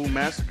Wu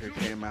Massacre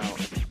came out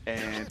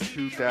in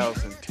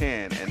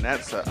 2010, and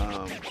that's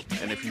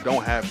and if you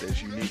don't have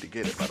this, you need to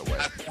get it. By the way,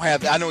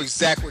 I know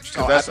exactly what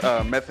you're talking about.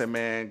 That's Method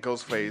Man,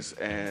 Ghostface,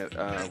 and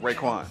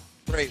Raekwon.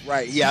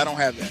 Right. Yeah, I don't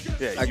have that.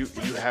 Yeah, you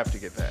have to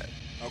get that.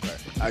 Okay,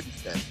 I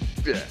get that.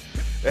 Yeah,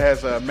 it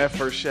has Meth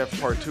First Chef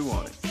Part 2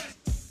 on it.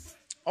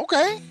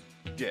 Okay.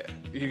 Yeah,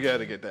 you got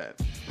to get that.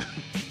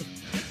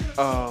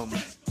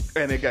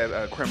 And it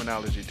got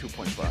Criminology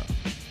 2.5.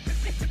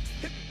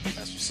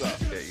 That's what's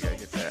up. Yeah, you got to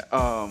get that.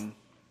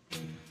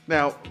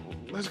 Now,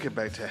 let's get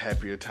back to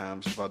happier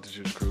times about the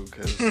Juice Crew,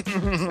 because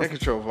In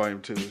Control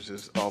Volume 2 is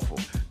just awful.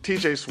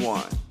 TJ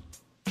Swan.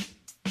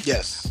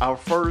 Yes. Our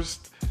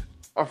first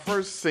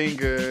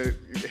singer,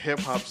 hip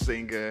hop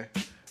singer,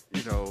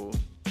 no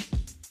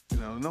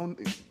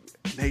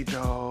Nate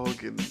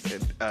Dogg and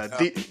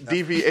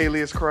DV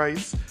Alias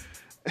Christ.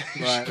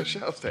 Right.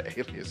 Shouts to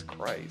Alias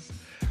Christ.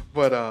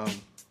 But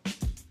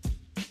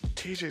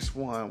TJ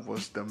Swan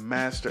was the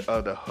master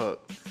of the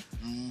hook.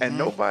 Mm-hmm. And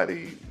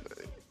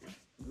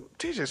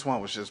TJ Swan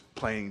was just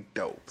plain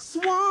dope.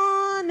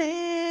 Swan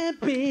and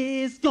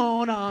Biz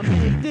gonna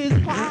make this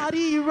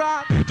party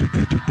rock.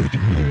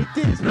 Make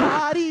this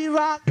party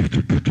rock.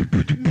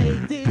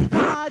 Make this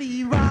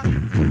party rock.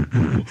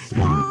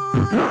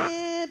 Swan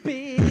and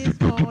Biz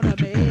gonna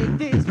make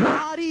this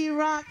party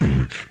rock.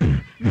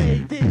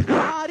 Make this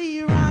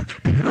party rock.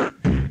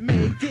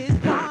 Make this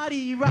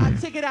party rock.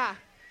 Check it out.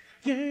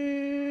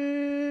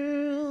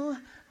 Girl,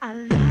 I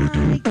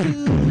like to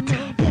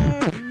know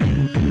your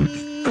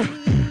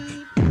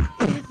name.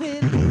 Is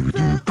it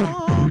Lisa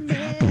or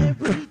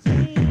Mary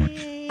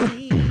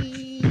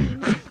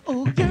Jane?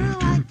 Oh, girl,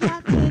 I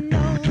got to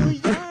know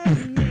your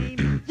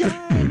name.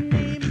 Your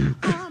name.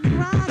 I'm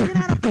rocking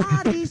at a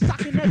party,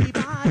 shocking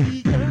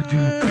everybody,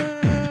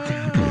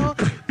 girl.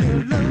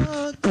 You're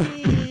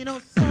looking oh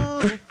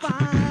so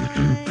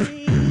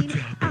fine.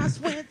 I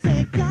swear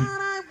to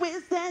God, I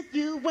wish that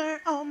you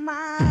were on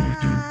mine.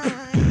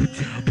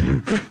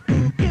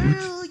 Oh,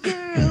 girl,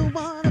 you're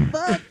one of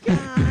a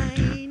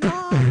kind,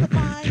 all the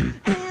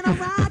fine. And I'm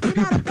rocking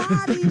at a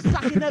party,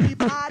 shocking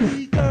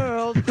everybody,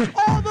 girls.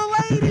 All the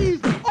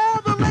ladies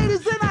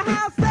in the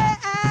house, say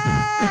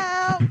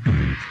out.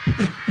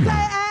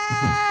 Say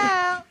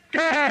out.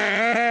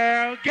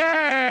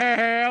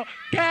 Girl.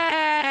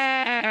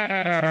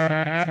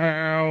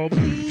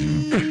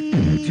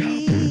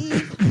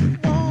 Please,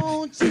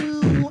 won't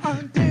you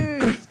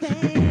understand?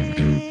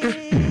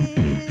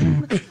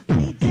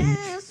 I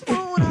just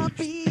wanna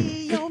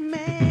be your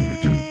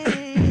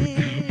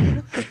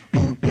man.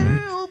 Oh,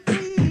 girl,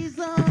 please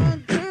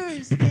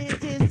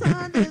understand. Just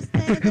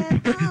understand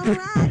that I'm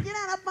rocking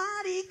at a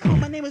party. Call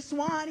my name is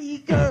Swanee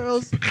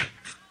Girls.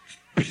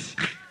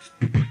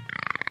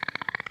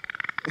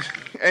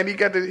 And he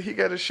got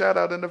a shout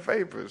out in the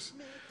papers.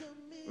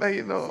 Now, I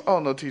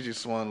don't know TJ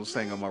Swan will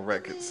sing on my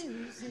records.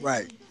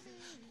 Right.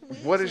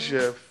 What is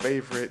your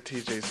favorite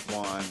TJ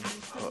Swan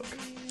hook?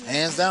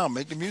 Hands down,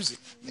 make the music.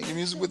 Make the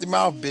music with your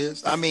mouth,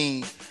 Biz. I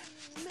mean,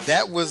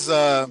 that was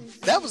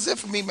it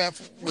for me, man,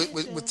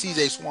 with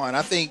TJ Swan.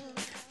 I think,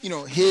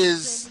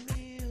 his,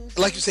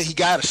 like you said, he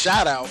got a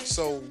shout out.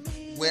 So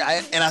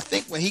I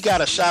think when he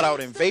got a shout out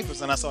in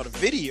Vapors and I saw the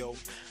video,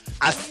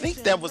 I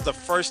think that was the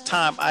first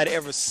time I'd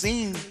ever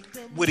seen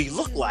what he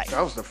looked like.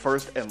 That was the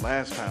first and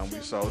last time we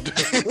saw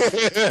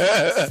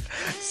it.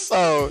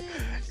 So,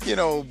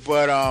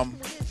 but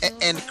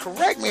and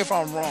correct me if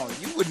I'm wrong.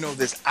 You would know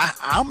this.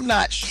 I'm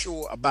not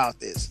sure about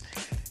this.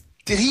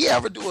 Did he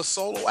ever do a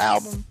solo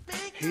album?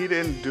 He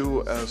didn't do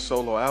a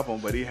solo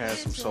album, but he had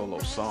some solo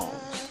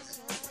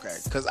songs. Okay,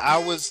 because I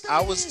was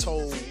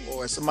told,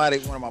 or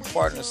one of my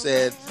partners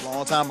said a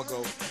long time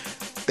ago,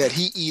 that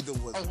he either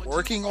was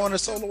working on a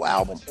solo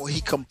album or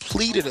he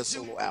completed a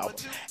solo album,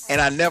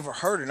 and I never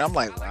heard it. And I'm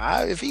like,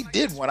 well, if he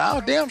did one, I'll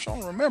damn sure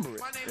don't remember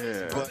it.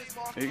 Yeah, but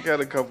he got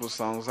a couple of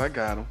songs. I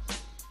got them.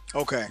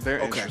 Okay, they're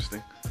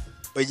interesting.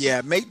 But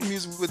yeah, make the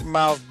music with your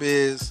mouth,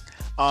 Biz.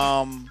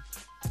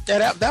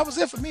 That was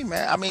it for me,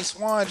 man. I mean,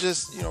 Swan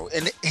just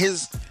and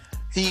his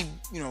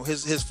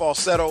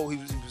falsetto. He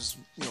was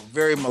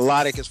very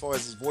melodic as far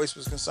as his voice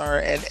was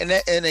concerned,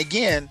 and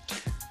again.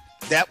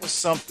 that was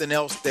something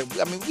else that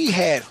we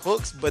had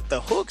hooks, but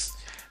the hooks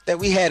that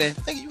we had, and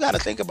you got to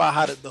think about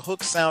how the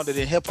hooks sounded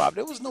in hip hop.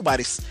 There was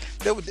nobody,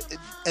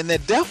 and there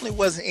definitely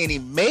wasn't any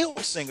male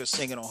singers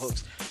singing on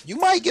hooks. You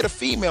might get a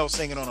female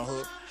singing on a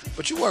hook,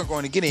 but you weren't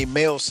going to get any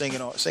male singing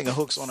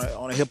hooks on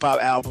a hip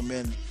hop album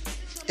in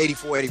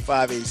 84,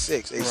 85,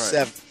 86,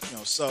 87.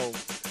 Right. So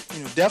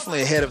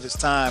definitely ahead of his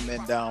time.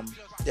 And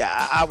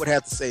I would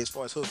have to say, as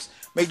far as hooks,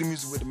 Make the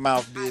Music with the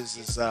Mouth Biz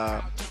is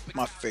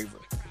my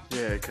favorite.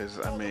 Yeah, because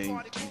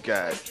you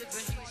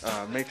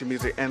got Make the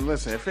Music. And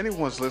listen, if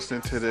anyone's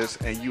listening to this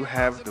and you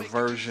have the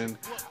version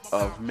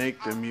of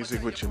Make the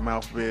Music with Your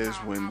Mouth Biz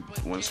when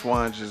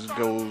Swan just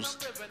goes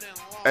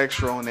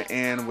extra on the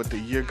end with the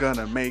 "You're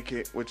Gonna Make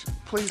It," which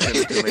please send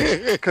it to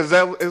me, because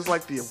that is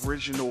like the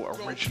original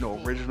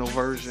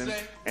version,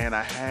 and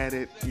I had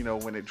it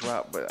when it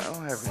dropped, but I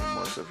don't have it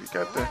anymore. So if you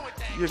got the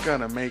 "You're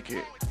Gonna Make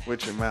It"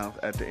 with your mouth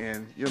at the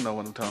end, you'll know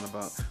what I'm talking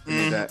about.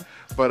 That.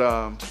 But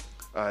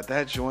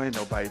that joint,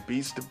 Nobody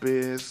Beats the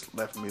Biz,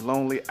 Left Me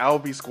Lonely,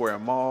 Albee Square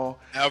Mall.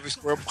 Albee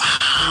Square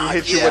Mall. He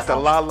hit you with the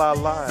la la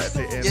la at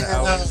the end of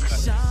Albee.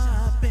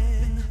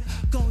 Shopping,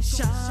 go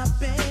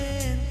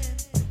shopping,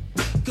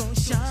 go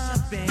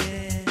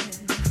shopping,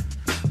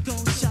 go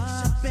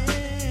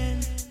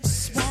shopping,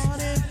 Swan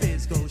and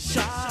Biz, go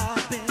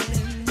shopping.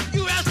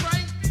 You asked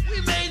right,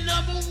 we made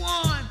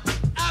 #1.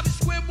 Albee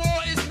Square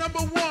Mall is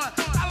 #1.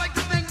 I like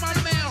to thank my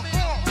man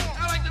Hall.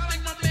 I like to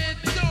thank my man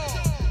Dog.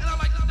 And I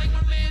like to thank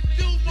my man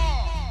Duval.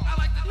 I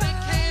like to thank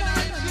Kane.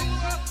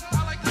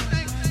 I like to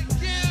thank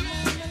Kim.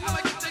 I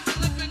like to thank the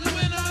living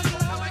winner.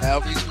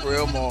 Albee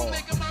Square Mall.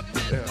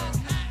 Yeah.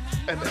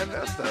 And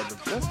that's the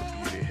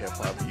beauty of hip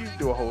hop. You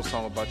do a whole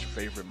song about your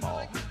favorite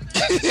mall.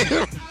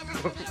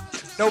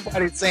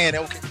 Nobody's saying,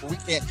 okay, we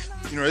can't,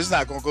 it's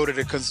not going to go to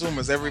the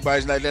consumers.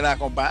 Everybody's like, they're not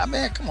going to buy.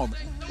 Man, come on,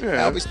 man.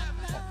 Yeah.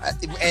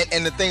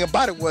 And the thing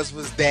about it was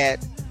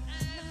that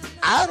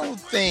I don't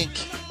think,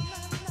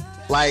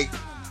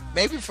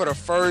 maybe for the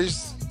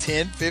first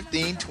 10,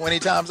 15, 20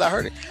 times I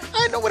heard it, I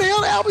didn't know what the hell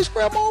the Albee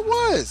Square Mall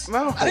was.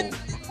 No. I didn't know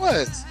what it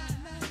was.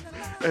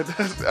 And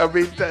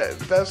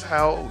that's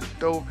how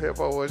dope hip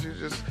hop was.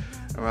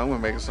 I'm gonna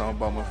make a song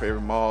about my favorite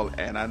mall,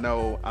 and I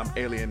know I'm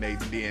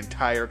alienating the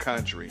entire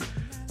country,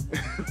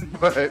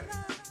 but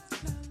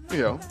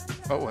oh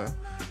well.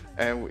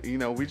 And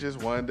we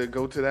just wanted to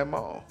go to that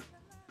mall,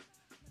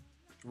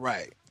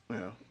 right?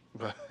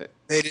 But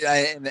he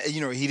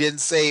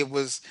didn't say it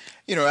was.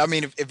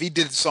 If he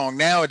did the song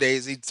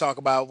nowadays, he'd talk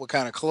about what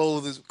kind of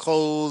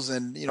clothes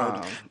and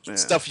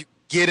stuff you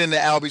get in the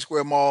Albee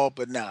Square Mall.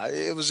 But nah,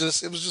 it was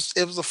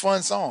a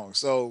fun song.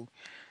 So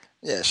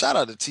yeah, shout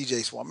out to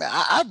TJ Swan, man.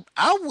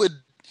 I would,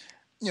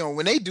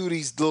 when they do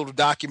these little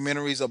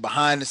documentaries or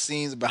behind the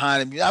scenes,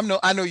 behind the, I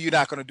know you're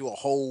not going to do a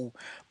whole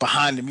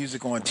behind the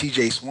music on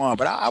TJ Swan,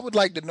 but I would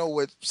like to know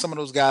what some of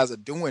those guys are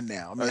doing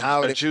now.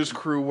 How the Juice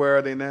Crew, where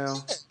are they now?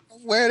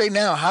 Where are they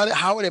now?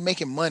 How are they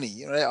making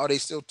money? Are they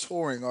still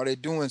touring? Are they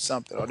doing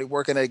something? Are they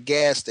working at a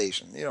gas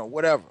station?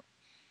 Whatever.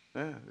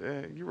 Yeah,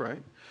 you're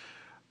right.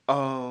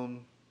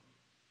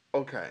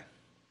 Okay.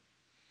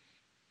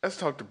 Let's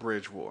talk the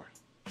Bridge War.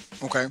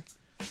 Okay.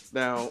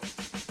 Now,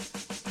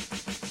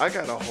 I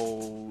got a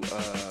whole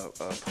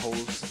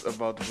post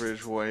about the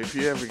Bridge War. If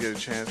you ever get a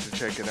chance to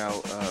check it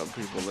out,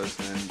 people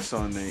listening, it's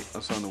on the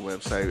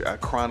website. I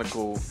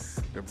chronicle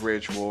the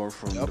Bridge War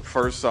from the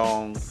first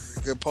song.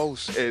 Good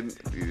post. And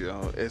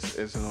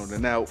it's an order.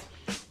 Now,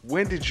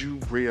 when did you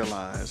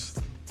realize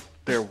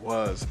there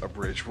was a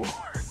Bridge War?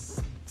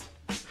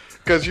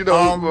 Because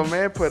my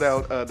man put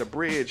out the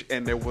Bridge,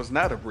 and there was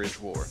not a Bridge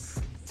War.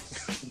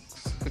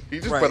 He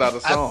just put out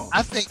a song.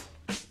 I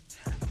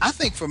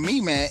think for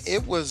me, man,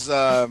 it was.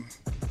 I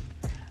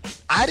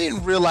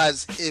didn't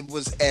realize it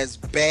was as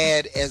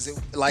bad as it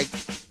and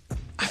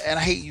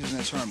I hate using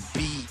the term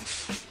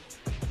beef,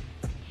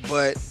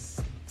 but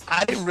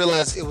I didn't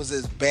realize it was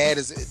as bad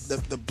as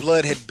the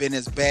blood had been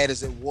as bad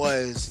as it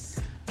was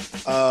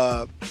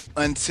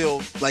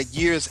until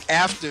years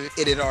after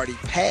it had already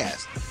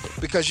passed.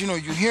 Because you're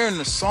hearing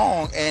the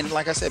song, and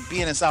like I said,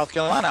 being in South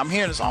Carolina, I'm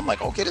hearing the song. I'm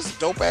like, okay, this is a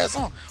dope ass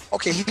song.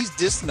 Okay, he's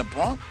dissing the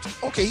Bronx.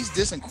 Okay, he's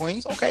dissing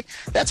Queens. Okay,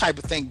 that type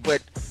of thing.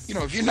 But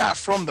if you're not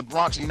from the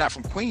Bronx and you're not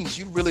from Queens,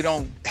 you really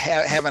don't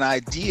have an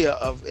idea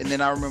of. And then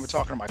I remember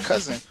talking to my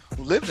cousin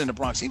who lived in the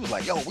Bronx. He was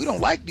like, "Yo, we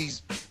don't like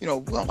these. We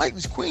don't like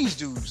these Queens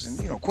dudes,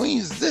 and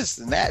Queens is this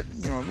and that.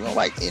 We don't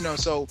like.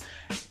 So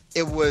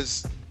it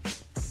was."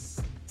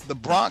 The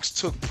Bronx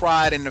took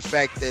pride in the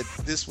fact that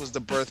this was the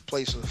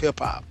birthplace of hip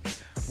hop,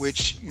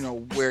 which,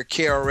 where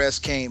KRS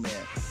came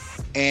in.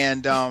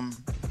 And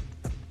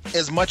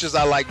as much as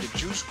I like the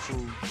Juice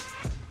Crew,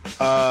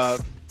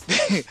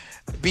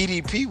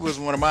 BDP was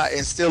one of my,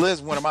 and still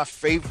is one of my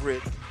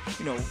favorite,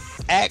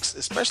 acts,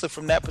 especially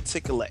from that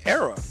particular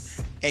era.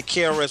 And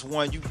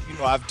KRS-One,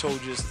 I've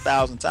told you this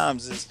 1,000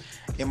 times, is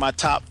in my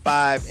top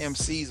 5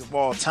 MCs of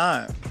all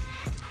time.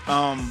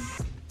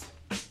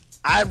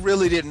 I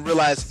really didn't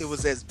realize it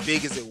was as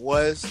big as it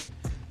was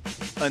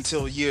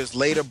until years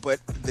later, but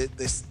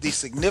the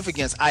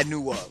significance I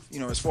knew of,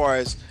 as far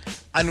as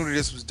I knew that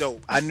this was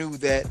dope. I knew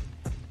that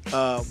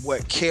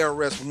what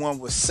KRS-One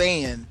was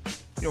saying,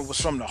 was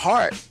from the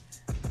heart.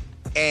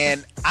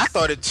 And I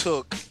thought it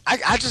took. I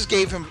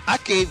gave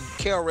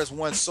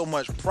KRS-One so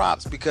much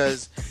props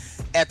because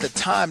at the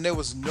time there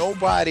was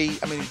nobody.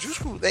 I mean, the Juice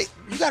Crew.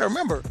 You got to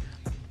remember,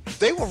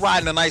 they were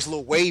riding a nice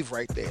little wave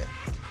right there,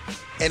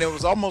 and it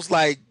was almost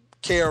like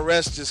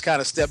KRS just kind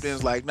of stepped in and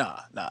was like, nah,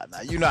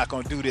 you're not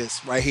gonna do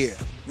this right here,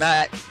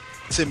 not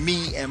to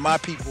me and my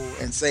people,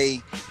 and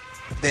say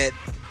that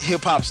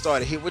hip hop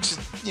started here, which is,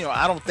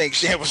 I don't think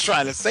Shan was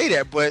trying to say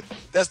that, but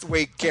that's the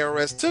way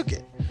KRS took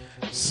it.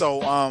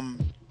 So,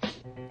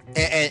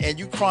 and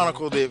you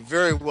chronicled it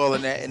very well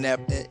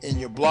in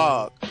your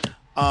blog.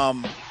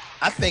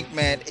 I think,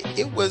 man,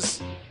 it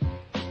was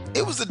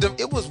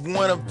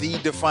one of the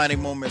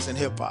defining moments in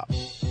hip hop.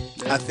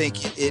 I think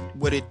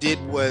what it did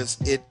was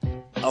it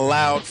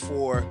allowed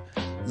for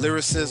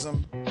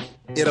lyricism,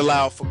 it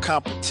allowed for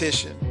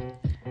competition,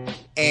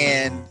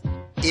 and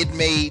it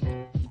made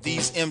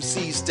these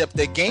MCs step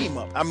their game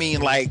up. I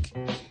mean, like,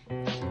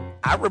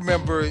 I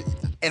remember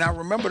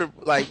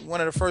like one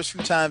of the first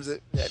few times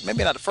that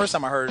maybe not the first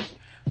time I heard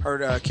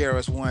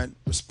KRS-One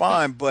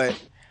respond, but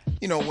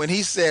when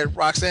he said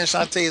Roxanne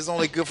Shante is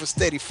only good for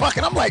steady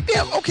fucking, I'm like,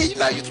 damn, okay,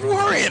 you threw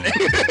her in.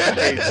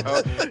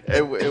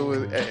 It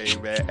was, hey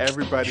man,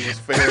 everybody was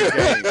fair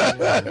game.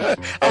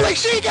 I'm like,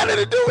 she ain't got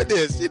nothing to do with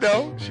this,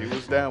 She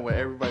was down with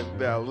everybody.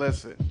 Now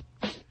listen,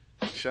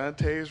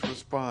 Shantae's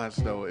response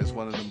though is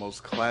one of the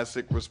most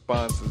classic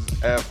responses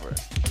ever.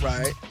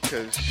 Right.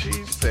 Because she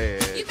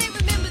said, You may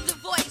remember the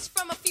voice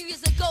from a few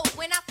years ago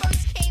when I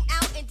first came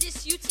out and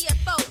dissed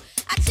UTFO.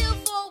 I chilled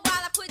for a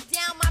while, I put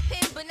down my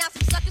pen, but now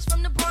some suckers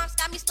from the Bronx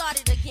got me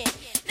started again.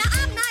 Now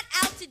I'm not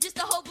out to just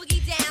a whole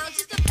boogie down,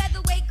 just a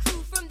featherweight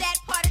crew from that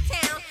part of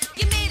town.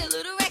 You made a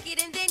little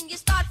record and then you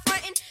start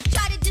fronting,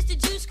 try to diss the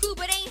Juice Crew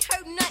but ain't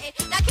heard nothing.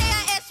 Now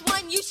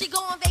KRS-One, you should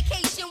go on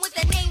vacation with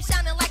a name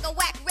sounding like a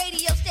whack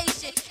radio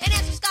station. And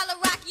as for Scholar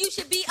Rock, you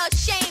should be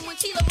ashamed. When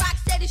Tila Rock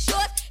said it's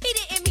yours, he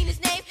didn't mean his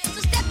name. So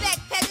step back,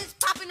 peasants,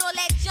 popping all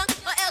that junk,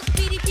 or else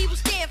BDP will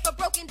stand for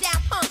broken down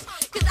punks.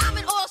 Cause I'm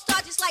an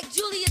all-star just like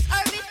Julius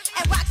Erving,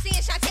 and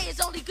Roxanne Shante is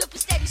only good for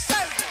steady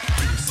serving.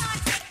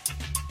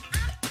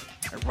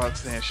 and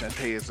Roxanne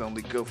Shante is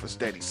only good for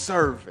steady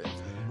serving.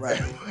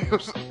 Right.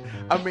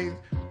 I mean,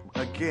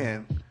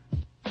 again,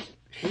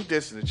 he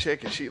dissing the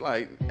chick and she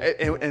like,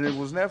 and it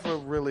was never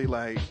really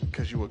like,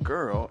 cause you a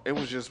girl. It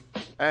was just,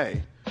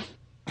 hey,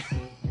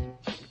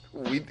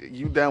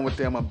 you down with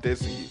them, I'm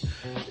dissing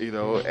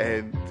you,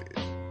 and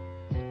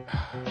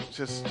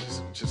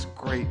just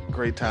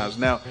great times.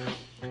 Now,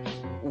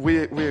 we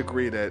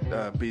agree that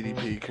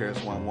BDP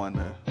KRS-One won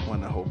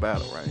the whole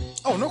battle, right?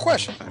 Oh, no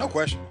question.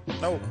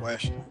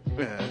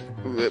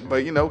 Yeah,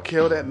 but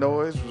Kill That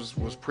Noise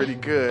was pretty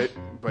good,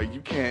 but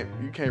you can't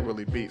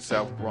really beat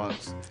South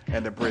Bronx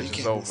and The Bridge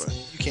Is Over.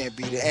 You can't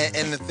beat it.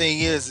 And the thing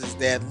is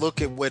that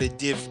look at what it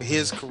did for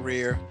his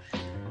career.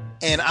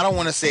 And I don't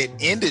want to say it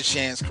ended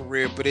Shan's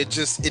career, but it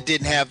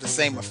didn't have the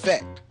same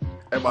effect.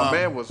 And my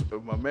man was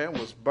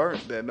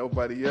burnt that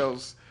nobody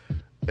else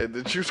and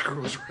the Juice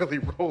Crew was really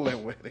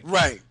rolling with it.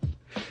 Right.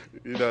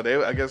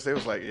 I guess they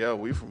was like, yo,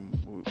 we from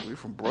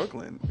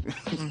Brooklyn.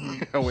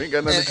 Mm-hmm. We ain't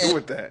got nothing to do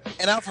with that.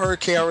 And I've heard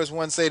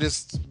KRS-One say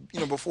this,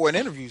 before in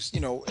interviews,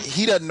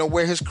 he doesn't know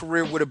where his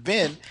career would have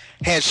been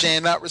had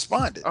Shan not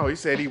responded. Oh, he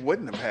said he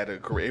wouldn't have had a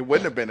career. It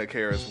wouldn't have been a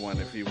KRS-One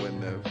if he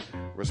wouldn't have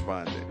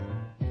responded.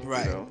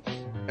 Right.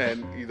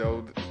 And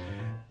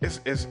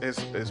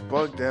it's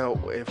bugged out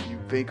if you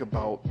think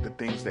about the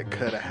things that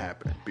could have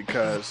happened,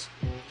 because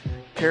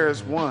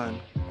KRS-One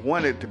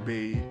wanted to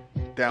be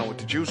down with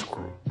the Juice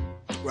Crew.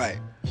 Right.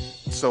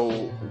 So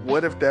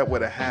what if that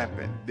would have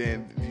happened?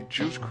 Then the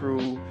Juice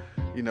Crew,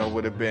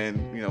 would have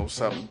been,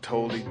 something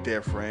totally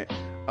different.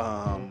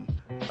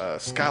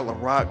 Scholar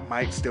Rock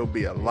might still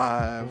be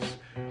alive.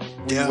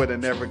 We would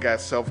have never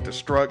got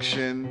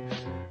Self-Destruction.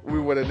 We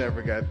would have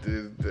never got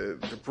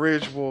the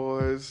Bridge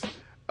Wars.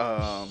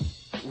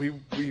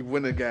 We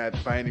wouldn't have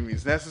got By Any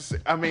Means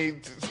Necessary. I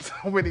mean,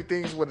 so many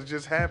things would have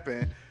just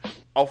happened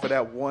off of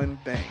that one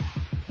thing.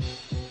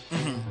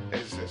 Mm-hmm.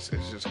 It's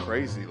just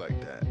crazy like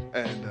that.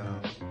 And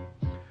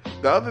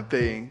the other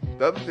thing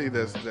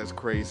that's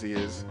crazy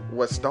is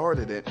what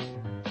started it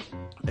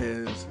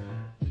is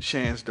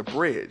Shan's The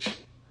Bridge,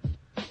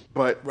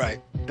 but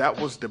that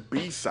was the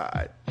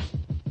B-side.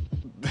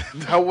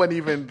 That wasn't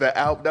even the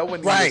album. That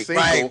wasn't even the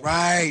single.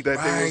 Right. They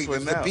was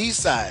putting the out.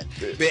 B-side.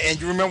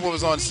 And you remember what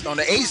was on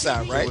the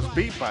A-side, right? It was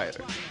Beat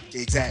Fighter.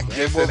 Exactly.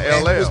 It's an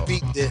LL.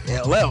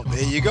 LL.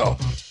 There you go.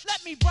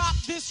 Let me rock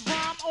this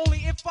rhyme only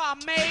if I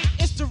may.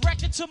 It's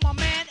directed to my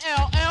man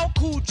LL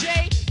Cool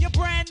J. Your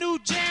brand new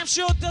jam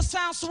sure does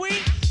sound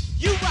sweet.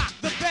 You rock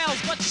the bells,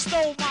 but you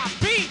stole my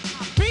beat.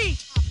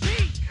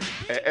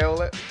 And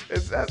LL,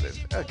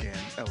 again,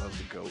 LL's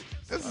the GOAT.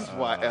 This is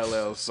why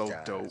LL's so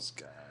dope.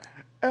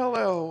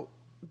 LL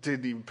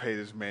didn't even pay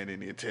this man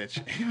any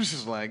attention. He was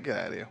just like, get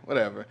out of here,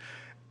 whatever.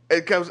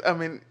 It comes, I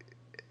mean,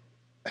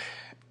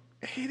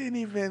 he didn't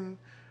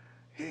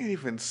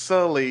even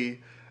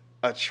sully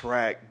a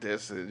track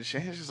that's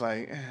Shan's just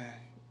like,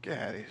 get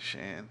out of here,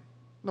 Shan.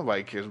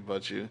 Nobody cares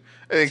about you.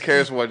 And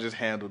KRS-One just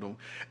handled them.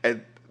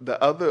 And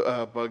the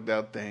other bugged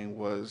out thing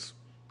was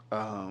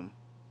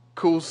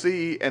Kool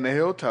C and the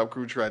Hilltop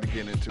Crew tried to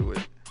get into it.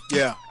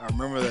 Yeah, I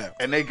remember that.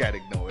 And they got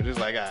ignored. It's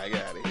like, I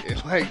got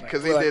it. Like,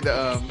 because they did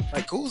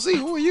like Kool C,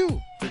 who are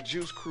you? The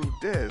Juice Crew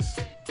diss.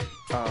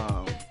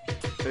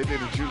 They did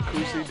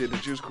Kool C did the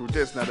Juice Crew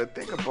diss. Now the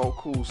thing about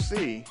Kool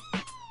C,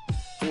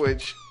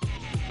 which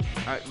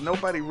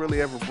nobody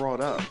really ever brought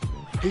up,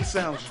 he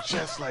sounds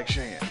just like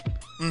Shan.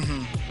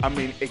 Mm-hmm. I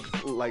mean,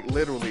 like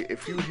literally,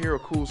 if you hear a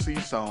Kool C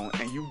song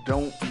and you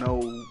don't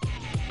know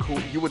Kool,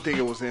 you would think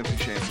it was the MC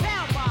Shan song.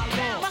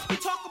 Must we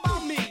talk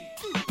about me,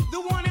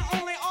 the one and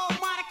only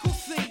almighty Kool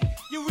C.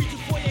 You're reaching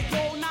for your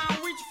goal, now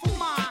I'm reaching for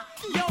mine.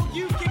 Yo,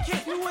 you can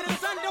kiss me where the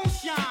sun don't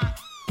shine.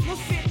 Don't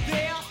sit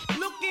there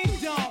looking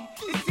dumb.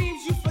 It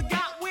seems you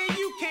forgot where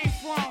you came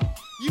from.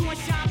 You and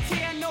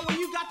Shante know where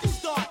you got to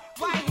start.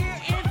 Right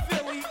here in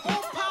Philly,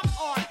 on pop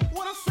art.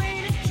 What I'm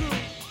saying is true.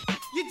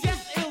 You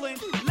just illin'.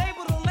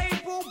 Label to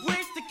label,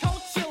 bridge to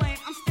coat chillin'.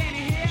 I'm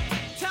standing here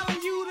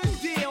telling you the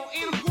deal,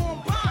 and I'm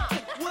going by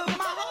what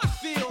my heart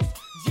feels.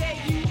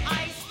 J.U.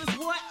 Ice is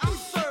what I'm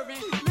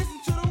serving. Listen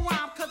to the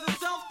rhyme, cause it's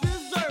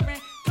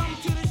self-deserving. Come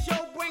to the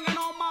show, bringing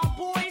all my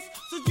boys.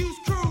 So Juice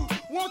Crew,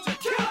 won't you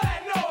kill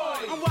that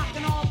noise? I'm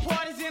rocking all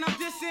parties and I'm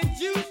dissing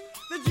Juice.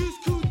 The Juice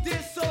Crew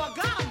diss, so I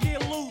gotta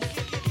get loose.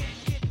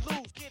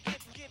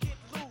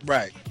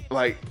 Right.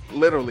 Like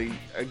literally,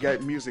 I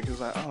got music. It's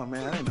like, oh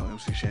man, I didn't know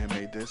MC Shan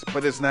made this,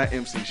 but it's not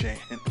MC Shan.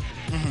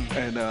 Mm-hmm.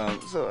 And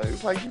so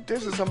it's like you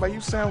dissing somebody,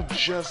 you sound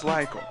just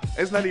like him.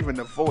 It's not even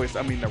the voice.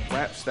 I mean, the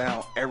rap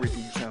style,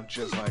 everything. You sound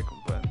just like him.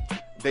 But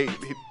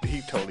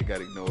he totally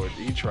got ignored.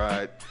 He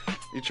tried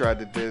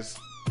to diss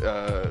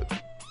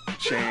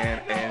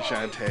Shan and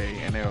Shante,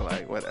 and they were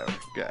like, whatever,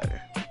 got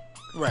it.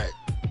 Right.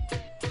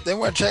 They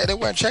weren't checking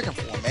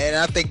for him, man. And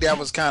I think that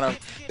was that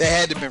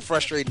had to have been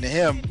frustrating to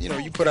him. You know,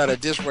 you put out a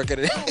diss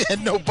record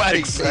and nobody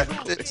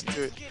Exactly.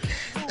 to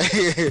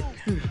it.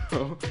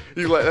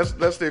 You like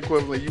that's the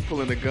equivalent. You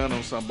pulling a gun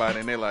on somebody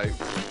and they're like,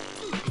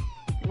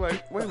 you're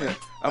like, wait a minute,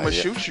 I'm gonna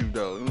shoot you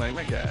though. You're like,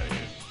 man, get out of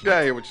here. Get out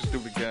of here with your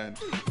stupid gun.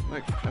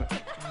 Like,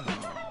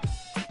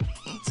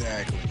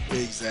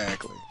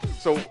 Exactly.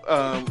 So,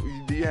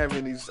 do you have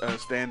any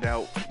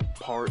standout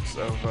parts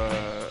of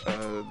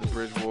the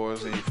Bridge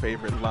Wars? Any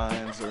favorite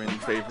lines or any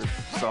favorite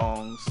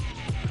songs?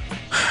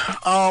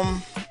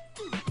 I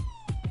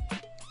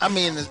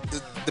mean,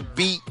 the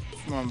beat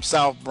from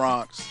South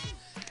Bronx,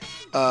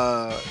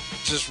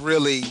 just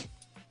really,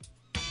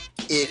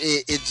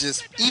 it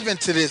just, even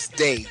to this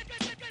day,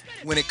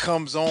 when it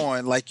comes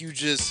on, like you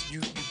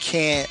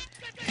can't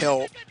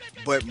help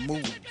but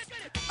move.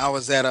 I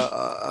was at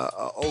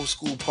a old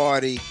school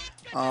party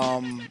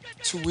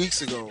 2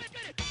 weeks ago,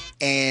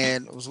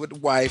 and I was with the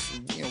wife,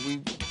 and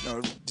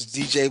the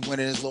DJ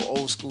went in his little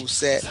old school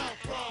set.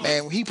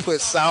 Man, when he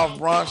put South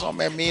Bronx on,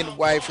 man, me and the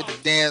wife hit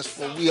the dance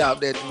floor. We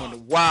out there doing the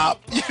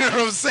WAP. You know what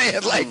I'm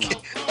saying? Like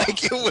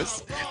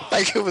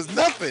it was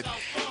nothing.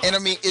 And I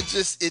mean,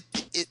 it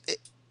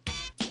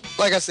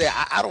like I said,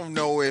 I don't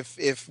know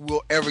if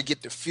we'll ever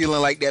get the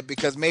feeling like that,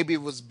 because maybe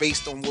it was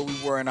based on where we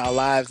were in our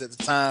lives at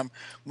the time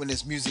when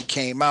this music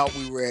came out.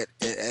 We were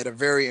at a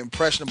very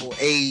impressionable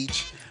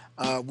age.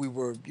 We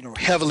were,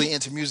 heavily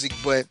into music,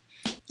 but,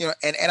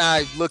 and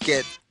I look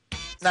at,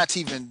 not to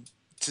even,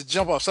 to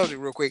jump off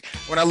subject real quick,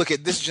 when I look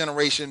at this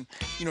generation,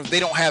 they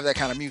don't have that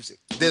kind of music.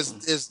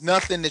 There's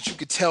nothing that you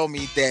could tell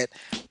me that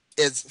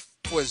is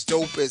for as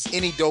dope as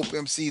any dope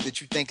MC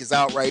that you think is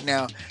out right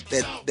now,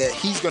 that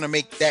he's gonna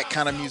make that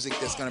kind of music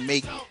that's gonna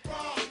make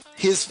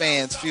his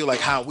fans feel like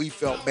how we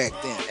felt back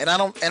then. And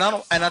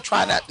I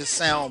try not to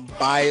sound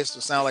biased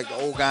or sound like the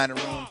old guy in the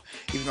room,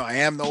 even though I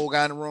am the old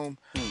guy in the room.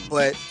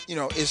 But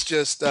it's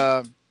just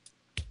like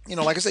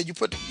I said, you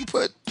could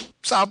put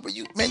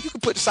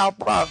South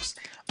Bronx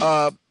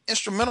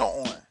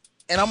instrumental on,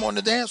 and I'm on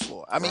the dance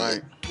floor. I mean,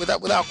 right.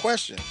 without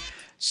question.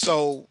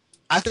 So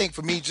I think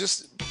for me,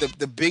 just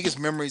the biggest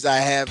memories I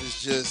have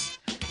is just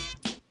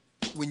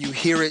when you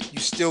hear it, you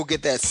still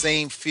get that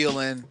same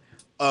feeling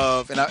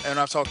of, and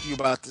I've talked to you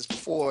about this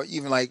before,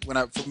 even like when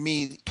I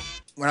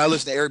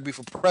listen to Eric B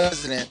for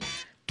President,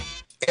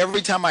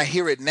 every time I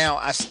hear it now,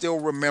 I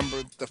still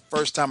remember the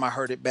first time I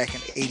heard it back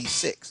in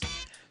 '86.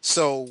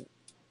 So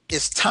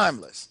it's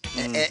timeless,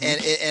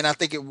 and I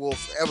think it will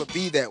forever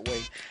be that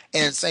way.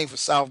 And same for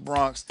South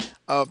Bronx.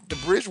 The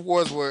Bridge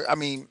Wars were, I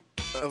mean,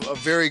 a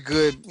very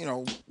good,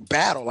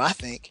 battle, I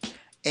think.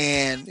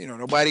 And,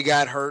 nobody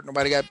got hurt,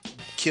 nobody got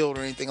killed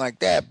or anything like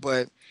that.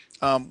 But,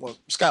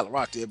 Skylar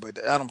Rock did,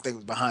 but I don't think it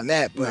was behind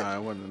that. But no,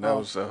 it wasn't. That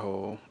was a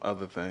whole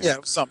other thing. Yeah,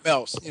 it was something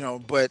else,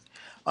 But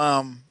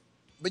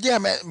yeah,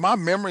 man, my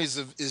memories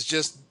is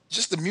just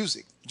the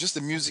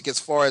music as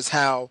far as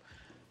how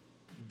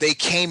they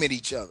came at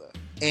each other.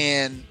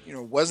 and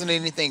wasn't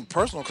anything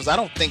personal because I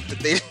don't think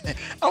they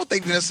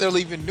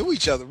necessarily even knew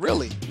each other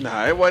really.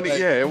 Nah, it wasn't.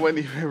 It wasn't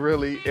even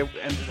really. And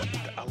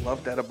I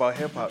love that about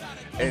hip hop,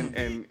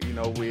 and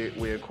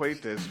we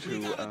equate this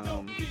to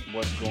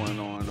what's going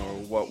on or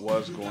what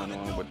was going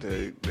on with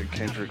the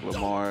Kendrick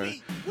Lamar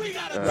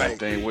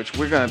thing, which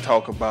we're gonna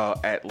talk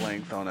about at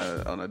length on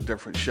a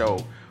different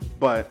show.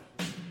 But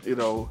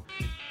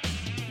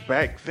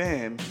back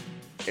then,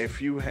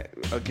 if you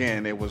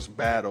again, it was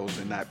battles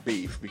and not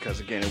beef because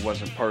again, it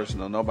wasn't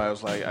personal. Nobody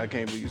was like, I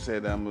can't believe you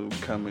said that I'm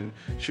gonna come and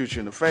shoot you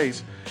in the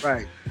face.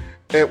 Right.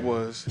 It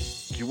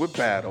was you would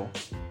battle.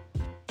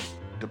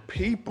 The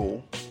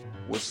people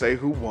would say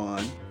who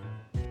won,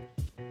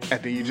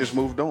 and then you just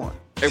moved on.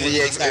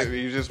 Exactly.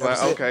 You just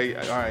like, okay,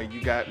 all right,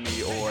 you got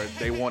me, or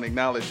they won't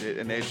acknowledge it,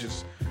 and they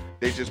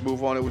just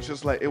move on. It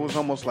was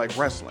almost like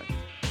wrestling.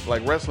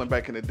 Like wrestling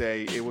back in the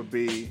day, it would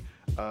be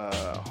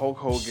Hulk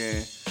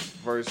Hogan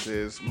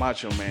versus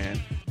Macho Man,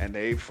 and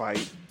they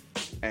fight,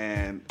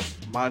 and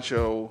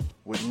Macho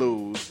would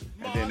lose,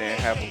 and then they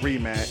have a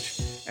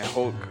rematch, and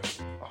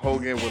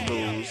Hogan would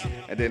lose,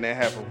 and then they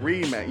have a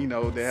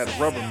rematch. They had a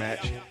rubber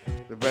match,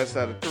 the best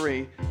out of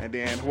 3, and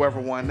then whoever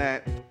won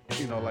that,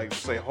 like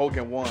say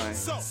Hogan won.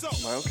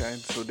 Like, okay,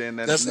 so then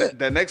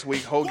that next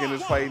week Hogan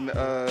is fighting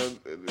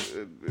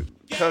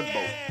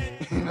Tugboat.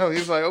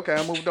 He's like, okay,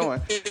 I moved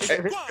on.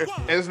 And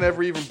it's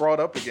never even brought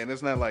up again.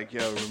 It's not like,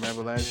 yo,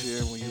 remember last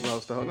year when you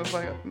lost to Hogan? It's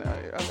like, nah,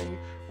 I mean,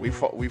 we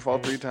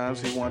fought 3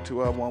 times. He won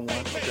 2, I won 1.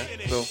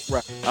 Okay, so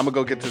I'm gonna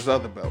go get this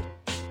other belt.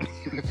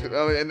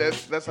 And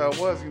that's how it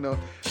was.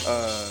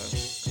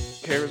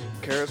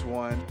 Karis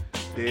won,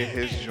 did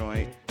his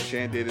joint.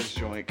 Shan did his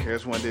joint.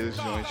 Karis won, did his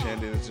joint. Shan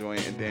did his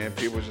joint. And then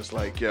people were just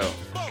like, yo,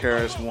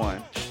 Karis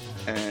won.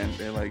 And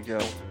they're like, yo,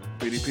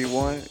 BDP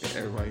won.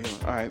 Everybody,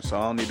 all right, so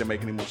I don't need to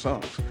make any more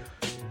songs.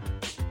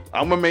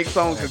 I'm gonna make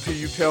songs until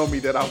you tell me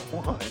that I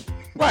won.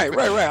 Right.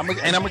 I'm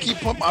gonna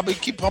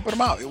keep pumping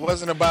them out. It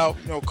wasn't about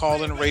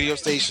calling the radio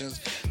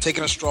stations,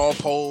 taking a straw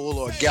poll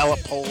or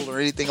Gallup poll or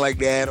anything like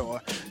that,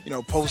 or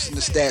posting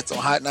the stats on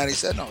Hot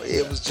 97. No,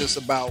 it was just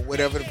about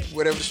whatever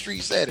the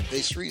street said. If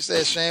the street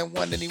said Shan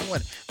won, then he won.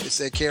 If they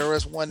said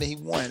KRS won, then he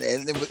won,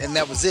 and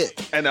that was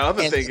it. And the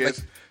other thing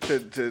is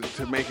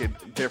to make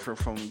it different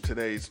from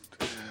today's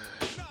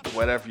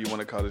whatever you want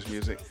to call this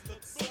music.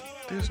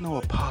 There's no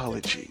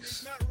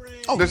apologies.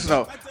 There's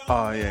no.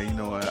 Oh yeah, you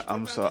know what?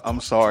 I'm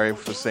sorry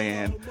for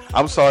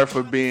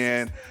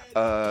being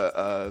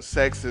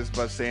sexist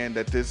by saying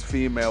that this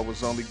female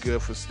was only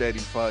good for steady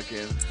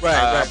fucking. Right.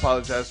 I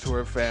apologize to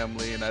her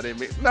family, and I didn't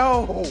mean.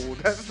 No,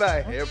 that's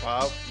not hip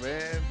hop,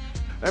 man.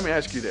 Let me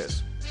ask you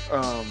this: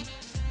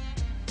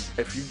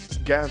 if you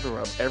gather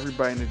up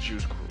everybody in the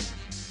Juice Crew,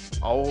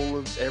 all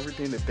of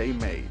everything that they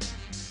made,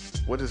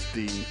 what is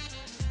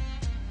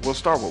we'll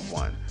start with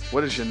one.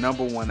 What is your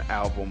number 1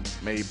 album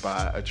made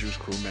by a Juice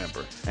Crew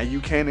member? And you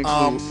can't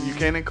include.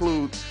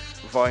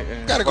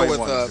 Gotta go with,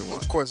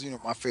 of course,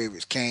 my favorite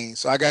is Kane.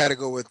 So I gotta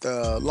go with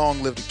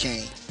Long Live the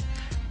Kane.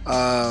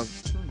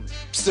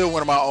 Still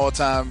one of my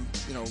all-time,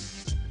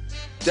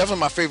 definitely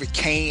my favorite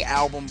Kane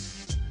album.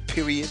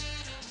 Period.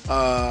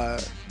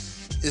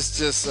 It's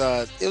just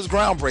it was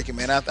groundbreaking,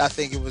 man. I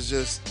think it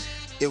was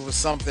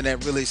something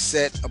that really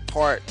set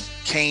apart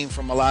Kane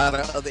from a lot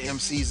of other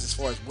MCs as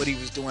far as what he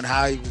was doing,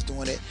 how he was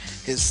doing it,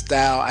 his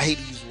style. I hate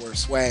to use the word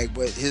swag,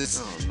 but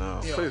his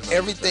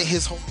everything,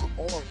 his whole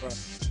aura,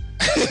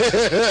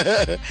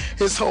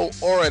 his whole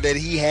aura that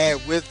he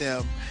had with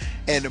him,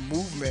 and the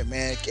movement,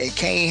 man. And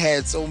Kane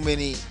had so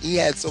many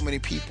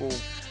people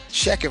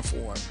checking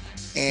for him,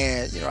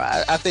 and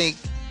I think,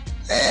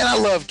 and I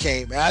love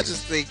Kane, man. I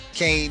just think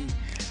Kane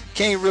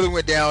really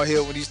went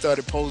downhill when he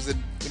started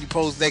posing. When he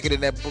posed naked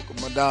in that book of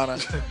Madonna,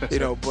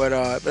 but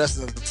that's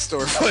another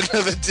story for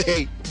another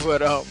day.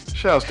 But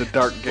shouts to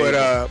Dark Game.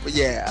 But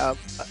yeah,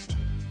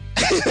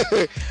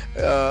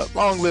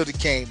 Long Live the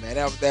Kane, man.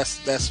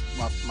 That's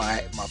my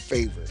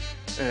favorite.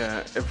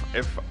 Yeah,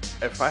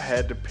 if I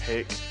had to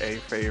pick a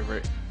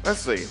favorite,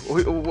 let's see.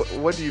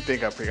 What do you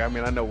think I pick? I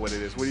mean, I know what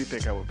it is. What do you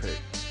think I would pick?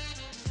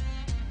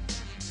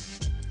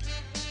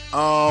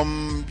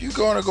 You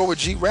gonna go with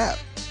G-Rap?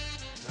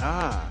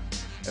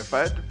 If I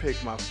had to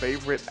pick my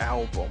favorite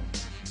album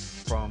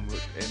from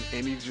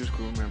any Juice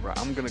Crew member,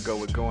 I'm gonna go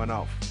with Going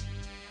Off.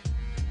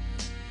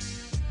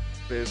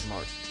 Biz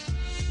Markie.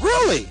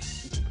 Really?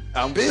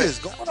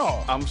 Going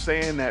Off. I'm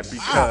saying that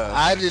because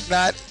I did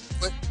not.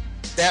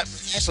 That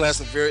actually,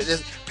 that's a very.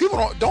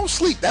 People don't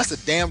sleep. That's a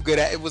damn good.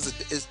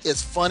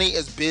 It's funny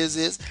as Biz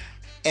is,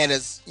 and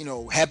as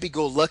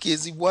happy-go-lucky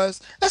as he was.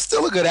 That's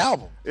still a good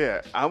album.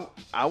 Yeah,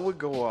 I would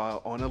go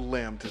on a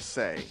limb to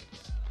say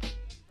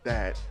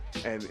that.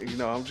 And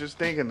I'm just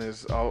thinking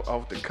this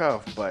off the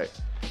cuff, but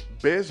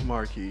Biz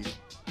Markie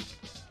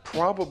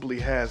probably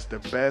has the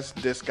best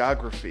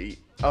discography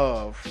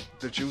of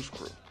the Juice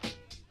Crew.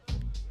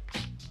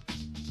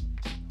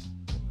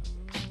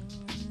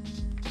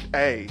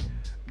 Hey,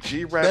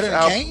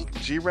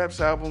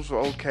 G-Rap's albums were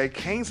okay.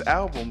 Kane's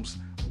albums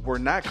were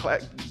not.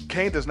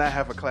 Kane does not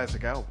have a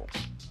classic album.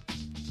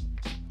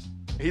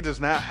 He does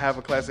not have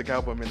a classic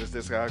album in his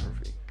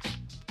discography.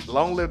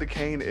 Long Live the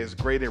Kane is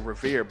great and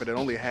revered, but it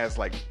only has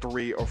like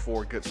 3 or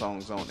 4 good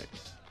songs on it.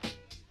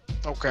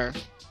 Okay.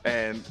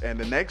 And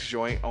the next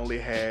joint only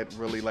had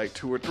really like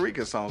 2 or 3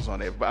 good songs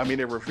on it. But I mean,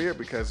 they're revered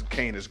because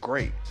Kane is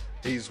great.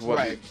 He's one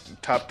of the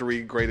top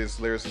 3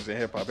 greatest lyricists in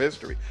hip hop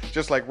history.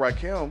 Just like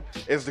Rakim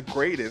is the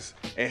greatest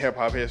in hip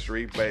hop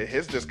history, but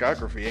his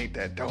discography ain't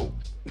that dope.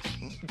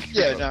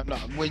 Yeah, no.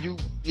 When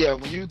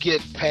you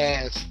get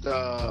past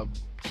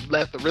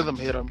Let the Rhythm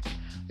Hit 'Em,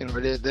 you know,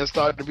 there's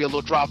starting to be a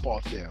little drop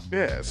off there.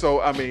 Yeah,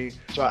 so I mean,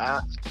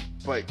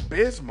 but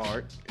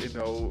Bismarck, you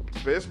know,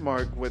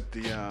 Bismarck with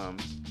the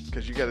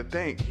because you got to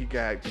think he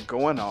got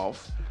Going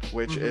Off,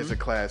 which is a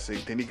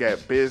classic. Then he got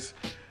Biz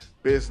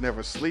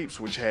Never Sleeps,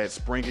 which had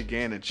Spring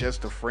Again and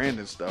Just a Friend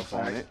and stuff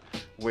on it,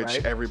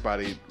 which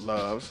everybody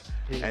loves.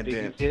 And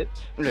then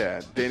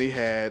then he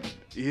had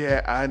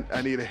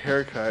I Need a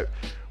Haircut,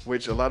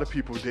 which a lot of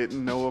people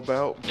didn't know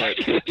about. But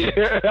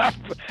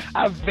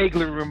I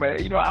vaguely remember.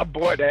 You know, I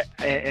bought that,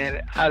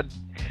 and I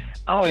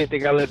don't even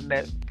think I listened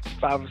to that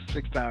 5 or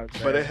 6 times.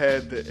 Man. But it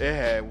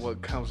had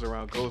What Comes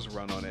Around Goes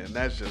Around on it, and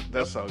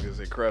that song is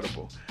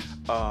incredible.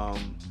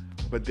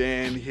 But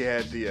then he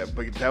had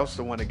but that was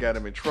the one that got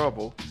him in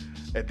trouble.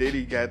 And then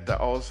he got the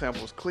All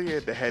Samples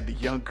Cleared that had the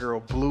Young Girl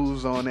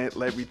Blues on it.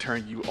 Let Me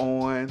Turn You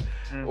On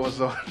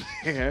was on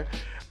there.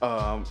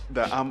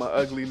 The I'm a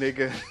Ugly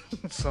Nigga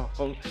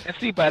song. And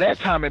see, by that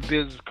time in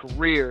Biz's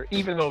career,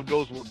 even though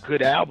those were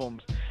good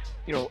albums,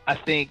 you know, I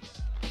think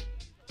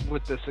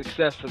with the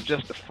success of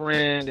Just a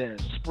Friend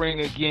and Spring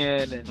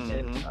Again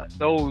and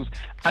those,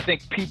 I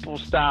think people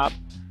stopped.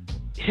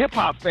 Hip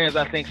hop fans,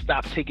 I think,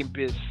 stopped taking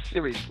Biz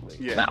seriously.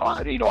 Yeah.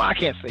 Now, you know, I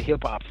can't say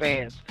hip hop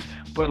fans,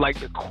 but like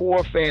the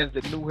core fans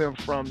that knew him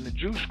from the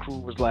Juice Crew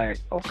was like,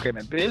 okay,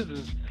 man,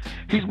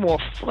 he's more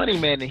funny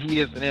man than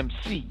he is an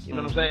MC. You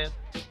know what I'm saying?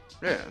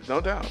 Yeah,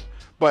 no doubt.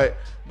 But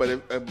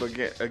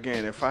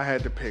again, if I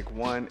had to pick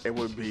one, it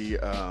would be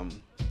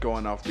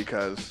Going Off,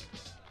 because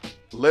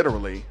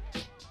literally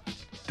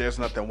there's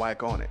nothing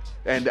whack on it.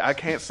 And I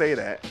can't say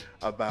that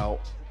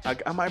about,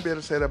 I might be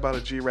able to say that about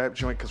a G-Rap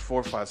joint, because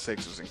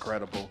 456 is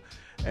incredible,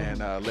 and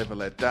Live and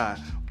Let Die.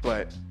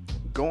 But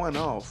Going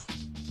Off,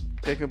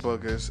 Picking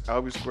Boogers,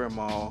 Albee Square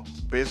Mall,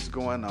 Biz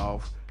Going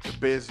Off, The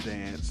Biz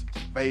Dance,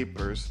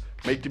 Vapors,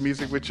 Make the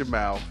Music with Your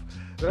Mouth,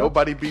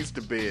 Nobody Beats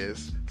the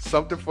Biz,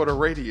 Something for the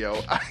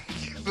Radio.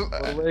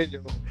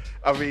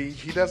 I mean,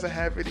 he doesn't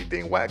have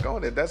anything whack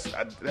on it.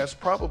 That's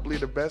probably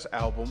the best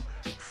album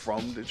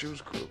from the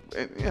Juice Crew,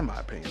 in my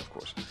opinion, of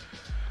course.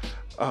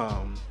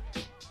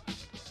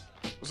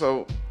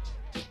 So,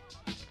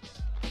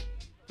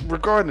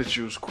 regarding the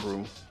Juice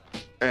Crew,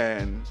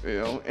 and you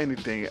know,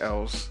 anything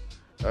else,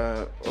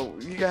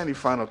 you got any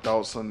final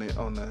thoughts on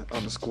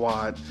the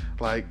squad?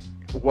 Like,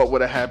 what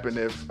would have happened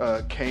if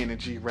Kane and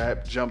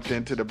G-Rap jumped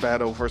into the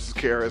battle versus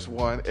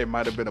KRS-One? It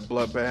might have been a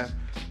bloodbath.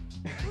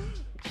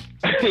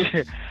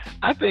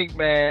 I think,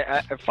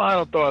 man,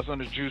 final thoughts on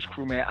the Juice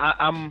Crew, man.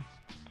 I'm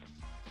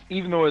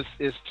even though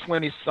it's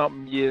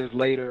 20-something years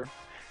later,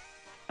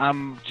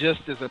 I'm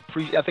just as I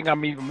think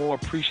I'm even more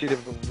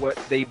appreciative of what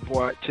they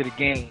brought to the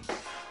game.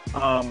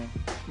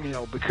 You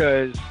know,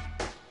 because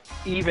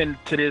even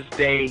to this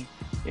day,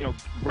 you know,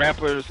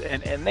 rappers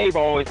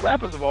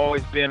rappers have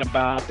always been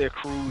about their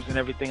crews and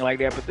everything like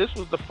that, but this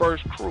was the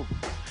first crew.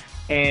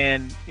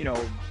 And, you know,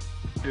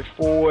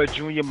 before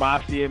Junior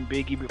Mafia and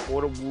Biggie,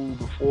 before the Wu,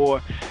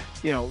 before,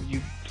 you know,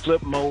 you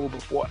Flip Mode,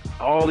 before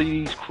all of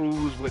these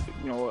crews with,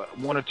 you know,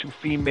 1 or 2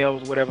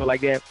 females, whatever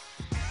like that,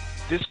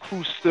 this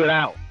crew stood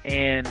out.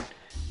 And,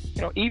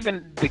 you know,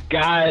 even the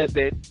guy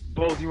that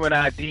both you and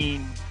I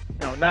deem, you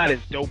know, not as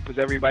dope as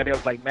everybody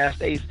else, like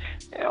Masta Ace,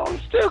 you know,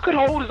 still could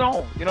hold his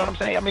own. You know what I'm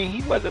saying? I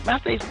mean,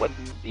 Masta Ace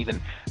wasn't,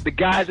 even the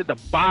guys at the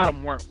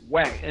bottom weren't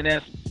whack. And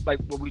that's like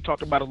what we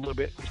talked about a little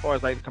bit as far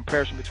as like the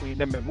comparison between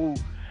them and Wu.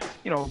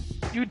 You know,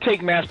 you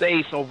take Masta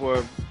Ace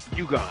over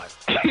you guys.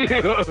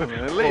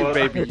 Man, leave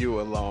Baby You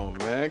alone,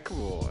 man.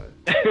 Come on.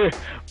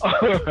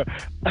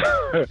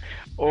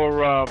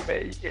 Or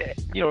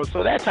you know,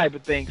 so that type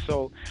of thing.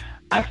 So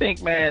I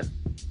think, man,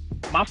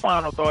 my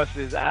final thoughts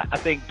is I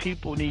think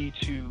people need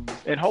to,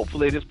 and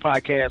hopefully this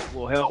podcast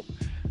will help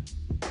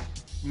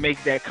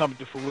make that come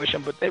to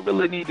fruition, but they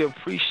really need to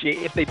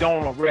appreciate, if they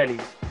don't already,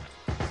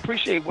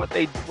 appreciate what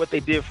they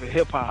did for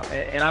hip hop.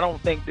 And I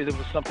don't think that it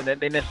was something that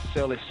they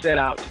necessarily set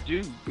out to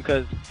do,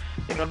 because,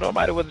 you know,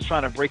 nobody wasn't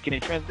trying to break any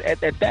trends at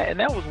that. And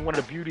that was one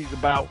of the beauties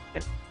about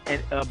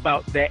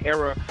that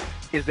era,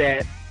 is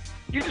that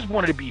you just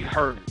wanted to be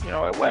heard. You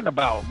know, it wasn't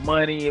about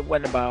money. It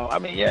wasn't about, I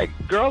mean, yeah,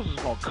 girls was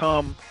gonna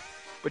come,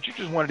 but you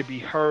just wanted to be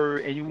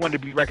heard, and you wanted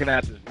to be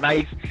recognized as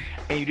nice,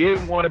 and you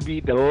didn't want to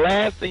be, the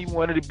last thing you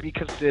wanted to be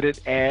considered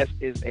as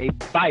is a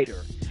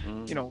biter.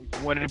 You know,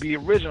 you wanted to be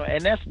original,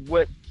 and that's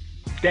what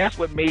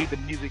made the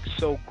music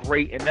so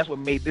great, and that's what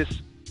made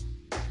this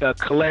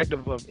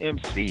collective of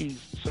MCs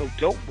so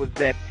dope, was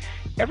that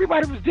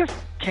everybody was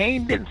different.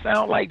 Kane didn't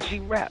sound like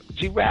G-Rap.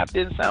 G-Rap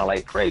didn't sound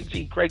like Craig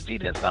G. Craig G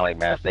didn't sound like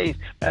Masta Ace.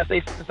 Masta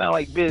Ace didn't sound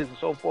like Biz, and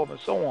so forth and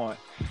so on.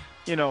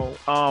 you know,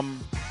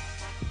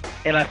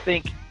 and I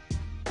think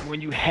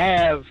when you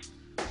have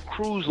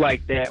crews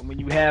like that, when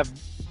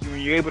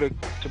you're able to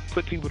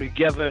put people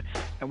together,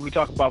 and we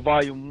talk about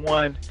Volume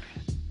 1,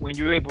 when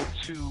you're able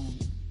to,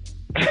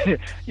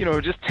 you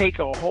know, just take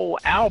a whole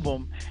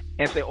album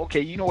and say, okay,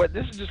 you know what,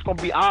 this is just going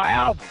to be our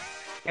album.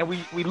 And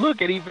we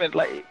look at even,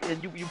 like,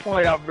 and you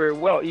pointed out very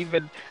well,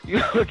 even you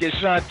look at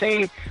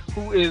Shante,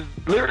 who is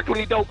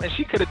lyrically dope, and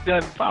she could have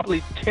done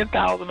probably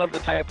 10,000 other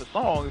type of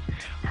songs.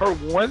 Her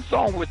one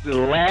song was the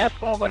last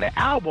song on the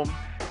album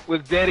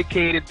was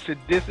dedicated to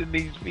dissing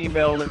these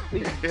female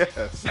MCs.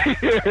 Yes.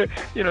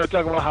 You know,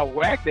 talking about how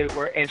whack they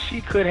were. And she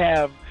could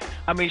have,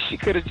 I mean, she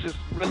could have just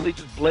really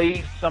just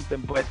blazed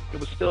something, but it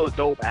was still a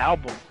dope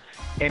album.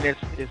 And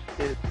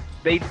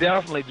they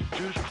definitely, the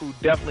Juice Crew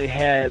definitely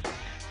has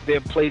their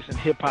place in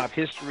hip-hop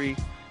history.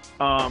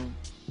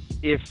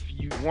 If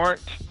you weren't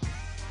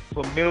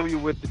familiar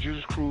with the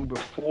Juice Crew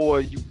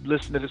before you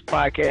listened to this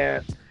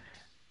podcast,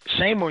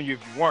 shame on you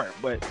if you weren't,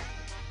 but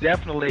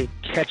definitely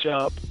catch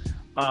up.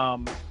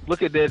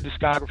 Look at their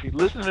discography,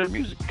 listen to their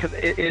music, because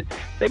they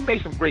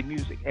make some great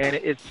music, and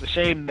it's a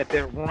shame that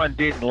their run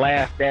didn't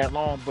last that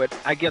long. But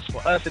I guess for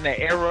us in that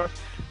era,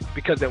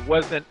 because there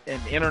wasn't an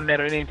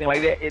internet or anything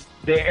like that,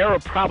 their era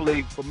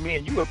probably, for me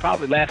and you, it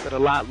probably lasted a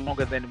lot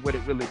longer than what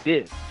it really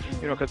did.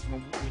 You know, because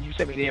when you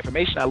sent me the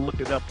information, I looked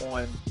it up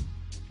on,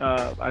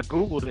 I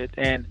Googled it,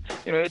 and,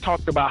 you know, it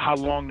talked about how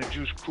long the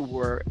Juice Crew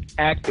were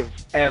active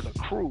as a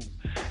crew.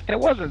 And it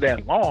wasn't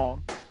that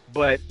long,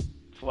 but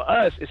for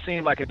us, it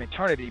seemed like an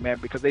eternity, man,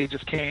 because they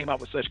just came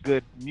out with such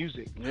good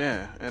music.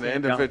 Yeah, and the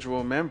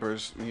individual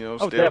members, you know,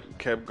 still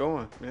kept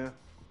going. Yeah,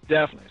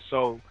 definitely.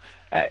 So,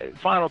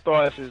 final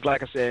thoughts is,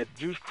 like I said,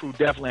 Juice Crew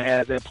definitely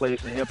has their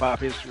place in hip hop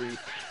history,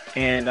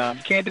 and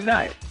you can't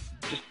deny it.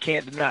 Just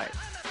can't deny it.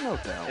 No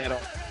doubt. At all.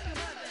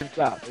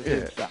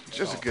 It's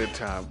just a good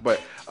time.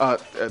 But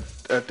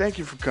thank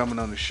you for coming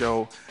on the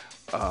show.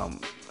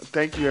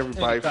 Thank you,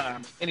 everybody.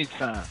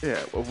 Anytime. Yeah,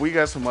 well, we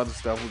got some other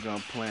stuff we're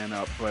gonna plan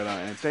up, but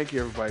and thank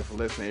you, everybody, for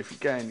listening. If you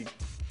got any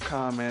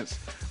comments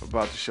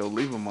about the show,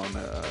 leave them on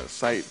the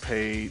site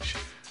page,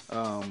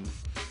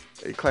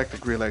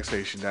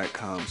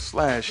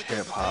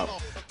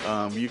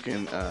 eclecticrelaxation.com/hip-hop. You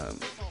can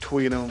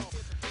tweet them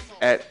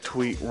at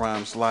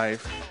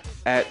 @tweetrhymeslife,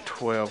 at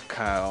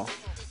 12Kyle.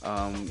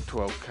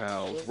 12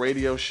 Kyle's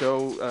radio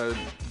show.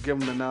 Give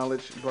them the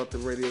knowledge about the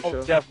radio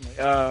show.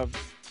 Definitely.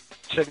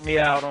 Check me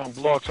out on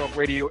Blog Talk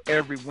Radio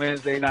every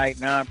Wednesday night,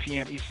 9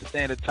 p.m. Eastern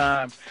Standard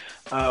Time.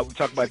 We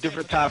talk about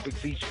different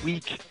topics each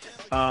week.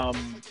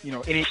 You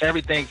know,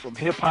 everything from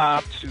hip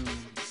hop to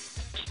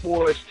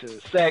sports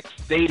to sex,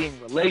 dating,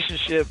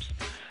 relationships,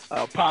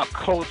 pop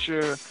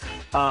culture,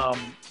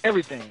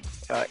 everything.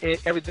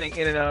 Everything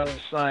in and out of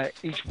the sun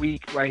each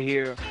week right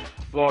here.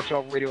 Blog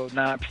Talk Radio,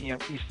 9 p.m.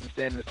 Eastern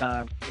Standard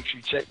Time. Make sure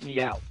you check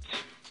me out.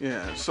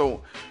 Yeah.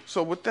 So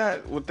with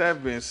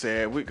that being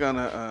said, we're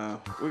gonna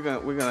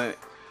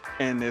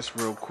end this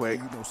real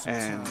quick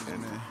and you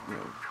know,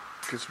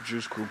 get some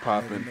Juice Crew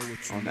popping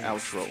on the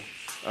outro.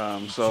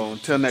 So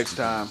until next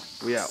time,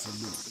 we out.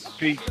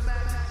 Peace.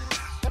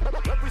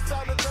 Every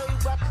Saturday,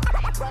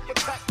 rap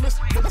attack,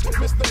 listen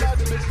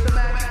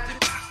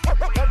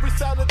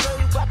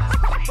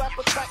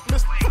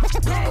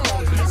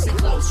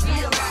close,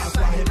 realize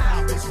why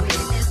hip-hop is real.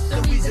 The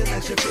reason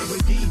that your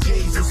favorite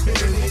DJs is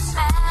spinning it.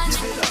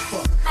 Give it up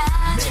for,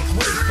 make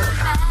way for,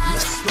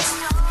 let's go.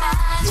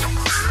 Yeah.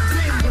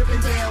 Been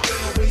whipping down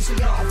airways for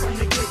y'all from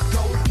the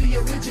get-go. The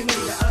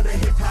originator of the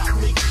hip-hop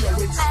mix show.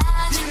 It's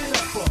give it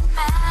up for,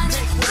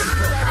 make way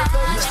for,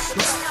 let's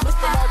go.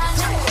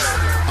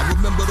 I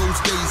remember those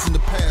days in the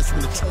past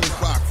when the tone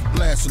rock from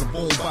blasting a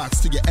bone box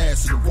to your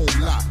ass in the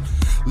wrong lot.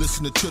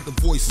 Listening to the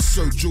voice of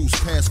Sir Juice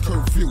past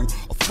curfew,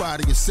 a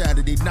Friday and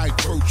Saturday night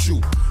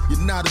virtue. You're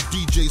not a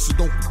DJ, so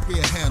don't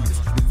compare handles.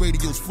 The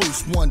radio's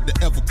first one to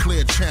ever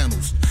clear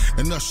channels.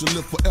 And us shall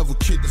live forever,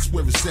 kid, that's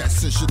where it's at.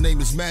 Since your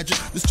name is Magic,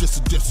 it's just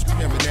a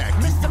disappearing act.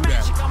 Mr.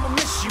 Magic, I'ma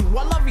miss you.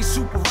 I love you,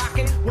 Super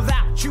Rocket.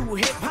 Without you,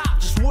 hip-hop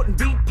just wouldn't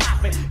be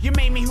popping. You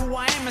made me who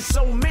I am in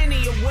so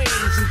many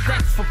ways. And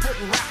thanks for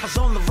putting rappers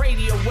on the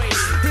radio wave.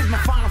 Here's my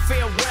final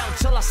farewell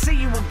till I see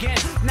you again.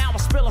 Now I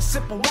spill a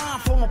sip of wine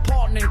for my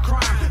partner in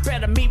crime.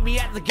 Better meet me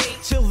at the gate.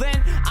 Till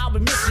then, I'll be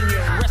missing you.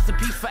 Rest in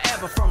peace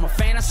forever from a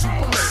fan of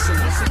Super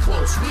Listener. Listen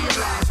close,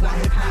 realize why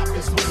hip-hop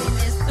is winning.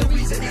 The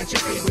reason that your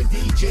favorite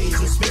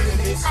DJs is spinning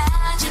is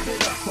give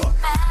it up for,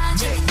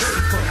 make way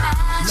for,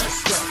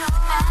 let's go.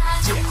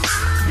 Yeah,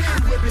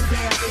 been whipping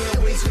down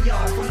airways for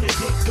y'all from the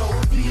get-go.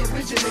 The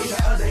originator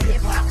of the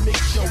hip-hop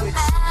mix show.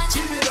 It's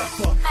give it up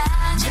for,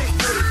 make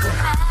way for,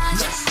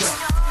 let's go.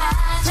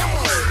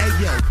 Hey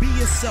yo, be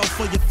yourself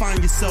or you find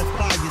yourself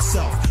by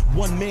yourself.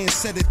 One man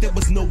said it, there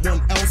was no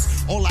one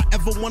else. All I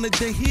ever wanted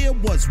to hear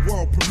was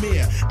world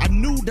premiere. I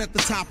knew that the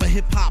top of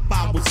hip-hop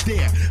I was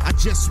there. I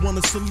just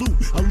want to salute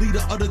a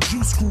leader of the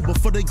Juice Crew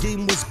before the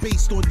game was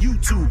based on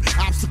YouTube.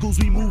 Obstacles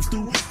we moved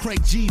through,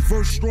 Craig G,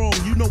 verse strong.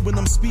 You know when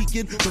I'm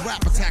speaking, the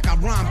rap attack I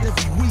rhymed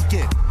every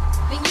weekend.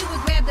 Then you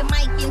would grab the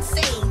mic and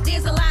say,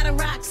 there's a lot of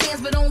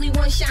Roxannes, but only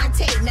one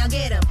Shante, now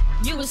get 'em.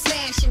 You was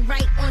smashing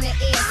right on the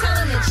air. Tell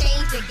 'em to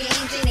change the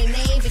games and their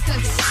names because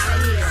it's out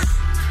of here.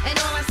 And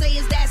all I say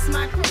is that's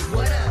my crew.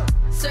 What up?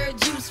 Sir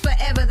Juice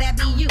forever, that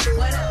be you.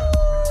 What up?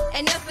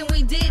 And nothing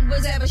we did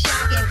was ever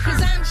shocking.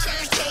 Cause I'm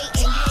Shante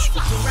and you're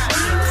fucking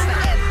rockin'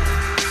 forever.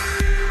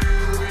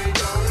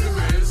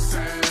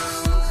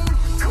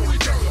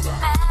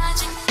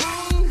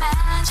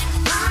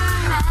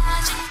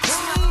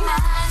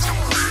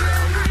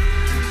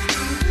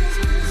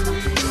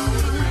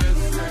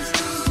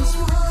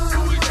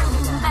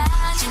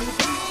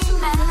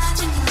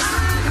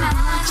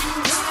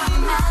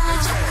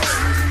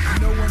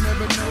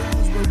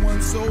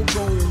 Soul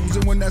goes,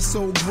 and when that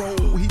soul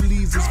grows, he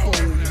leaves his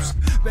foes.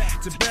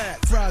 Back to back,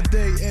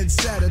 Friday and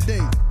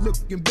Saturday.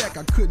 Looking back,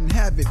 I couldn't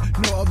have it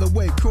no other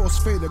way.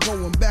 Crossfader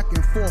going back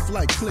and forth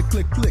like click,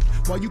 click, click.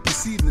 While you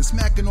proceeding and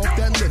smacking off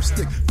that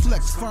lipstick.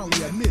 Flex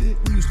finally admitted,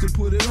 we used to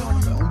put it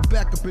on. Now I'm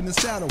back up in the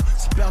saddle,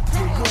 it's about to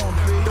get warm,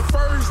 baby. The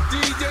first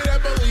DJ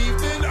that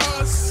believed in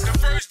us. The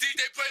first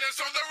DJ played us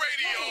on the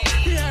radio.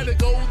 He had a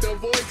golden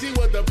voice, he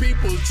was the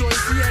people's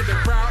choice. He had the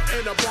crowd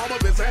in the palm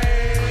of his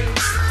hand.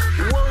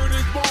 Word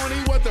is born,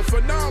 he was a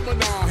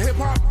phenomenon.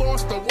 Hip-hop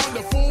lost a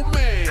wonderful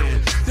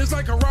man. Just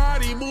like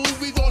karate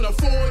movies on a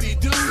 40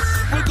 deuce.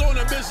 We're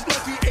gonna miss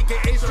Lucky,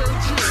 a.k.a. Sir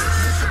Juice.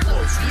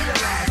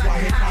 Realize why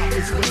hip-hop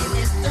is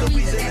winning. The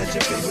reason that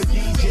your favorite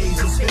DJs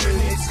is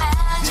spinning it.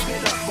 Give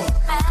it up for,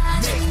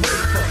 make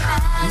way for,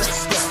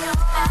 let's go.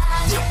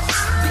 Yeah.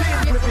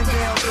 Been ripping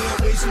down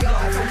airways, we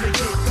all from the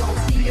get-go.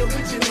 The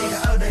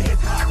originator